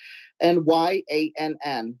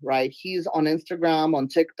 Right? He's on Instagram, on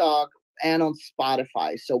TikTok, and on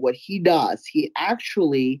Spotify. So what he does, he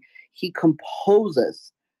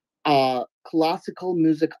composes classical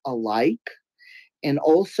music alike, and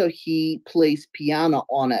also he plays piano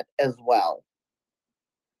on it as well.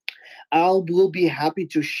 I will be happy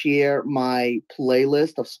to share my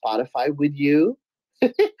playlist of Spotify with you.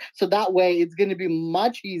 So that way it's going to be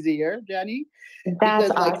much easier, Jenny. That's Because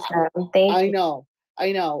like awesome. Thank I you. know,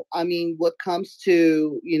 I know. I mean, what comes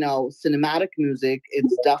to, cinematic music,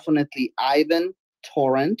 it's definitely Ivan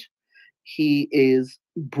Torrent. He is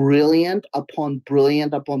brilliant upon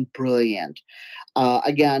brilliant upon brilliant.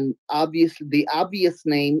 Again, obviously, the obvious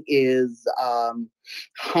name is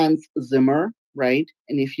Hans Zimmer, right?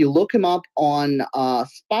 And if you look him up on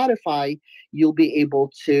Spotify, you'll be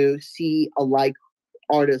able to see a like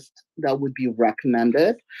artist that would be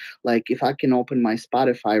recommended. Like if I can open my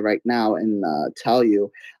Spotify right now and tell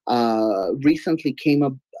you, recently came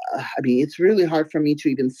up. I mean, it's really hard for me to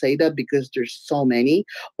even say that because there's so many.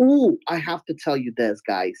 Oh, I have to tell you this,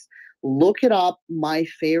 guys. Look it up. My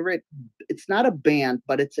favorite. It's not a band,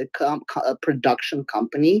 but it's a production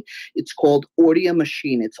company. It's called Audio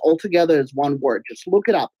Machine. It's all together as one word. Just look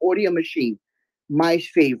it up. Audio Machine. My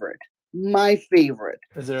favorite. My favorite.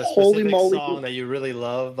 Is there a Holy specific moly. song that you really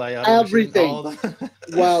love by Audio Machine? Everything. All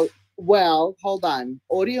Well, hold on.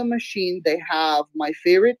 Audio Machine, they have my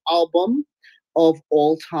favorite album of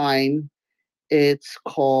all time. It's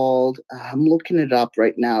called, I'm looking it up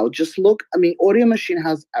right now. Just look, I mean, Audio Machine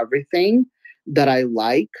has everything that I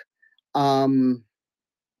like. I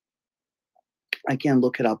can't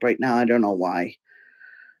look it up right now. I don't know why.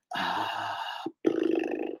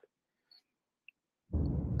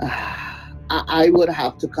 I would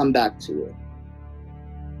have to come back to it.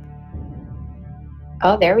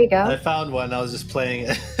 Oh, there we go. I found one. I was just playing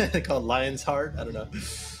it called Lion's Heart. I don't know.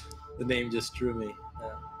 The name just drew me.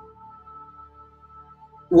 Yeah.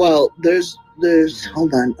 Well, there's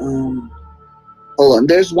hold on.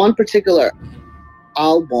 There's one particular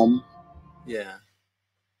album. Yeah.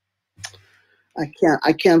 I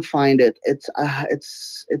can't find it. It's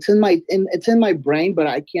in my brain, but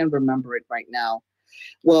I can't remember it right now.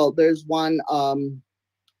 Well, there's one.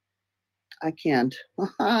 I can't.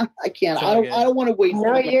 I can't. It's I all don't. good. I don't want to waste.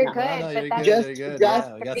 No, you're No, good. no, But you're that's good. Just- You're good. just-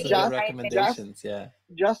 Yeah, we got some just- good recommendations. Yeah.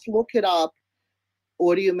 Just look it up.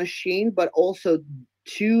 Audio Machine, but also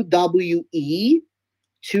 2WE.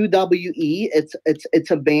 2WE. It's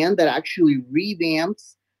a band that actually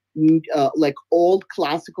revamps like old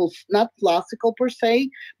classical, not classical per se,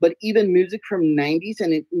 but even music from 90s,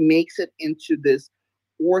 and it makes it into this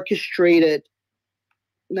orchestrated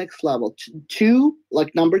next level. Two,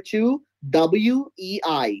 like number 2,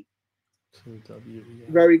 WEI. 2W.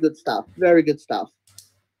 Very good stuff. Very good stuff.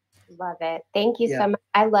 Love it. Thank you Yeah. so much.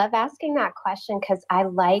 I love asking that question because I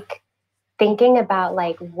like thinking about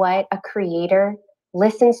like what a creator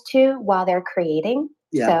listens to while they're creating.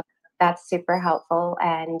 Yeah. So that's super helpful.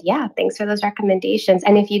 And yeah, thanks for those recommendations.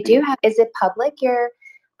 And if you do have, is it public, your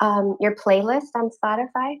playlist on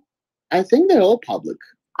Spotify? I think they're all public.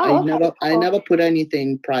 Oh, okay, I cool. never put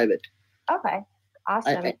anything private. Okay,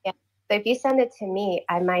 awesome. Yeah. So if you send it to me,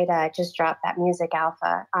 I might just drop that music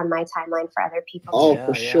alpha on my timeline for other people. Oh, Yeah,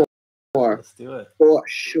 for yeah. sure. Let's do it. For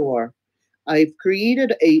sure. I've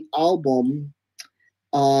created a album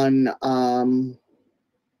on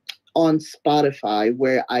Spotify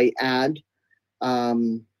where I add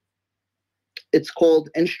it's called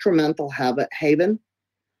Instrumental Haven.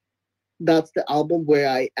 That's the album where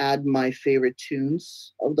I add my favorite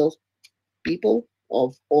tunes of those people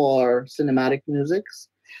or cinematic musics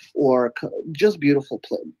or just beautiful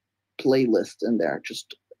playlist in there.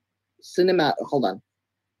 Just hold on.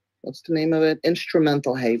 What's the name of it?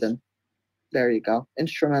 Instrumental Haven. There you go.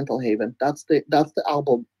 Instrumental Haven. That's the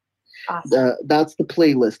album. Awesome. That's the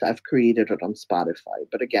playlist. I've created it on Spotify.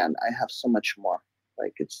 But again, I have so much more.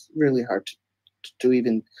 Like it's really hard to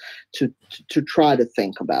even to try to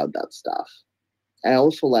think about that stuff. I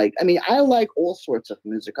also like all sorts of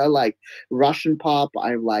music. I like Russian pop.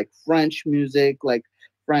 I like French music, like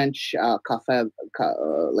French cafe,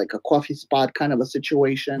 like a coffee spot kind of a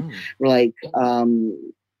situation. Like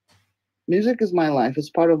music is my life. It's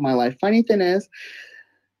part of my life. Funny thing is,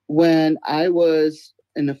 when I was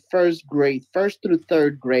in the first through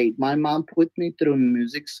third grade, my mom put me through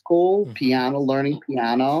music school, learning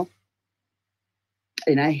piano.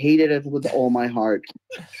 and I hated it with all my heart.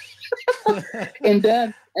 and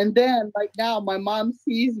then like now my mom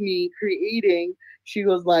sees me creating. She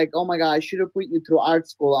was like, oh my god, I should have put you through art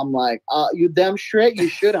school. I'm like, you damn straight you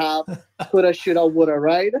should have. Coulda, shoulda, woulda,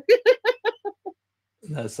 right?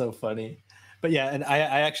 That's so funny. But yeah, and I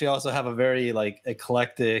actually also have a very like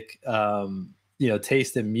eclectic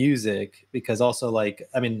taste in music, because also like,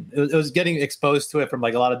 I mean, it was getting exposed to it from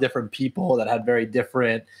like a lot of different people that had very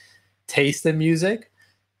different taste in music.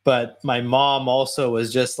 But my mom also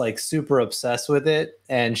was just like super obsessed with it,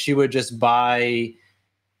 and she would just buy.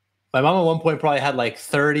 My mom at one point probably had like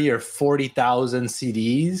 30 or 40,000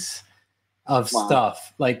 CDs of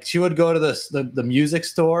stuff. Like she would go to the music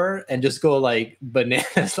store and just go like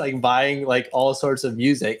bananas, like buying like all sorts of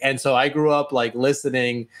music. And so I grew up like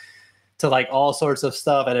listening to like all sorts of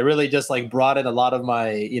stuff, and it really just like brought in a lot of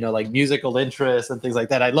my like musical interests and things like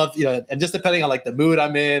that. I love and just depending on like the mood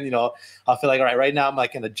I'm in, I'll feel like, all right now I'm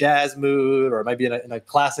like in a jazz mood, or I might be in a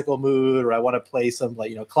classical mood, or I want to play some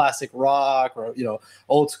like classic rock, or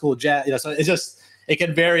old school jazz. So it's just, it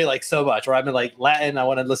can vary like so much. Or I'm in like Latin, I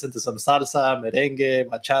want to listen to some salsa, merengue,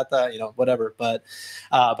 bachata, whatever. But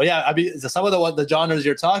yeah, I mean, some of the genres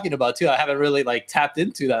you're talking about too, I haven't really like tapped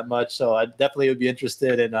into that much. So I definitely would be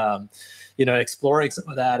interested in exploring some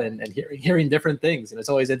of that, and hearing different things. And it's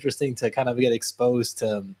always interesting to kind of get exposed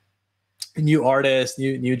to new artists,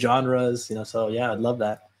 new genres. So yeah, I'd love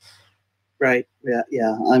that. Right.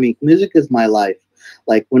 Yeah. I mean, music is my life.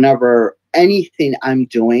 Like whenever anything I'm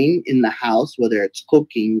doing in the house, whether it's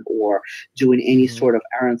cooking or doing any sort of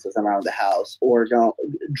errands around the house, or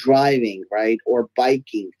driving, right, or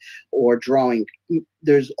biking, or drawing,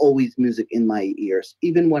 there's always music in my ears.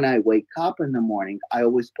 Even when I wake up in the morning, I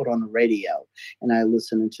always put on the radio and I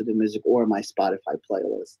listen to the music or my Spotify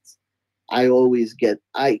playlists. I always get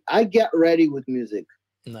I get ready with music.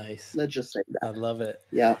 Nice. Let's just say that. I love it.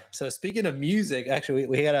 Yeah. So speaking of music, actually,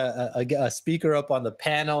 we had a speaker up on the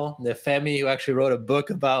panel, Nefemi, who actually wrote a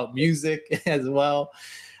book about music as well.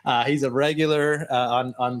 He's a regular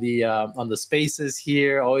on the spaces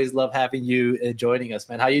here. Always love having you joining us,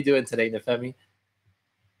 man. How you doing today, Nefemi?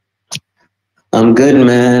 I'm good,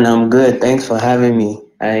 man. I'm good. Thanks for having me.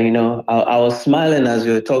 I was smiling as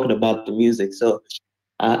you were talking about the music, so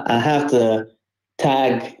I have to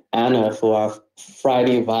tag Anna for our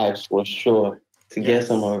Friday vibes for sure, to get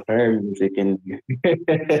some of her music in.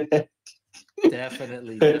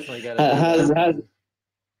 Definitely gotta do that.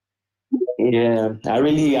 Yeah, I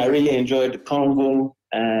really enjoyed the convo,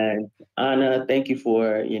 and Anna, thank you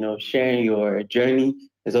for sharing your journey.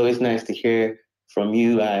 It's always nice to hear from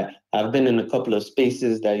you. I've been in a couple of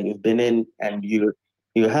spaces that you've been in, and you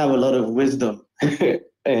have a lot of wisdom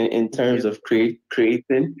in terms of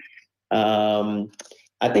creating.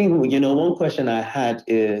 I think one question I had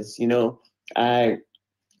is I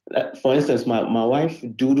for instance, my wife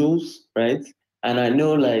doodles, right? And I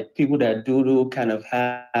know like people that doodle kind of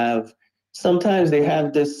have, sometimes they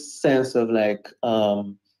have this sense of like,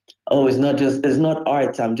 oh, it's not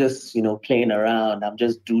art. I'm just, playing around. I'm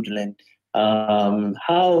just doodling.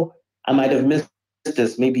 How, I might have missed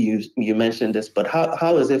this, maybe you mentioned this, but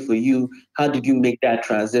how is it for you? How did you make that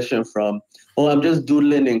transition from, oh, I'm just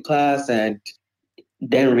doodling in class, and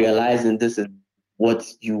then realizing this is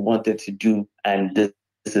what you wanted to do, and this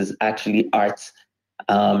is actually art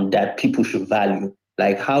that people should value?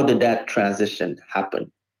 Like, how did that transition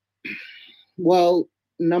happen? Well,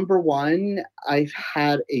 number one, I've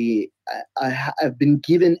been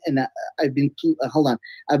given hold on,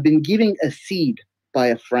 I've been giving a seed by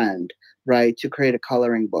a friend, right, to create a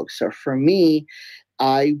coloring book. So for me,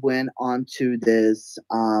 I went on to this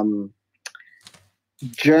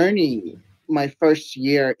journey my first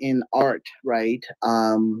year in art, right,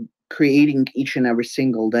 creating each and every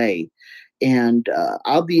single day. And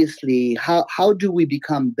obviously, how do we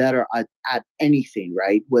become better at anything,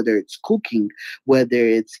 right? Whether it's cooking, whether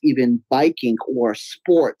it's even biking or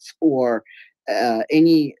sports, or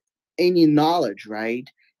any knowledge, right?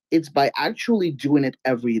 It's by actually doing it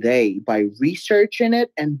every day, by researching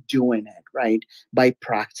it and doing it, right? By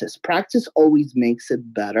practice. Practice always makes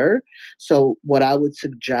it better. So what I would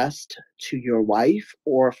suggest to your wife,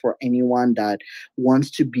 or for anyone that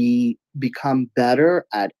wants to become better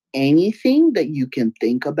at anything that you can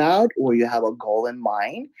think about, or you have a goal in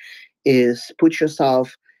mind, is put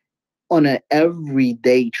yourself on an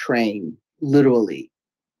everyday train. Literally,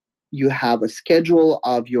 you have a schedule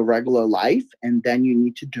of your regular life, and then you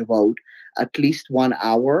need to devote at least 1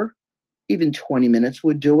 hour, even 20 minutes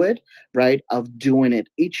would do it, right, of doing it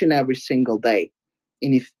each and every single day.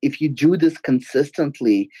 And if you do this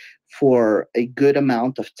consistently for a good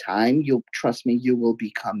amount of time, you'll, trust me, you will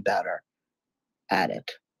become better at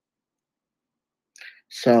it.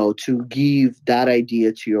 So to give that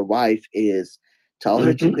idea to your wife is tell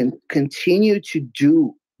her to continue to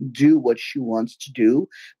do what she wants to do,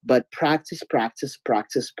 but practice, practice,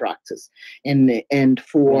 practice, practice. And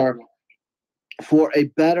for a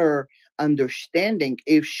better understanding,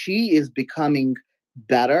 if she is becoming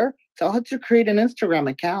better, tell her to create an Instagram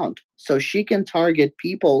account so she can target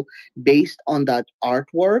people based on that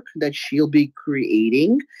artwork that she'll be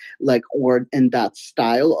creating, like, or in that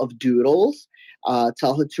style of doodles.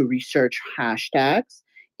 Tell her to research hashtags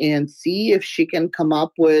and see if she can come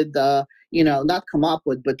up with, not come up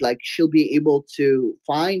with, but like she'll be able to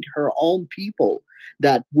find her own people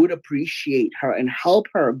that would appreciate her and help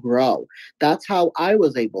her grow. That's how I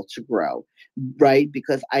was able to grow, right?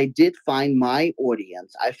 Because I did find my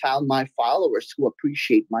audience. I found my followers who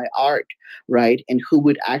appreciate my art, right? And who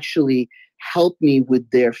would actually help me with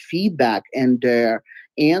their feedback and their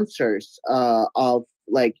answers of,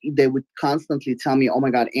 like, they would constantly tell me, oh my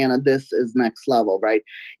God, Anna, this is next level, right?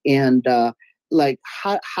 And like,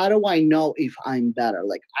 how do I know if I'm better?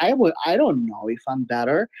 Like, I don't know if I'm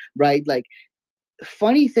better, right? Like,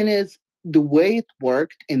 funny thing is, the way it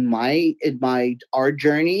worked in my art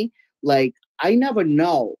journey, like, I never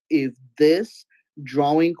know if this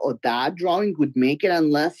drawing or that drawing would make it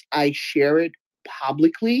unless I share it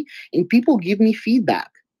publicly and people give me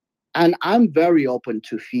feedback. And I'm very open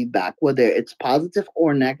to feedback, whether it's positive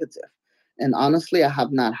or negative. And honestly, I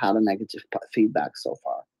have not had a negative feedback so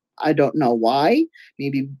far. I don't know why.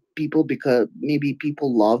 Because maybe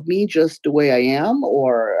people love me just the way I am,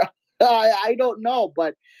 or I don't know.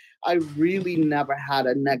 But I really never had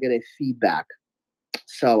a negative feedback,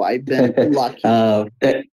 so I've been lucky.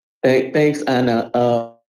 Thanks, Anna.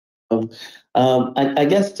 I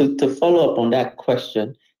guess to follow up on that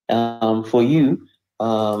question, for you, a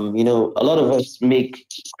lot of us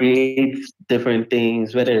create different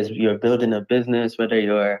things, whether it's you're building a business, whether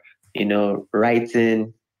you're,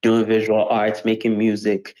 writing, doing visual arts, making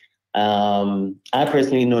music. I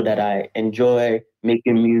personally know that I enjoy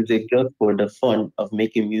making music just for the fun of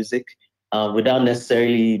making music, without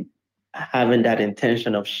necessarily having that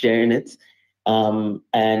intention of sharing it.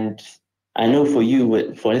 And I know for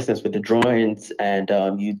you, for instance, with the drawings, and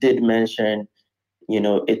you did mention,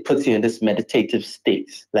 it puts you in this meditative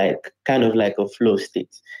state, like kind of like a flow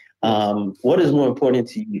state. What is more important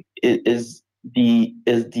to you? Is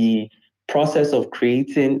the process of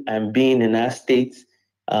creating and being in that state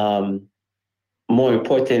more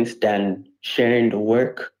important than sharing the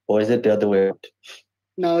work, or is it the other way around?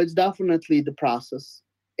 No, it's definitely the process.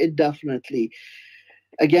 It definitely,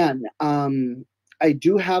 again, I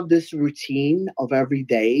do have this routine of every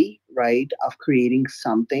day, right, of creating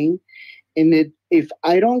something. And if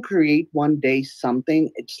I don't create one day something,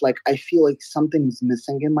 it's like I feel like something is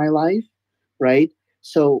missing in my life, right?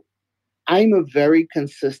 So I'm a very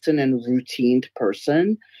consistent and routine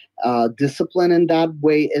person, disciplined in that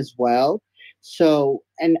way as well. So,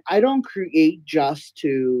 and I don't create just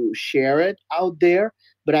to share it out there,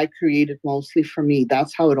 but I create it mostly for me.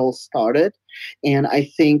 That's how it all started. And I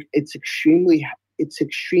think it's extremely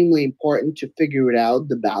important to figure it out,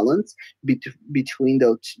 the balance between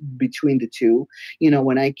the two.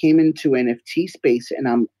 When I came into NFT space, and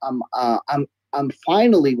I'm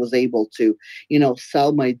finally was able to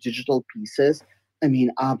sell my digital pieces. I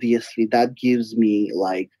mean, obviously that gives me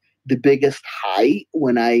like the biggest high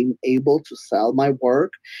when I'm able to sell my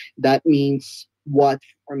work. That means what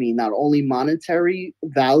for me, not only monetary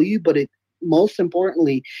value, but it most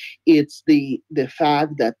importantly, it's the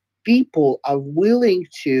fact that people are willing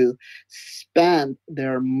to spend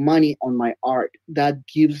their money on my art. That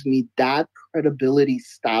gives me that credibility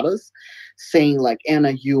status, saying like,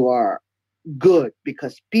 Anna, you are good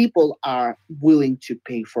because people are willing to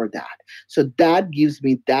pay for that. So that gives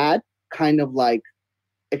me that kind of like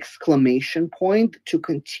exclamation point to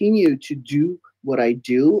continue to do what I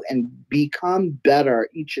do and become better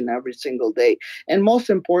each and every single day. And most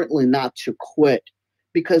importantly, not to quit.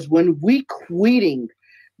 Because when we quitting,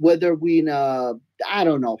 whether we in a, I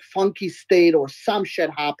don't know, funky state or some shit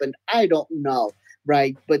happened, I don't know,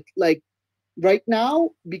 right? But like right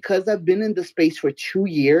now, because I've been in the space for 2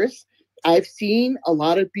 years, I've seen a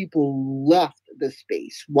lot of people left the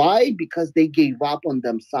space. Why? Because they gave up on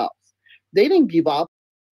themselves. They didn't give up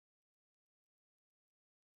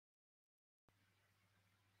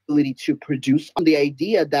ability to produce on the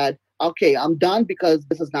idea that, okay, I'm done because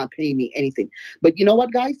this is not paying me anything. But you know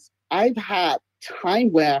what, guys? I've had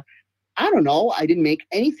time where, I don't know, I didn't make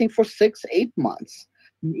anything for 6, 8 months.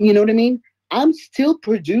 You know what I mean? I'm still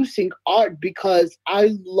producing art because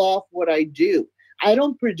I love what I do. I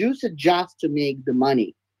don't produce it just to make the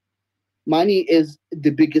money. Money is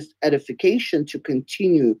the biggest edification to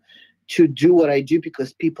continue to do what I do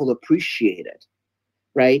because people appreciate it,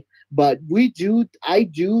 right? But I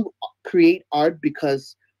do create art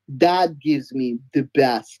because that gives me the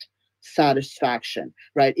best satisfaction,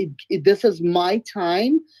 right? This is my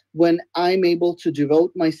time when I'm able to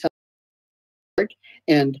devote myself to art,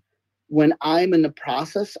 and when I'm in the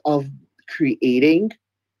process of creating,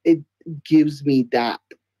 it gives me that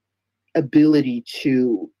ability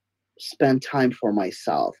to spend time for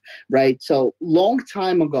myself, right? So long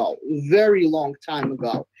time ago, very long time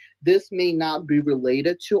ago, this may not be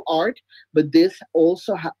related to art, but this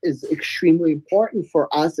also is extremely important for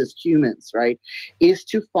us as humans, right? Is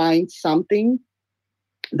to find something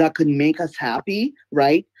that could make us happy,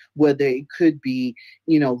 right? Whether it could be,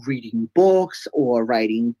 reading books or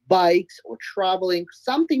riding bikes or traveling,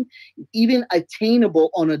 something even attainable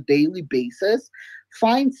on a daily basis.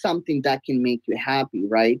 Find something that can make you happy,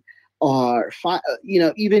 right? Or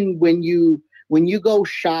even when you go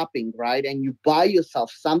shopping, right, and you buy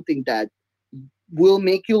yourself something that will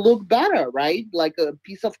make you look better, right? Like a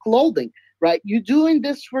piece of clothing, right? You're doing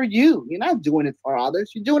this for you. You're not doing it for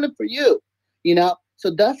others. You're doing it for you. So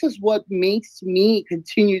this is what makes me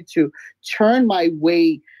continue to turn my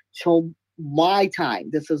way to my time.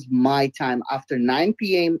 This is my time after 9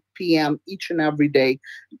 p.m. each and every day.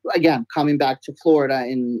 Again, coming back to Florida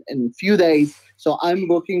in a few days. So I'm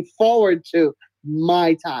looking forward to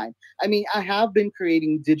my time. I mean, I have been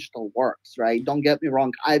creating digital works, right? Don't get me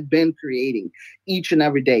wrong. I've been creating each and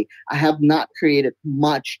every day. I have not created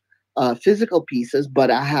much physical pieces, but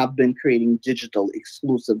I have been creating digital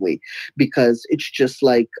exclusively because it's just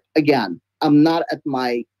like, again, I'm not at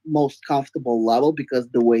my most comfortable level because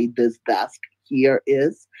the way this desk here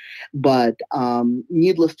is. But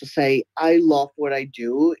needless to say, I love what I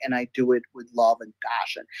do and I do it with love and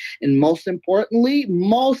passion. And most importantly,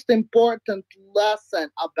 most important lesson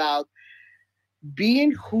about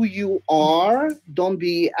being who you are, don't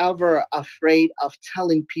be ever afraid of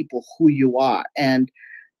telling people who you are. And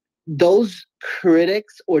those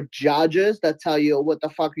critics or judges that tell you what the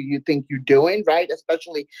fuck you think you're doing, right?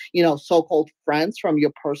 Especially, so-called friends from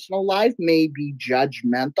your personal life may be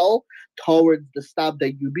judgmental towards the stuff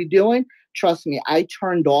that you be doing. Trust me, I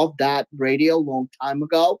turned off that radio a long time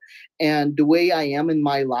ago. And the way I am in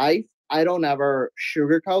my life, I don't ever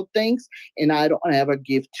sugarcoat things and I don't ever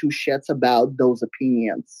give two shits about those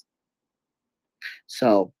opinions.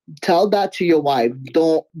 So tell that to your wife.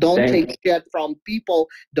 Don't take shit from people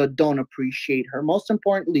that don't appreciate her. Most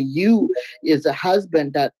importantly, you as a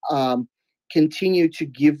husband that continue to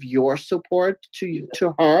give your support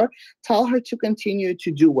to her. Tell her to continue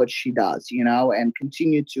to do what she does, and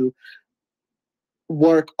continue to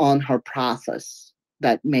work on her process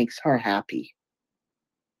that makes her happy.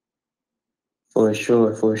 For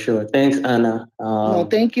sure, for sure. Thanks, Anna. No,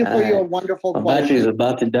 thank you for your wonderful my question. battery is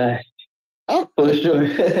about to die. Oh, for sure.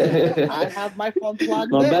 I have my phone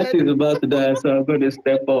plugged my in. battery is about to die, so I'm going to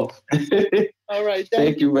step off. All right.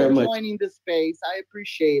 Thank you very for much. joining the space. I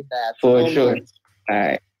appreciate that. For so sure. Much. All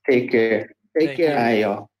right. Take care. Take care. Hi,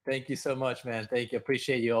 y'all. Thank you so much, man. Thank you.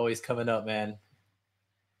 Appreciate you always coming up, man.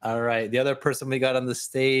 All right. The other person we got on the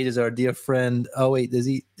stage is our dear friend. Oh, wait. Did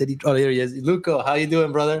he? Oh, here he is. Luco, how you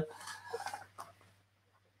doing, brother?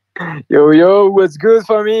 Yo, what's good,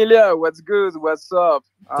 familia? What's good? What's up?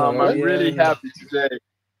 I'm really happy today.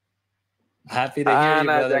 Happy to hear you,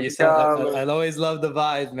 brother. You sound, I always love the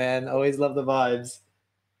vibes, man. Always love the vibes.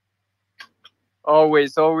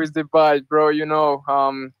 Always the vibe, bro.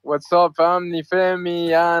 What's up, family?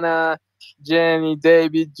 Femi, Anna, Jenny,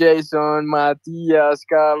 David, Jason, Matias,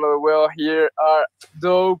 Carlo. Well, here are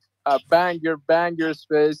dope, banger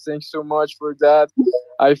space. Thanks so much for that.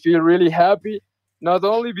 I feel really happy. Not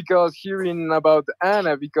only because hearing about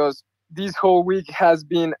Anna, because this whole week has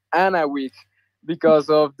been Anna week because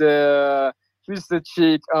of the Twisted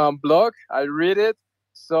Chick blog. I read it.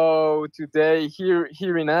 So today,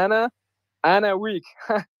 hearing Anna week.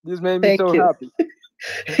 This made me so happy.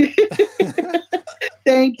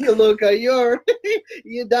 Thank you, Luca.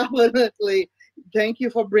 You definitely. Thank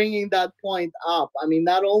you for bringing that point up. I mean,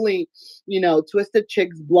 not only, Twisted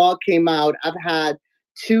Chick's blog came out. I've had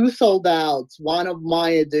 2 sold outs. One of my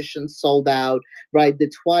editions sold out, right?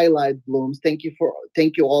 The Twilight Blooms. Thank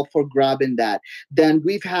you all for grabbing that. Then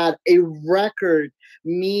we've had a record.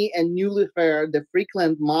 Me and Newlyfair, the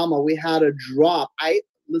Frequent Mama, we had a drop.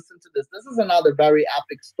 Listen to this. This is another very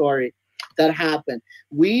epic story that happened.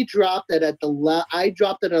 We dropped it I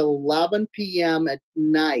dropped it at 11 p.m. at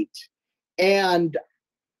night. And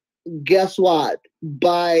guess what?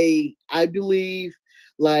 By, I believe,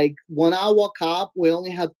 Like when I woke up, we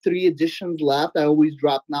only had 3 editions left. I always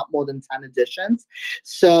drop not more than 10 editions.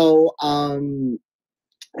 So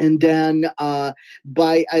and then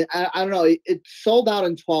by I don't know, it sold out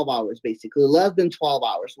in 12 hours, basically less than 12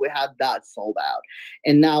 hours we had that sold out.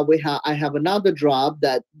 And now I have another drop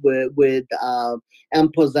that with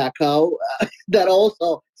Empozeco that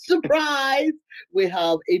also, surprise, we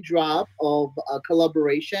have a drop of a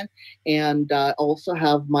collaboration, and also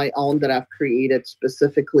have my own that I've created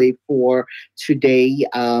specifically for today,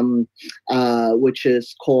 which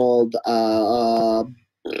is called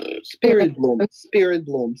Spirit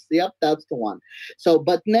Blooms. Yep, that's the one. So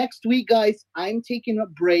but next week, guys, I'm taking a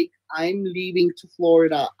break. I'm leaving to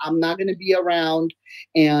Florida. I'm not going to be around,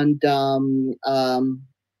 and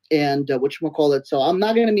whatchamacallit, so I'm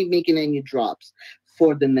not going to be making any drops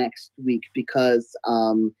for the next week, because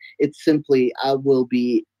it's simply, I will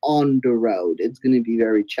be on the road. It's going to be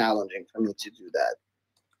very challenging for me to do that.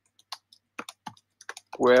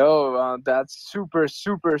 Well, that's super,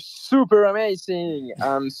 super, super amazing.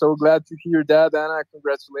 I'm so glad to hear that, Anna.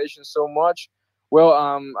 Congratulations so much. Well,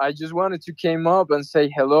 I just wanted to came up and say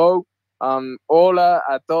hello. Hola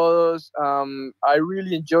a todos. I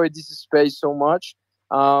really enjoyed this space so much.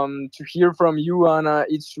 To hear from you, Anna,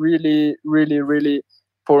 it's really, really, really,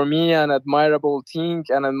 for me, an admirable thing,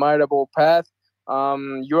 an admirable path.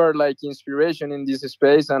 You are like inspiration in this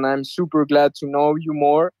space, and I'm super glad to know you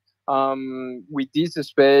more, with this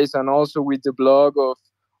space, and also with the blog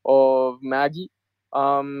of Maggie.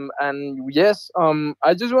 And yes,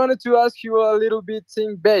 I just wanted to ask you a little bit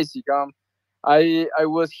thing basic. I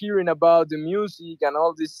was hearing about the music and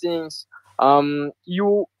all these things.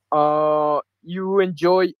 You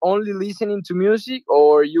enjoy only listening to music,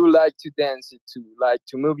 or you like to dance it too, like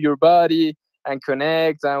to move your body and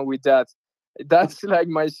connect, and with that? That's like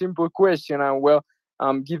my simple question. And well,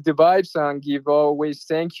 give the vibes, and give always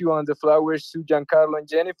thank you on the flowers to Jancarlo and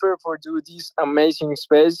Jenife for doing this amazing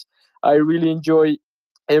space. I really enjoy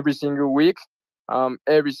every single week,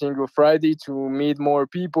 every single Friday, to meet more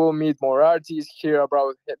people, meet more artists, hear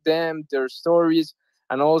about them, their stories,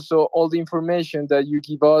 and also all the information that you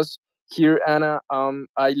give us here, Anna.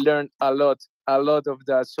 I learned a lot of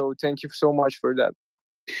that. So thank you so much for that.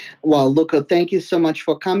 Well, Luca, thank you so much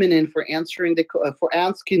for coming in, for answering for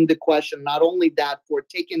asking the question. Not only that, for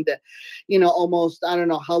taking the, almost, I don't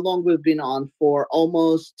know how long we've been on for,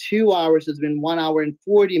 almost 2 hours. It's been 1 hour and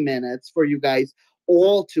 40 minutes for you guys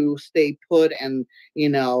all to stay put and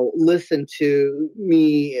listen to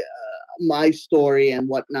me, my story and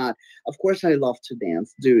whatnot. Of course, I love to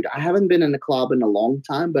dance, dude. I haven't been in a club in a long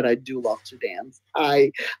time, but I do love to dance.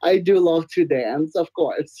 I do love to dance, of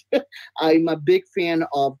course. I'm a big fan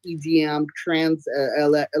of EDM, trance,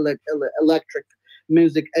 electric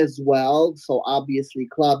music as well. So obviously,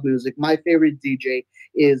 club music. My favorite DJ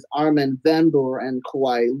is Armin van Buuren, who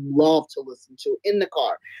I love to listen to in the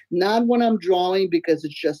car. Not when I'm drawing, because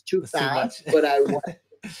it's just too fast. But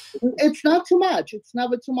it's not too much. It's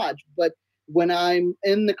never too much. But when I'm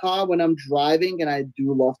in the car, when I'm driving, and I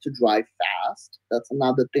do love to drive fast. That's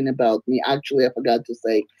another thing about me. Actually, I forgot to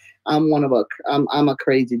say, I'm a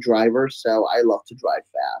crazy driver, so I love to drive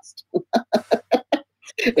fast.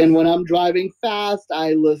 And when I'm driving fast,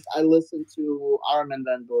 I listen to Armin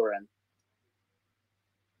van Buuren.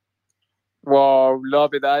 Wow,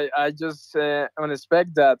 love it. I just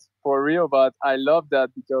unexpect that for real, but I love that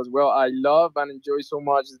because, well, I love and enjoy so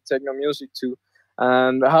much the techno music too.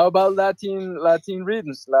 And how about Latin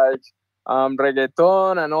rhythms like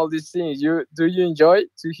reggaeton and all these things? Do you enjoy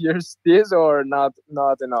to hear this, or not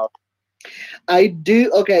enough? I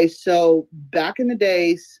do. Okay, so back in the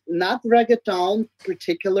days, not reggaeton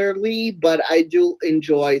particularly, but I do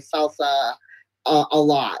enjoy salsa a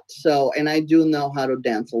lot. So, and I do know how to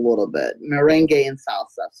dance a little bit, merengue and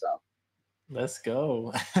salsa. So, let's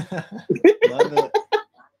go. Love it.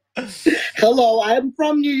 Hello, I'm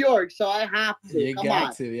from New York, so I have to. You Come got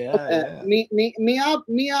on. to, yeah. Me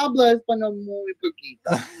habla español muy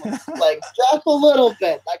poquito, like just a little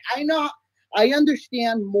bit. Like I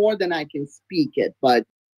understand more than I can speak it, but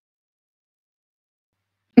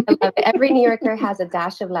I love it. Every New Yorker has a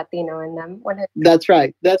dash of Latino in them. That's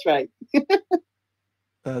right. That's right.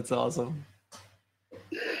 That's awesome.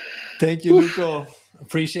 Thank you, Luco.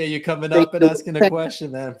 Appreciate you coming up and asking a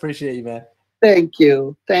question, man. Appreciate you, man. Thank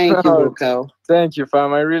you. Thank you, Luco. Thank you,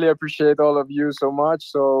 fam. I really appreciate all of you so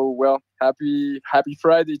much. So, well, happy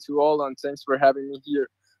Friday to all, and thanks for having me here.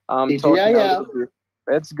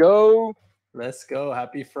 Let's go. Let's go.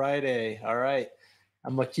 Happy Friday. All right.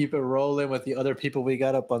 I'm going to keep it rolling with the other people we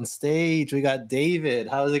got up on stage. We got David.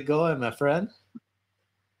 How's it going, my friend?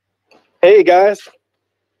 Hey, guys.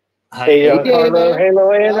 Hi, Hey, Hey, Carlo. David.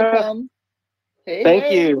 Hello, Anna. Welcome. Hey, Thank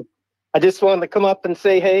hey. you. I just wanted to come up and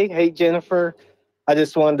say hey. Hey, Jennifer. I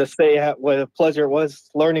just wanted to say what a pleasure it was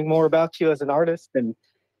learning more about you as an artist. And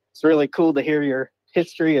it's really cool to hear your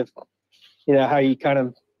history of, how you kind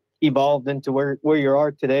of evolved into where you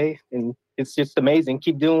are today. And it's just amazing.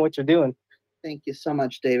 Keep doing what you're doing. Thank you so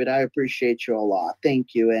much, David. I appreciate you a lot. Thank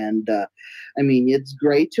you. And I mean, it's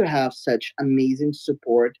great to have such amazing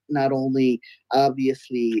support. Not only,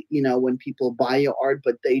 obviously, when people buy your art,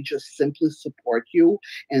 but they just simply support you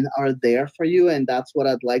and are there for you. And that's what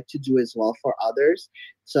I'd like to do as well for others.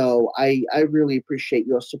 So I really appreciate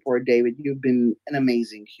your support, David. You've been an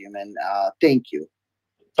amazing human. Thank you.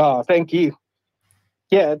 Oh, thank you.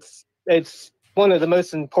 Yeah, it's one of the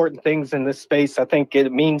most important things in this space. I think it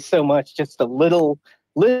means so much. Just the little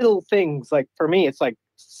things. Like for me, it's like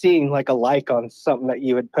seeing like a like on something that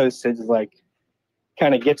you had posted. Is like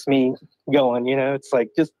kind of gets me going. It's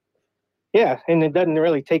like just and it doesn't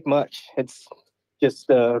really take much. It's just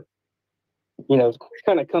kind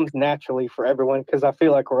of comes naturally for everyone because I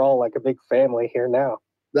feel like we're all like a big family here now.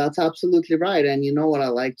 That's absolutely right. And you know what I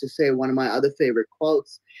like to say? One of my other favorite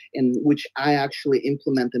quotes, in which I actually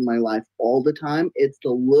implement in my life all the time, it's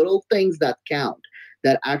the little things that count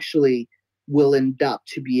that actually will end up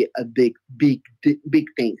to be a big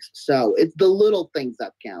things. So it's the little things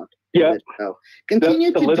that count. Yeah. So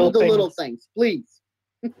continue the to do the things. little things, please.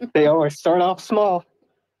 They always start off small.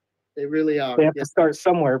 They really are. They have to start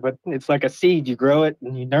somewhere, but it's like a seed. You grow it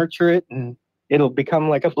and you nurture it, and it'll become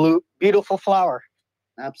like a beautiful flower.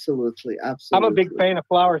 Absolutely. I'm a big fan of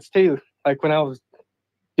flowers too. Like when I was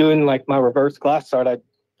doing like my reverse glass art,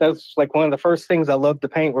 that was like one of the first things I loved to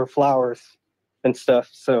paint were flowers and stuff.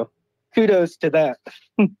 So kudos to that.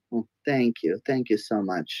 Thank you so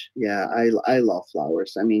much. Yeah, I love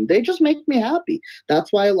flowers. I mean, they just make me happy.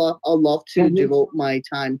 That's why I love to devote my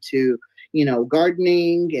time to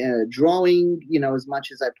gardening, drawing, as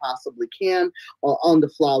much as I possibly can on the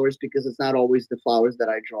flowers, because it's not always the flowers that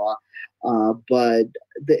I draw. But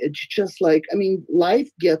it's just like, I mean, life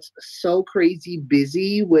gets so crazy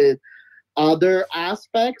busy with other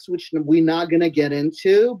aspects, which we're not going to get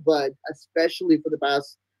into, but especially for the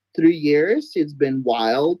past 3 years, it's been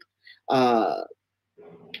wild.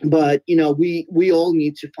 But we all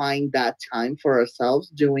need to find that time for ourselves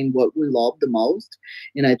doing what we love the most.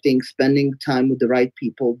 And I think spending time with the right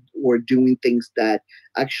people or doing things that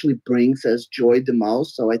actually brings us joy the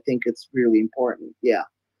most. So I think it's really important. Yeah,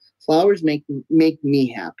 flowers make me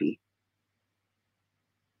happy.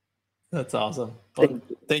 That's awesome. Well,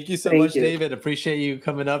 thank you so much, David. Appreciate you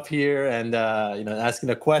coming up here and asking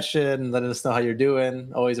a question, letting us know how you're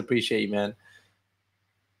doing. Always appreciate you, man.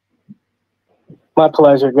 My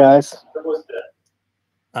pleasure, guys.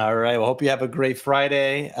 All right. Well, hope you have a great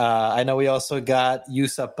Friday. I know we also got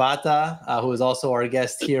Zapata, who was also our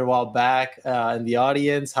guest here a while back in the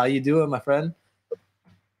audience. How you doing, my friend?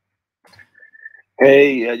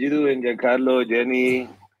 Hey, how you doing, Jancarlo, Jenny,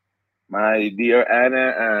 my dear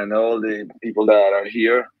Anna, and all the people that are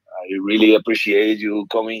here? I really appreciate you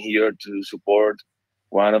coming here to support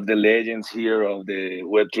one of the legends here of the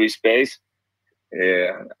Web3 space.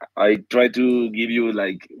 I try to give you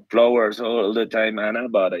like flowers all the time, Anna,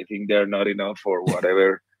 but I think they're not enough for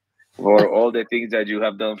whatever, for all the things that you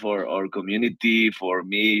have done for our community, for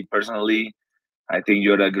me personally. I think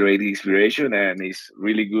you're a great inspiration, and it's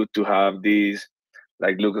really good to have this,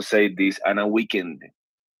 like Lucas said, this Anna weekend.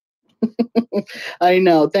 I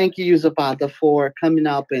know. Thank you, Zapata, for coming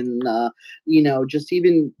up and just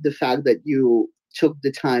even the fact that you took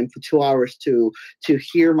the time for 2 hours to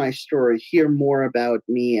hear my story, hear more about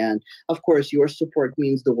me, and of course, your support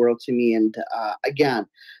means the world to me. And again,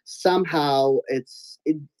 somehow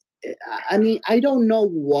I mean, I don't know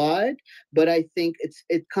what, but I think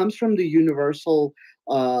it comes from the universal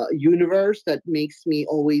universe that makes me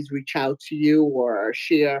always reach out to you or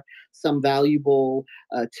share some valuable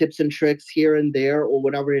tips and tricks here and there, or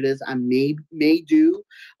whatever it is I may do.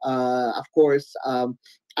 Of course,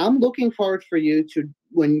 I'm looking forward for you to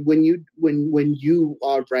when you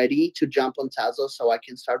are ready to jump on Tezos, so I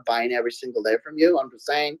can start buying every single day from you. I'm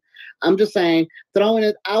just saying, throwing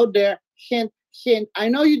it out there. Hint. I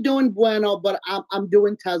know you're doing Bueno, but I'm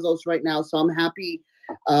doing Tezos right now, so I'm happy.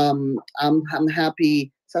 I'm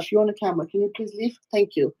happy. Sasha, you're on the camera. Can you please leave?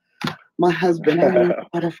 Thank you. My husband,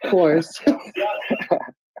 but of course.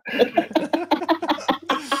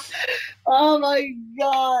 Oh my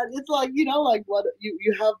God! It's like like what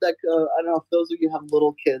you have that. I don't know if those of you have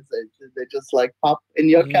little kids, they just like pop in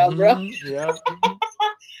your camera. Yeah.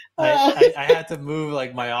 I had to move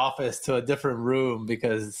like my office to a different room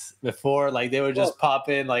because before like they would just pop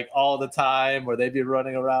in like all the time, or they'd be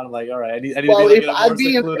running around. I'm like, all right, I need to be like in a more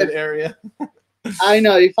secluded area. I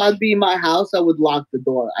know if I'd be in my house, I would lock the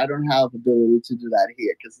door. I don't have ability to do that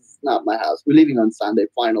here because it's not my house. We're leaving on Sunday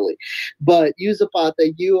finally. But you,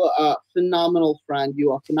 Zapata, you are a phenomenal friend.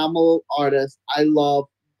 You are a phenomenal artist. I love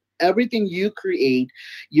everything you create.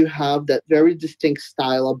 You have that very distinct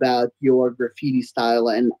style about your graffiti style,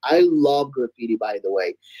 and I love graffiti, by the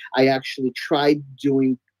way. I actually tried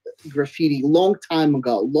doing graffiti long time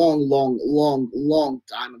ago, long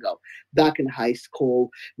time ago, back in high school,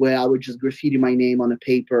 where I would just graffiti my name on a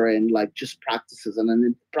paper and like just practices and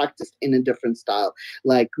then practice in a different style.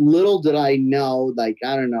 Like little did I know, like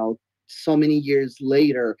I don't know, so many years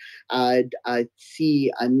later, I'd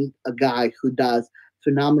meet a guy who does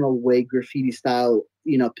phenomenal way graffiti style,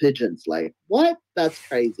 pigeons. Like what? That's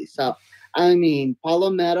crazy. So I mean,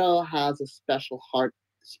 Palomero has a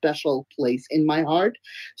special place in my heart.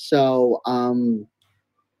 So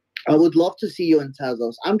I would love to see you in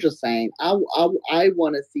Tezos. I'm just saying. I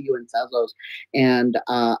want to see you in Tezos, and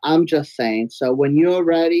I'm just saying. So when you're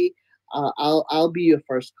ready, I'll be your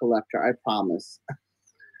first collector. I promise.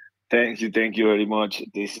 Thank you very much.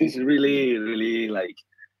 This is really, really like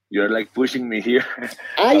you're like pushing me here.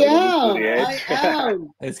 I a little bit to am. the I edge.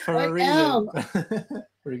 am. It's for I a reason. am.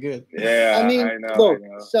 Pretty good. Yeah, I mean, I know, I look.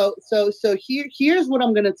 know. So here's what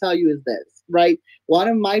I'm gonna tell you is this, right? One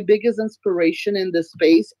of my biggest inspiration in this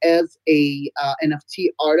space as a NFT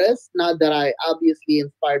artist. Not that I obviously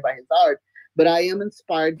inspired by his art, but I am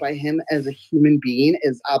inspired by him as a human being.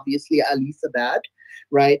 Is obviously Ali Sabat,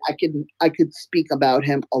 right? I could speak about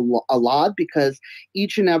him a lot because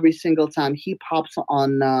each and every single time he pops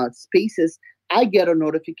on spaces, I get a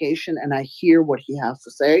notification and I hear what he has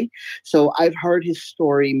to say. So I've heard his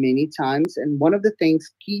story many times. And one of the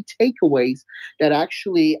key takeaways that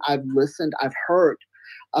actually I've heard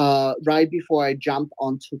right before I jumped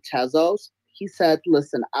onto Tezos, he said,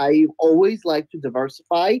 listen, I always like to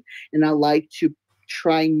diversify and I like to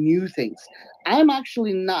try new things. I'm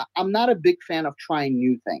not a big fan of trying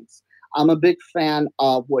new things. I'm a big fan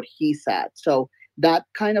of what he said. So that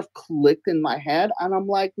kind of clicked in my head and I'm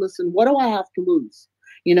like, listen, what do I have to lose?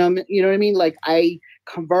 You know what I mean? Like I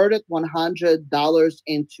converted $100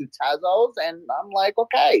 into Tezos and I'm like,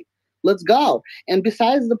 okay, let's go. And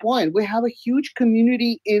besides the point, we have a huge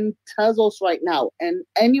community in Tezos right now. And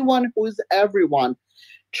anyone who is everyone,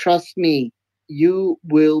 trust me, you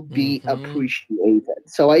will be appreciated.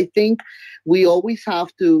 So I think we always have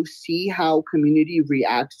to see how community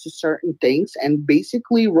reacts to certain things and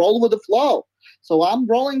basically roll with the flow. So I'm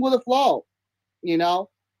rolling with the flow, you know.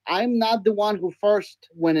 I'm not the one who first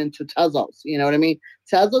went into Tezos. You know what I mean?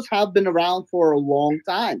 Tezos have been around for a long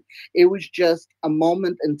time. It was just a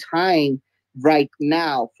moment in time right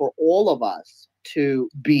now for all of us to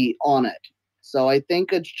be on it. So I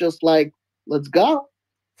think it's just like, let's go.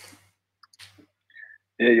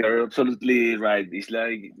 Yeah, you're absolutely right. It's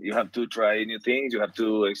like you have to try new things. You have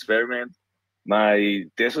to experiment. My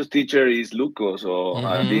Tesos teacher is Luco, so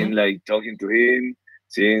I've been like talking to him,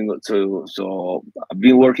 seeing. So I've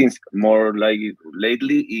been working more like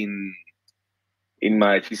lately in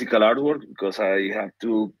my physical artwork because I have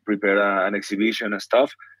to prepare an exhibition and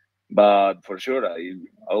stuff. But for sure,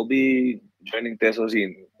 I'll be joining Tesos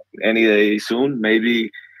in any day soon.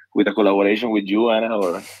 Maybe with a collaboration with you, Anna,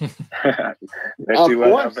 or let's see Of what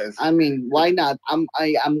course. happens. I mean, why not? I'm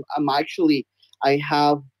actually I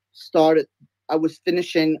have started I was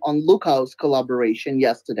finishing on Luca's collaboration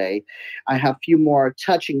yesterday. I have a few more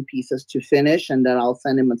touching pieces to finish and then I'll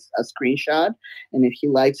send him a screenshot. And if he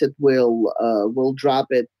likes it, we'll drop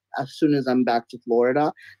it as soon as I'm back to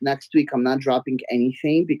Florida. Next week I'm not dropping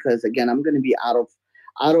anything because again I'm gonna be out of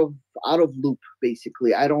out of loop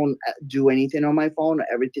basically. I don't do anything on my phone.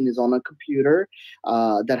 Everything is on a computer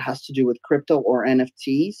that has to do with crypto or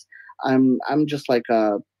NFTs. I'm just like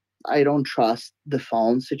I don't trust the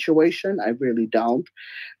phone situation. I really don't.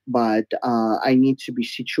 But I need to be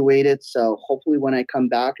situated. So hopefully, when I come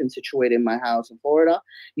back and situate in my house in Florida,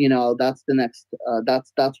 that's the next.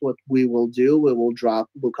 That's what we will do. We will drop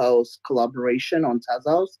Lucao's collaboration on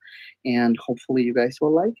Tezos, and hopefully, you guys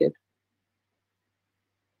will like it.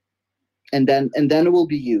 And then it will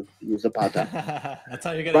be you Zapata. That's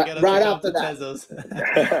how you're gonna get us Right to come after to that. Tezos.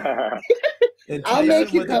 I'll Entice make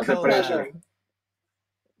him you with a come to collab.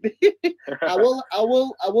 Tezos.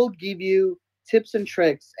 I will give you tips and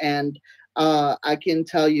tricks and I can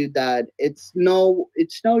tell you that it's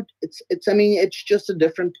I mean it's just a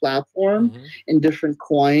different platform and different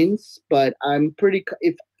coins, but I'm pretty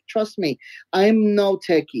if trust me, I'm no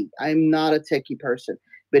techie. I'm not a techie person.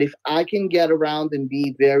 But if I can get around and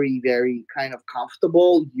be very, very kind of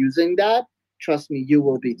comfortable using that, trust me, you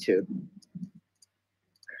will be too.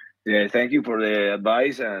 Yeah, thank you for the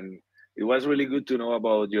advice, and it was really good to know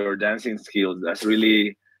about your dancing skills. That's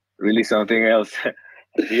really, really something else.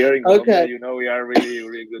 Here in Colombia, Okay. you know, we are really,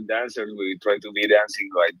 really good dancers. We try to be dancing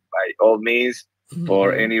by all means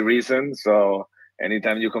for Mhm. any reason. So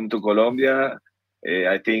anytime you come to Colombia,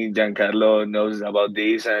 I think Giancarlo knows about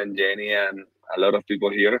this, and Jenny and a lot of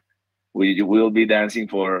people here. We will be dancing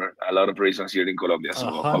for a lot of reasons here in Colombia. A So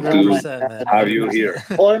hope Oh hundred my to percent, God. man. have you here.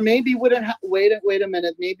 100%. Or maybe we don't wait a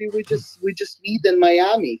minute. Maybe we just meet in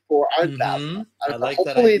Miami for Art Basel. I like that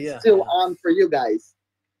Hopefully, it's idea. still Yeah. on for you guys.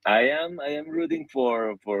 I am rooting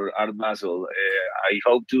for Art Basel. I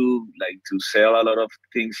hope to sell a lot of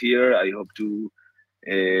things here. I hope to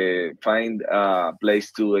find a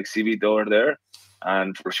place to exhibit over there,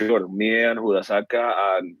 and for sure, me and Hudasaka,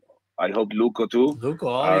 and I hope Luco too, Luco,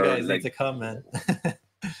 all you are guys need to come, man.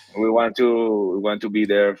 we want to be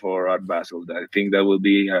there for Art Basel. I think that will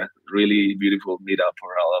be a really beautiful meetup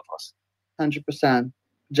for all of us. 100%.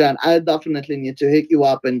 Jen, I definitely need to hit you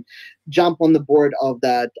up and jump on the board of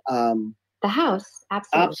that. The house,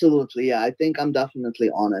 absolutely. Absolutely, yeah. I think I'm definitely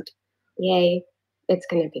on it. Yay. It's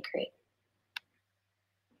going to be great.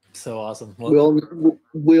 So awesome. We Well,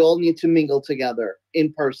 all need to mingle together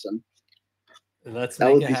in person. let's That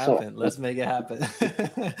make would it be so happen. Let's make it happen.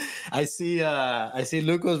 I see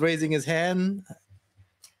Luco's raising his hand.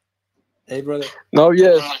 Hey, brother. No,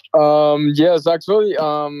 yes, yes. Actually,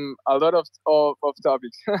 a lot of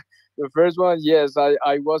topics. The first one, yes,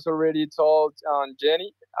 I was already told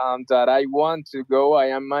Jenny that I want to go. I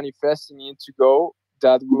am manifesting it to go.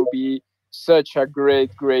 That will be such a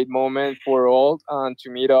great moment for all to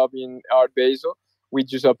meet up in Art Basel with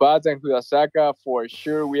Giuseppe and Kudasaka. For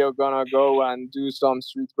sure, we are gonna go and do some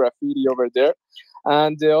street graffiti over there.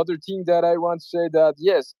 And the other thing that I want to say that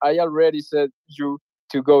yes, I already said you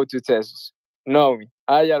to go to Tezos. No,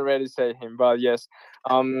 I already said him, but yes.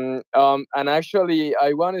 And actually,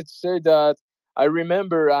 I wanted to say that I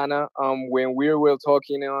remember Anna, when we were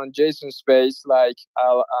talking on Jason's space, like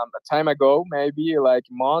a time ago, maybe like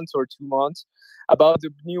a month or 2 months, about the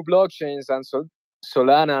new blockchains and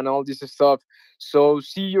Solana and all this stuff. So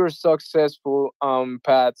see your successful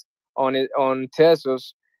path on it on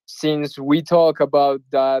Tezos. Since we talk about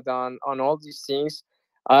that on all these things,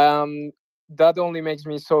 um, that only makes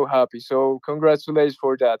me so happy. So congratulations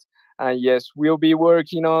for that. And yes, we'll be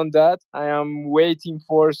working on that. I am waiting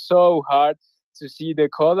for so hard to see the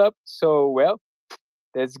collab. So well,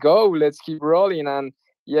 let's go. Let's keep rolling. And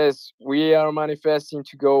yes, we are manifesting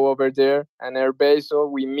to go over there and Airbase. So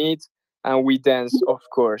we meet and we dance, of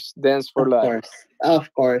course. Dance for Of life. course.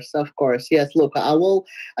 Of course. Of course. Yes, look, I will,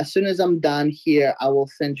 as soon as I'm done here, I will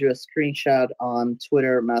send you a screenshot on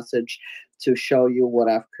Twitter message to show you what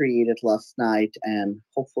I've created last night, and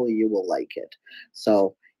hopefully you will like it.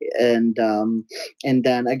 So, and and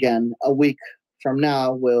then again, a week from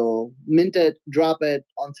now, we'll mint it, drop it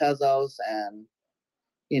on Tezos, and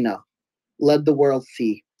you know, let the world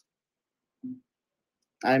see.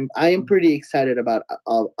 I am pretty excited about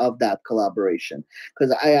of that collaboration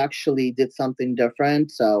because I actually did something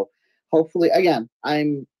different. So hopefully, again,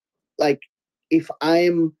 I'm like, if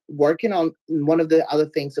I'm working on one of the other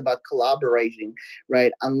things about collaborating,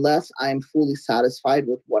 right? Unless I'm fully satisfied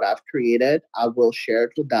with what I've created, I will share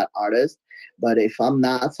it with that artist. But if I'm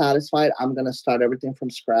not satisfied, I'm gonna start everything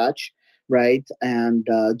from scratch, right? And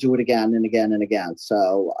do it again and again and again.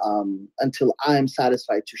 So until I'm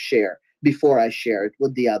satisfied to share before I share it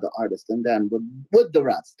with the other artist, and then with the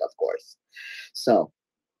rest, of course. So,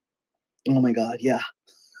 oh my God, yeah.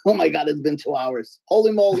 Oh my God, it's been 2 hours.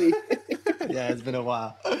 Holy moly. Yeah, it's been a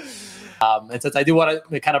while. And since I do want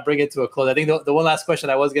to kind of bring it to a close, I think the one last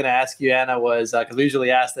question I was going to ask you, Anna, was because we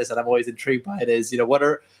usually ask this, and I'm always intrigued by it. Is what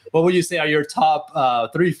would you say are your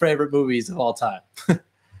top 3 favorite movies of all time?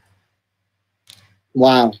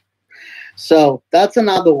 Wow. So that's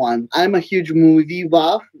another one. I'm a huge movie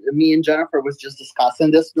buff. Me and Jennifer was just discussing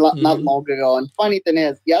this not long ago. And funny thing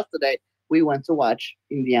is, yesterday we went to watch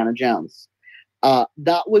Indiana Jones.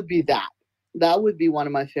 That would be that. That would be one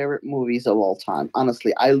of my favorite movies of all time.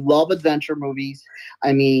 Honestly, I love adventure movies.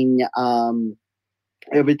 I mean,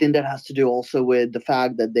 everything that has to do also with the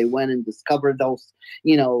fact that they went and discovered those,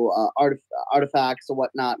 artifacts or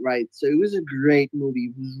whatnot, right? So it was a great movie.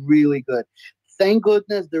 It was really good. Thank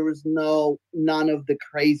goodness there was none of the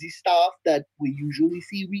crazy stuff that we usually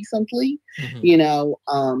see recently. You know,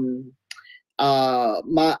 I'm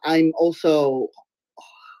also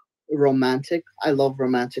romantic. I love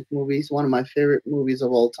romantic movies. One of my favorite movies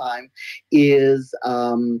of all time is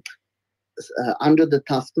Under the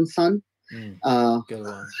Tuscan Sun. Good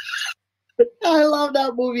one. I love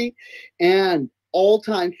that movie. And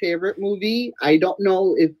all-time favorite movie. I don't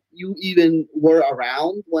know if you even were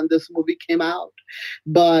around when this movie came out,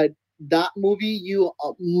 but that movie you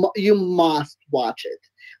must watch it.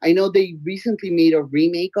 I know they recently made a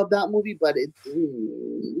remake of that movie, but it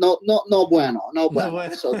no bueno, no bueno.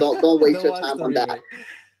 So don't waste your time on that.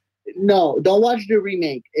 No, don't watch the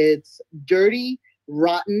remake. It's Dirty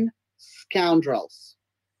Rotten Scoundrels.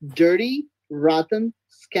 Dirty Rotten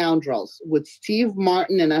Scoundrels with Steve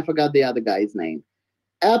Martin and I forgot the other guy's name.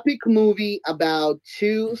 Epic movie about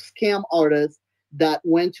two scam artists that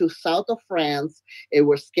went to south of France. They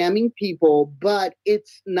were scamming people, but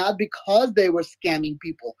it's not because they were scamming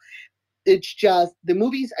people. It's just the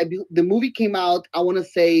movie came out, I want to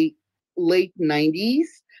say late 90s,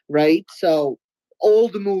 right? So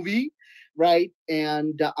old movie, right?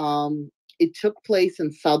 And it took place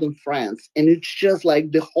in southern France, and it's just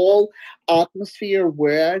like the whole atmosphere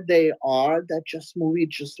where they are. That just movie,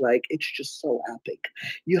 just like it's just so epic.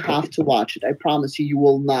 You have to watch it. I promise you, you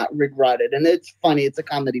will not regret it. And it's funny. It's a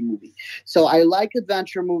comedy movie. So I like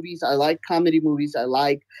adventure movies. I like comedy movies. I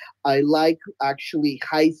like actually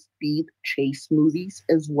high speed chase movies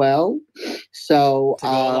as well. So to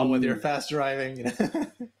go along with your fast driving. You know?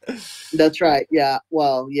 That's right. Yeah.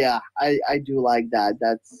 Well, yeah, I do like that.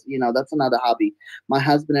 That's that's another hobby. My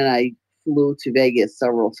husband and I flew to Vegas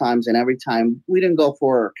several times, and every time we didn't go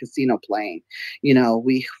for a casino playing.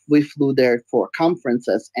 We flew there for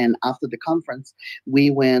conferences, and after the conference,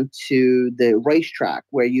 we went to the racetrack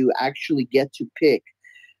where you actually get to pick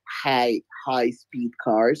high speed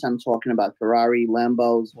cars. I'm talking about Ferrari,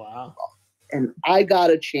 Lambos. Wow. And I got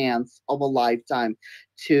a chance of a lifetime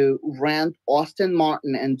to rent Austin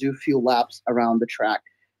Martin and do a few laps around the track.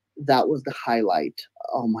 That was the highlight.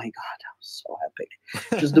 Oh my God, that was so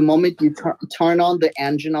epic. Just the moment you turn on the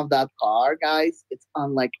engine of that car, guys, it's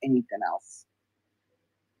unlike anything else.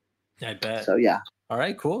 I bet. So yeah. All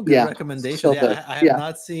right, cool. Good recommendation. So I have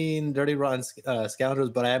not seen Dirty Rotten Scoundrels,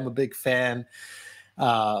 but I am a big fan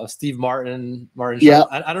of Steve Martin. Yeah.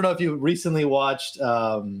 I don't know if you recently watched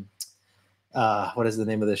what is the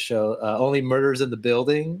name of this show? Only Murders in the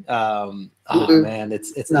Building. Man,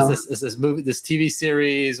 it's this movie, this TV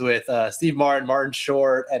series with Steve Martin, Martin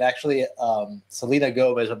Short, and actually Selena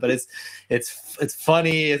Gomez. But it's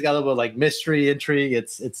funny. It's got a little bit of like mystery intrigue.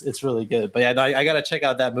 It's really good. But yeah, I got to check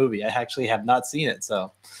out that movie. I actually have not seen it,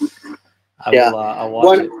 so I'll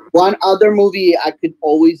watch it. One other movie I could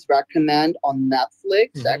always recommend on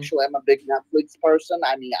Netflix. Mm-hmm. Actually, I'm a big Netflix person.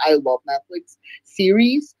 I mean, I love Netflix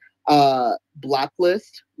series.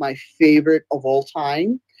 Blacklist, my favorite of all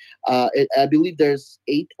time. I believe there's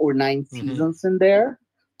 8 or 9 seasons in there.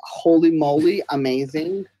 Holy moly,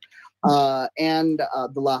 amazing. And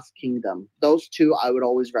The Last Kingdom. Those two I would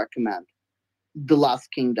always recommend. The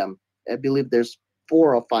Last Kingdom. I believe there's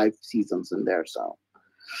 4 or 5 seasons in there. So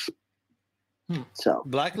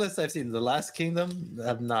Blacklist I've seen. The Last Kingdom I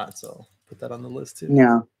have not. So put that on the list too.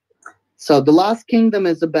 Yeah. So The Last Kingdom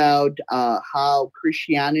is about how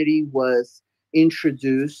Christianity was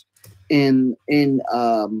introduced in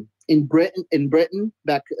Britain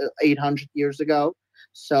back 800 years ago.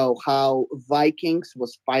 So how Vikings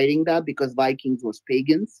was fighting that because Vikings was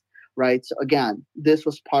pagans, right? So again, this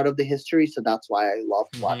was part of the history, so that's why I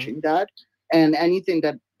loved watching that. And anything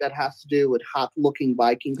that has to do with hot-looking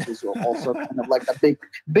Vikings is also kind of like a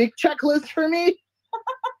big checklist for me.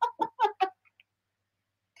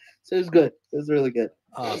 So it was good. It was really good.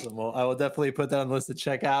 Awesome. Well, I will definitely put that on the list to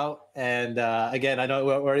check out. And again, I know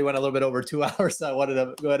we already went a little bit over 2 hours, so I wanted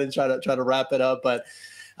to go ahead and try to wrap it up. But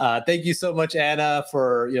thank you so much, Anna,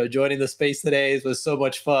 for joining the space today. It was so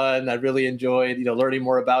much fun. I really enjoyed learning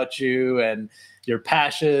more about you and your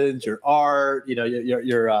passions, your art,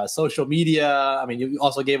 your social media. I mean, you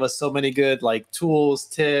also gave us so many good tools,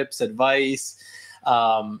 tips, advice.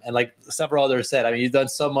 And like several others said, I mean, you've done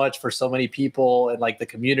so much for so many people and the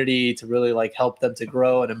community to really help them to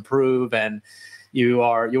grow and improve. And you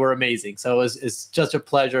were amazing. So it's just a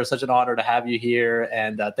pleasure, such an honor to have you here.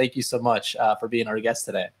 And thank you so much for being our guest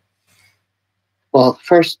today. Well,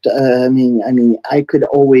 first, I mean, I could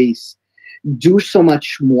always do so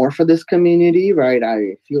much more for this community, right?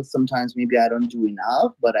 I feel sometimes maybe I don't do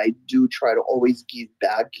enough, but I do try to always give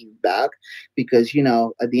back, because,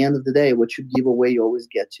 at the end of the day, what you give away, you always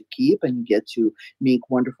get to keep, and you get to make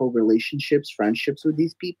wonderful relationships, friendships with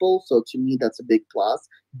these people. So to me, that's a big plus.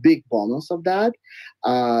 big bonus of that.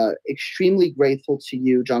 Extremely grateful to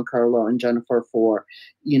you, Giancarlo and Jennifer, for,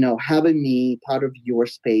 having me part of your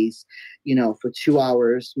space, for 2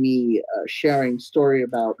 hours, me sharing story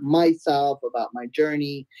about myself, about my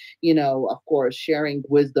journey. Of course, sharing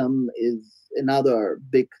wisdom is another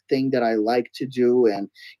big thing that I like to do, and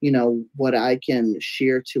what I can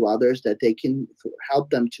share to others that they can help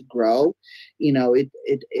them to grow. I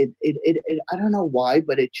don't know why,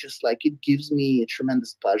 but it just like it gives me a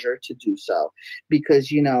tremendous pleasure to do so, because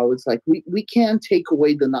it's like we can't take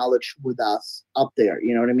away the knowledge with us up there,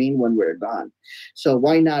 you know what I mean, when we're gone. So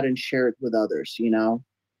why not and share it with others,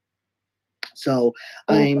 So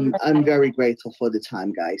I'm very grateful for the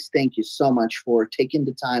time, guys. Thank you so much for taking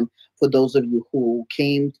the time. For those of you who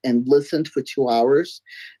came and listened for 2 hours,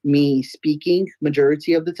 me speaking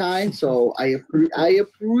majority of the time. So I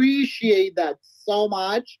appreciate that so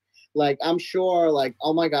much. Like, I'm sure, like,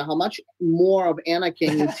 oh my God, how much more of Anna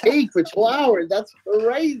can you take for 2 hours? That's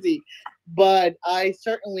crazy. But I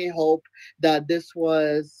certainly hope that this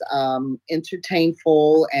was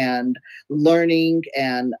entertainful and learning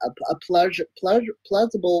and a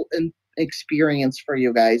pleasurable experience for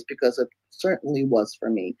you guys, because it certainly was for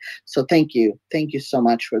me. So thank you so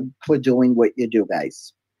much for doing what you do,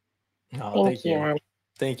 guys. Oh, thank you. Anna.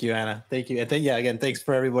 Thank you, Anna. Thank you. And again, thanks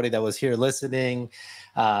for everybody that was here listening.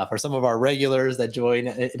 For some of our regulars that join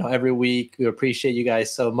every week, we appreciate you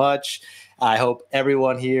guys so much. I hope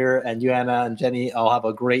everyone here, and you, Anna and Jenny, all have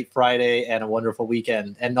a great Friday and a wonderful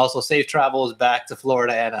weekend. And also safe travels back to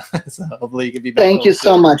Florida, Anna. So hopefully you can be back. Thank you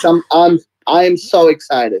so much. I'm so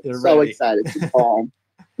excited. You're so ready. Excited to call.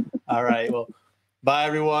 All right. Well, bye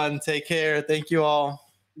everyone. Take care. Thank you all.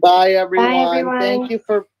 Bye everyone.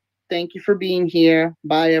 Thank you for being here.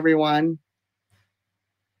 Bye everyone.